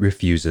Jared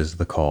refuses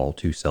the call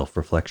to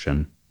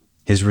self-reflection.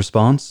 His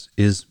response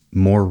is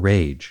more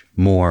rage,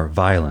 more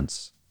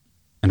violence.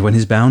 And when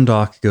his bound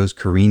dock goes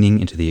careening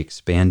into the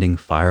expanding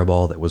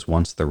fireball that was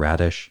once the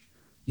Radish,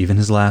 even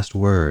his last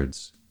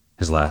words,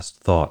 his last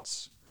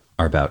thoughts,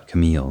 are about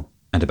Camille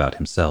and about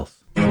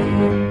himself.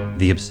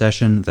 The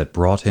obsession that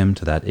brought him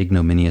to that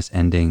ignominious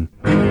ending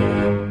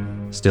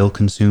still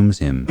consumes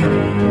him,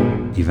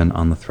 even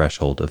on the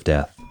threshold of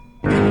death.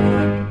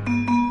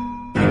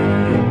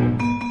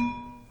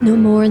 No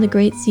more the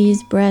great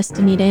sea's breast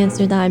need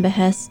answer thy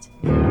behest.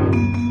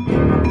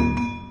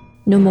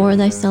 No more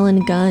thy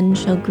sullen gun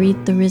shall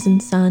greet the risen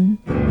sun.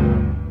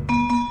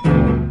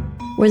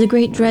 Where the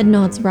great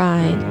dreadnoughts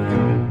ride,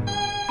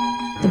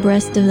 the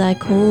breast of thy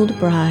cold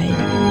bride,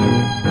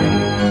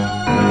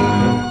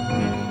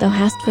 thou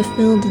hast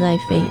fulfilled thy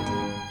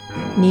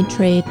fate, need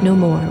trade no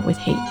more with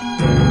hate.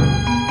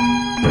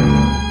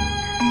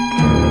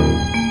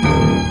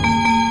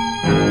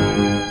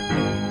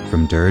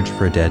 From Dirge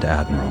for a Dead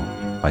Admiral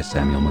by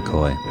Samuel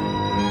McCoy.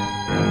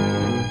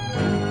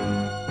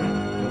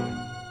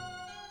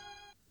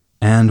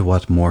 And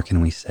what more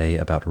can we say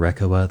about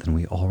Reccoa than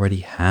we already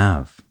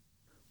have?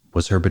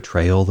 Was her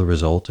betrayal the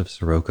result of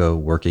Sirocco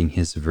working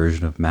his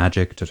version of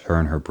magic to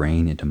turn her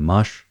brain into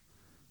mush,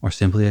 or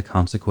simply a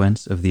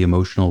consequence of the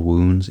emotional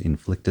wounds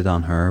inflicted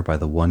on her by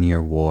the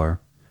 1-year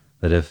war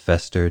that have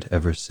festered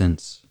ever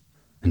since,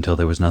 until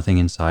there was nothing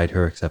inside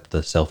her except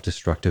the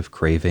self-destructive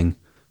craving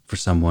for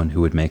someone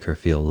who would make her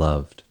feel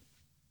loved?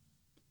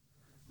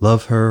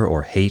 Love her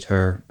or hate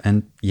her,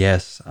 and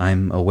yes,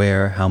 I'm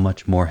aware how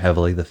much more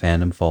heavily the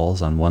fandom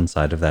falls on one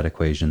side of that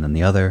equation than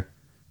the other,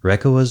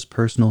 Reccoa's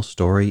personal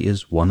story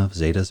is one of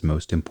Zeta's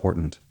most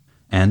important,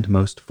 and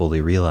most fully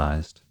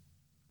realized.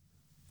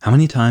 How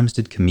many times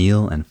did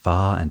Camille and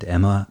Fa and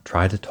Emma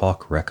try to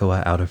talk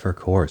Reccoa out of her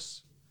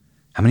course?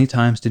 How many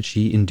times did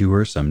she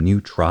endure some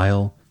new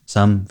trial,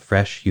 some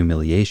fresh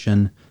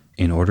humiliation,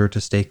 in order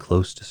to stay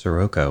close to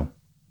Sirocco?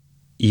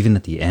 Even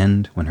at the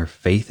end, when her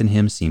faith in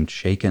him seemed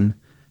shaken,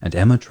 and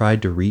Emma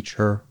tried to reach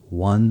her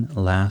one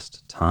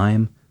last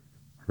time,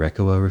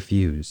 Reccoa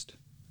refused.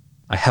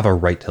 "I have a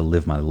right to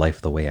live my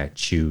life the way I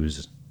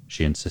choose,"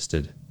 she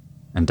insisted,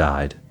 and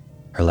died,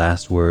 her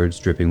last words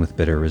dripping with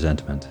bitter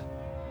resentment.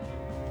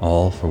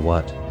 All for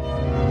what?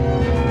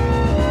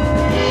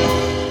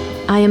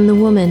 I am the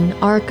woman,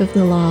 ark of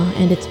the law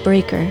and its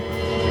breaker,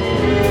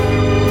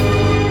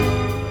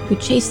 who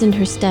chastened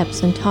her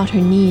steps and taught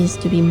her knees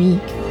to be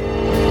meek,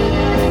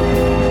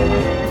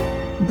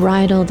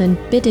 bridled and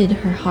bitted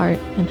her heart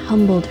and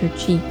humbled her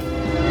cheek,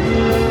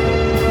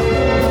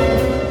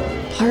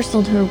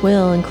 parceled her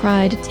will and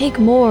cried, "Take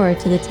more,"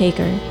 to the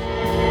taker,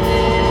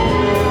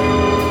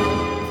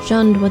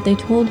 shunned what they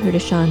told her to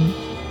shun,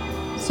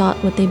 sought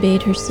what they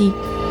bade her seek,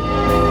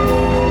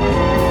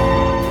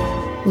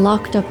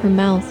 locked up her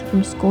mouth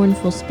from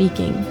scornful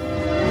speaking.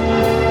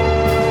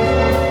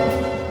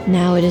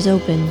 Now it is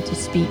open to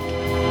speak.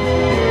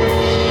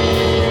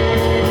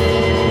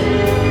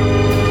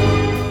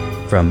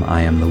 From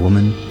I Am the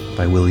Woman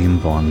by William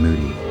Vaughn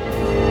Moody.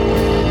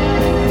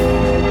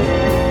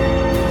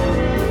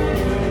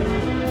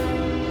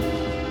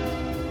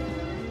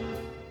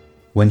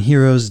 When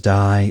heroes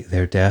die,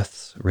 their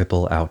deaths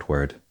ripple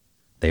outward.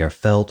 They are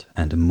felt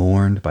and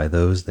mourned by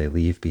those they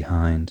leave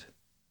behind.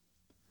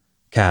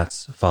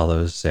 Katz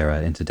follows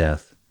Sarah into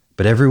death,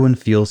 but everyone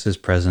feels his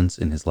presence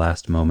in his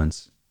last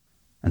moments.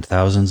 And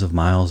thousands of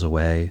miles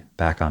away,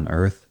 back on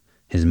Earth,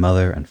 his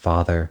mother and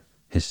father,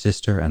 His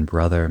sister and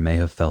brother may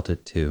have felt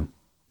it too.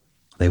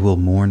 They will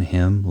mourn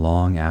him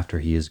long after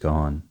he is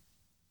gone.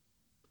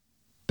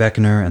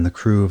 Beckner and the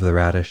crew of the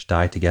Radish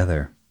die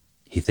together.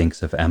 He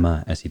thinks of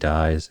Emma as he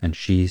dies, and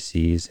she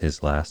sees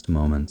his last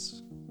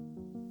moments.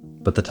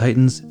 But the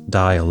Titans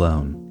die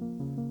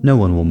alone. No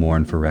one will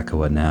mourn for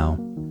Rekoa now,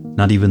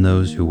 not even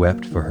those who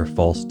wept for her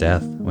false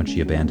death when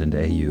she abandoned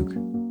Ayug.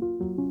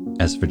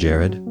 As for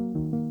Jared,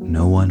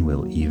 no one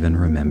will even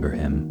remember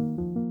him.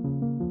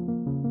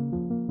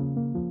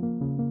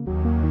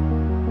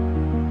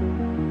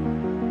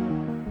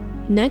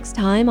 Next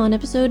time on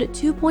episode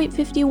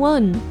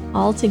 2.51,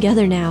 All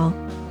Together Now,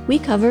 we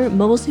cover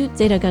Mobile Suit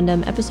Zeta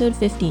Gundam episode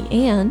 50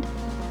 and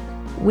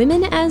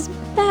Women as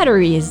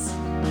Batteries,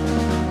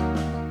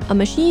 a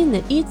machine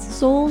that eats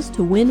souls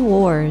to win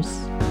wars.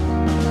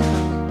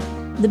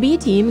 The B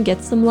team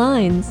gets some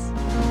lines.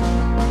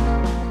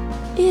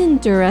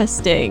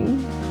 Interesting.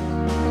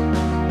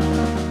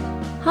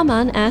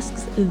 Haman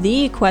asks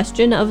the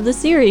question of the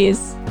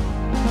series.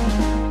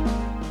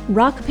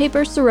 Rock,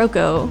 paper,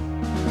 Sirocco.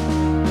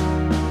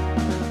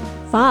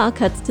 Fa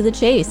cuts to the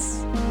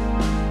chase.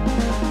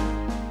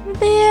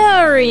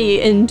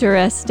 Very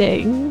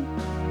interesting.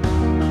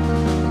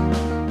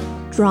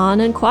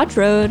 Drawn and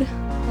Quattroed.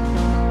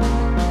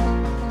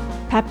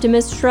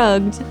 Paptimus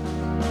shrugged.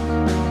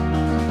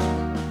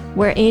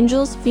 Where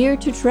angels fear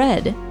to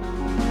tread.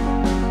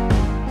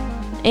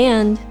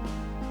 And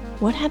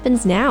what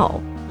happens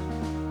now?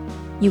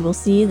 You will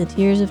see the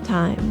tears of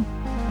time.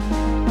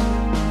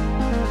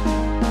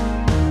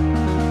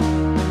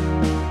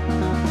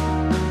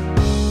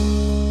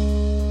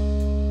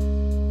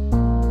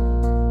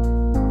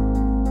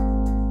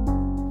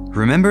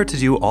 Remember to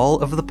do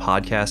all of the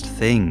podcast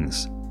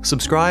things.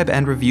 Subscribe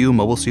and review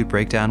Mobile Suit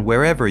Breakdown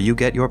wherever you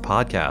get your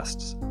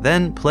podcasts.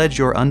 Then pledge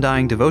your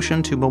undying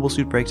devotion to Mobile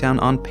Suit Breakdown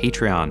on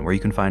Patreon, where you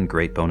can find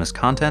great bonus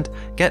content,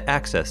 get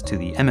access to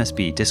the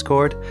MSB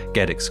Discord,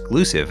 get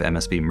exclusive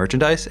MSB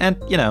merchandise, and,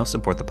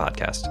 support the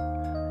podcast.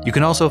 You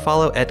can also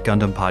follow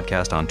 @Gundam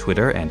Podcast on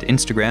Twitter and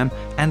Instagram,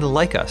 and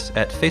like us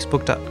at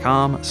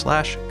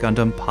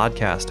facebook.com/Gundam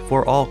Podcast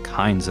for all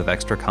kinds of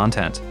extra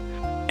content.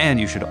 And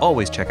you should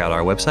always check out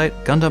our website,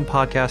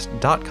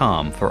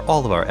 GundamPodcast.com, for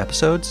all of our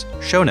episodes,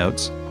 show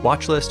notes,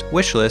 watch list,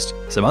 wish list,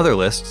 some other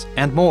lists,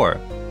 and more.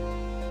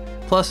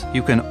 Plus,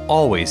 you can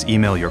always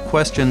email your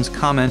questions,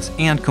 comments,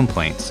 and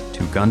complaints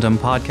to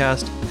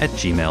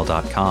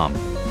GundamPodcast@gmail.com.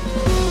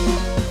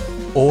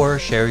 Or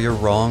share your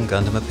wrong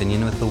Gundam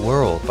opinion with the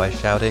world by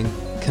shouting,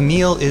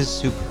 "Camille is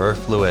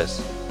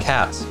superfluous.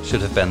 Cass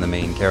should have been the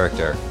main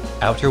character.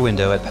 Out your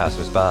window at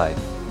passersby."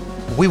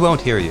 We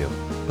won't hear you,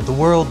 but the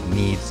world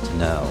needs to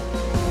know.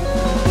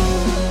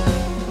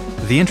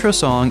 The intro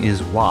song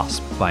is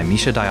Wasp by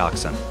Misha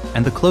Dioxin,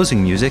 and the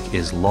closing music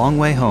is Long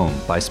Way Home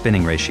by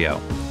Spinning Ratio.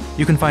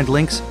 You can find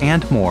links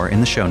and more in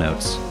the show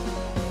notes.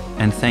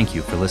 And thank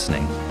you for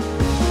listening.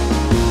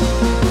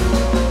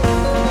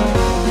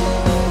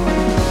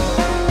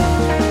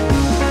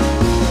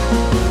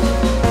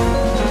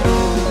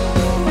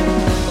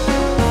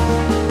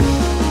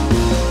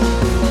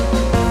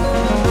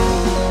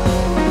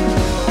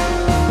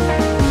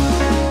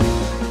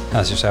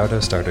 How's your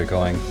sourdough starter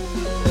going?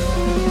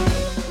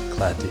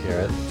 Glad to hear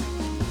it.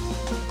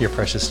 Your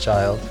precious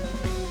child.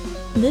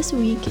 This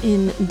week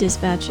in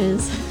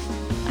Dispatches,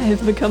 I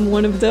have become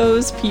one of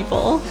those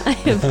people. I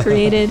have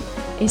created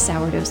a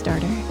sourdough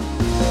starter.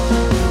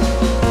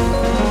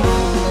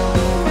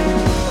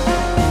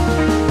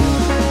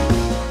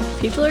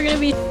 People are going to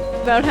be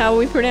about how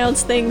we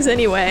pronounce things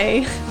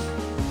anyway.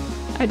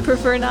 I'd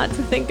prefer not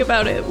to think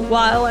about it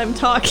while I'm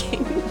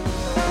talking.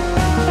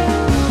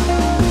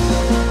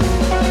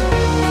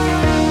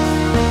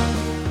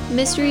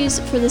 Mysteries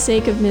for the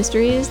sake of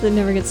mysteries that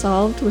never get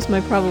solved was my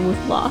problem with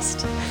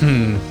Lost.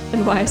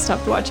 And why I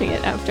stopped watching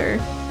it after,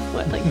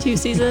 2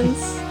 seasons?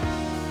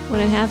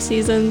 1.5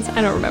 seasons?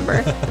 I don't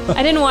remember.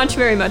 I didn't watch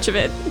very much of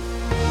it.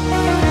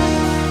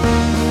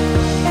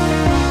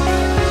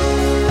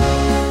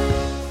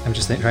 I'm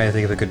just trying to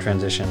think of a good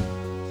transition.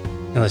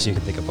 Unless you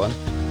can think of one.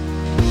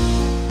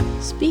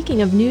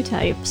 Speaking of new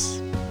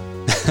types.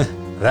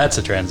 That's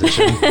a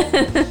transition.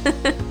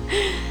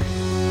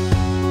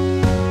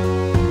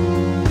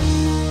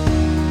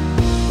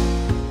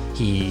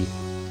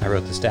 I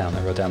wrote this down.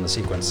 I wrote down the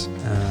sequence.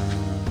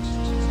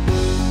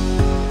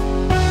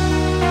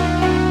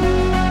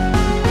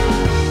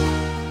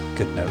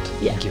 Good note.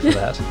 Yeah. Thank you for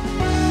that.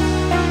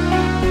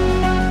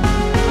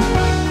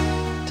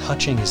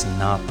 Touching is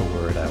not the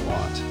word I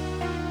want.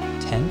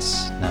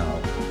 Tense? No.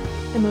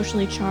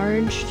 Emotionally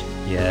charged.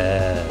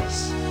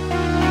 Yes.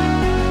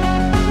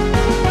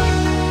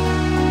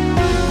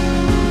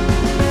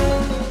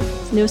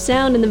 There's no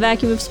sound in the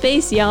vacuum of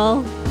space,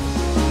 y'all.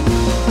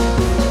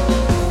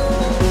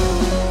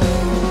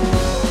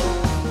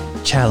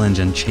 Challenge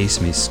and chase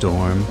me,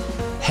 storm.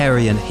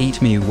 Harry and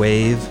hate me,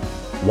 wave.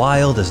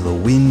 Wild as the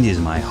wind is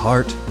my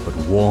heart, but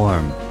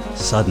warm,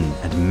 sudden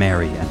and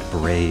merry and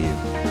brave.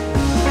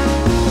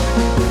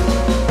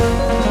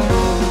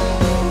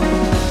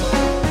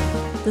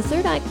 The The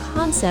third eye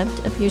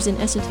concept appears in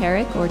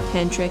esoteric or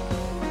tantric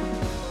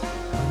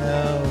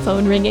No.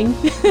 phone ringing.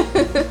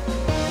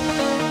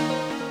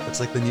 Looks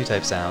like the new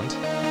type sound.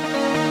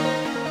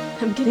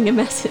 I'm getting a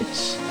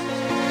message.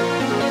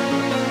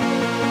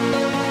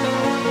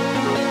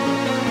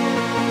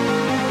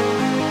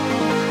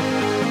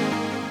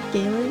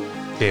 Galen?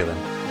 Galen.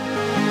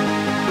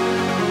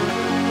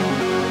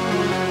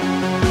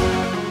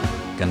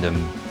 Gundam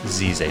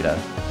Z Zeta.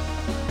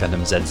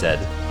 Gundam ZZ.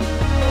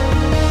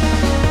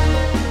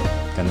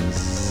 Gundam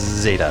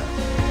Zeta.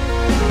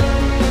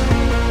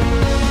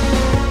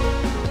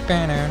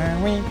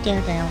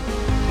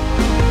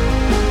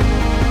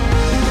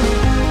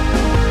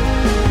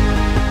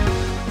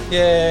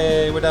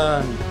 Yay, we're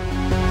done.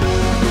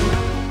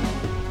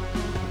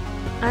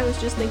 I was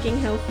just thinking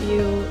how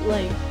few,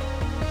 like,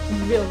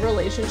 real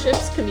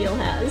relationships Camille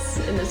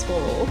has in this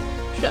whole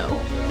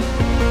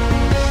show.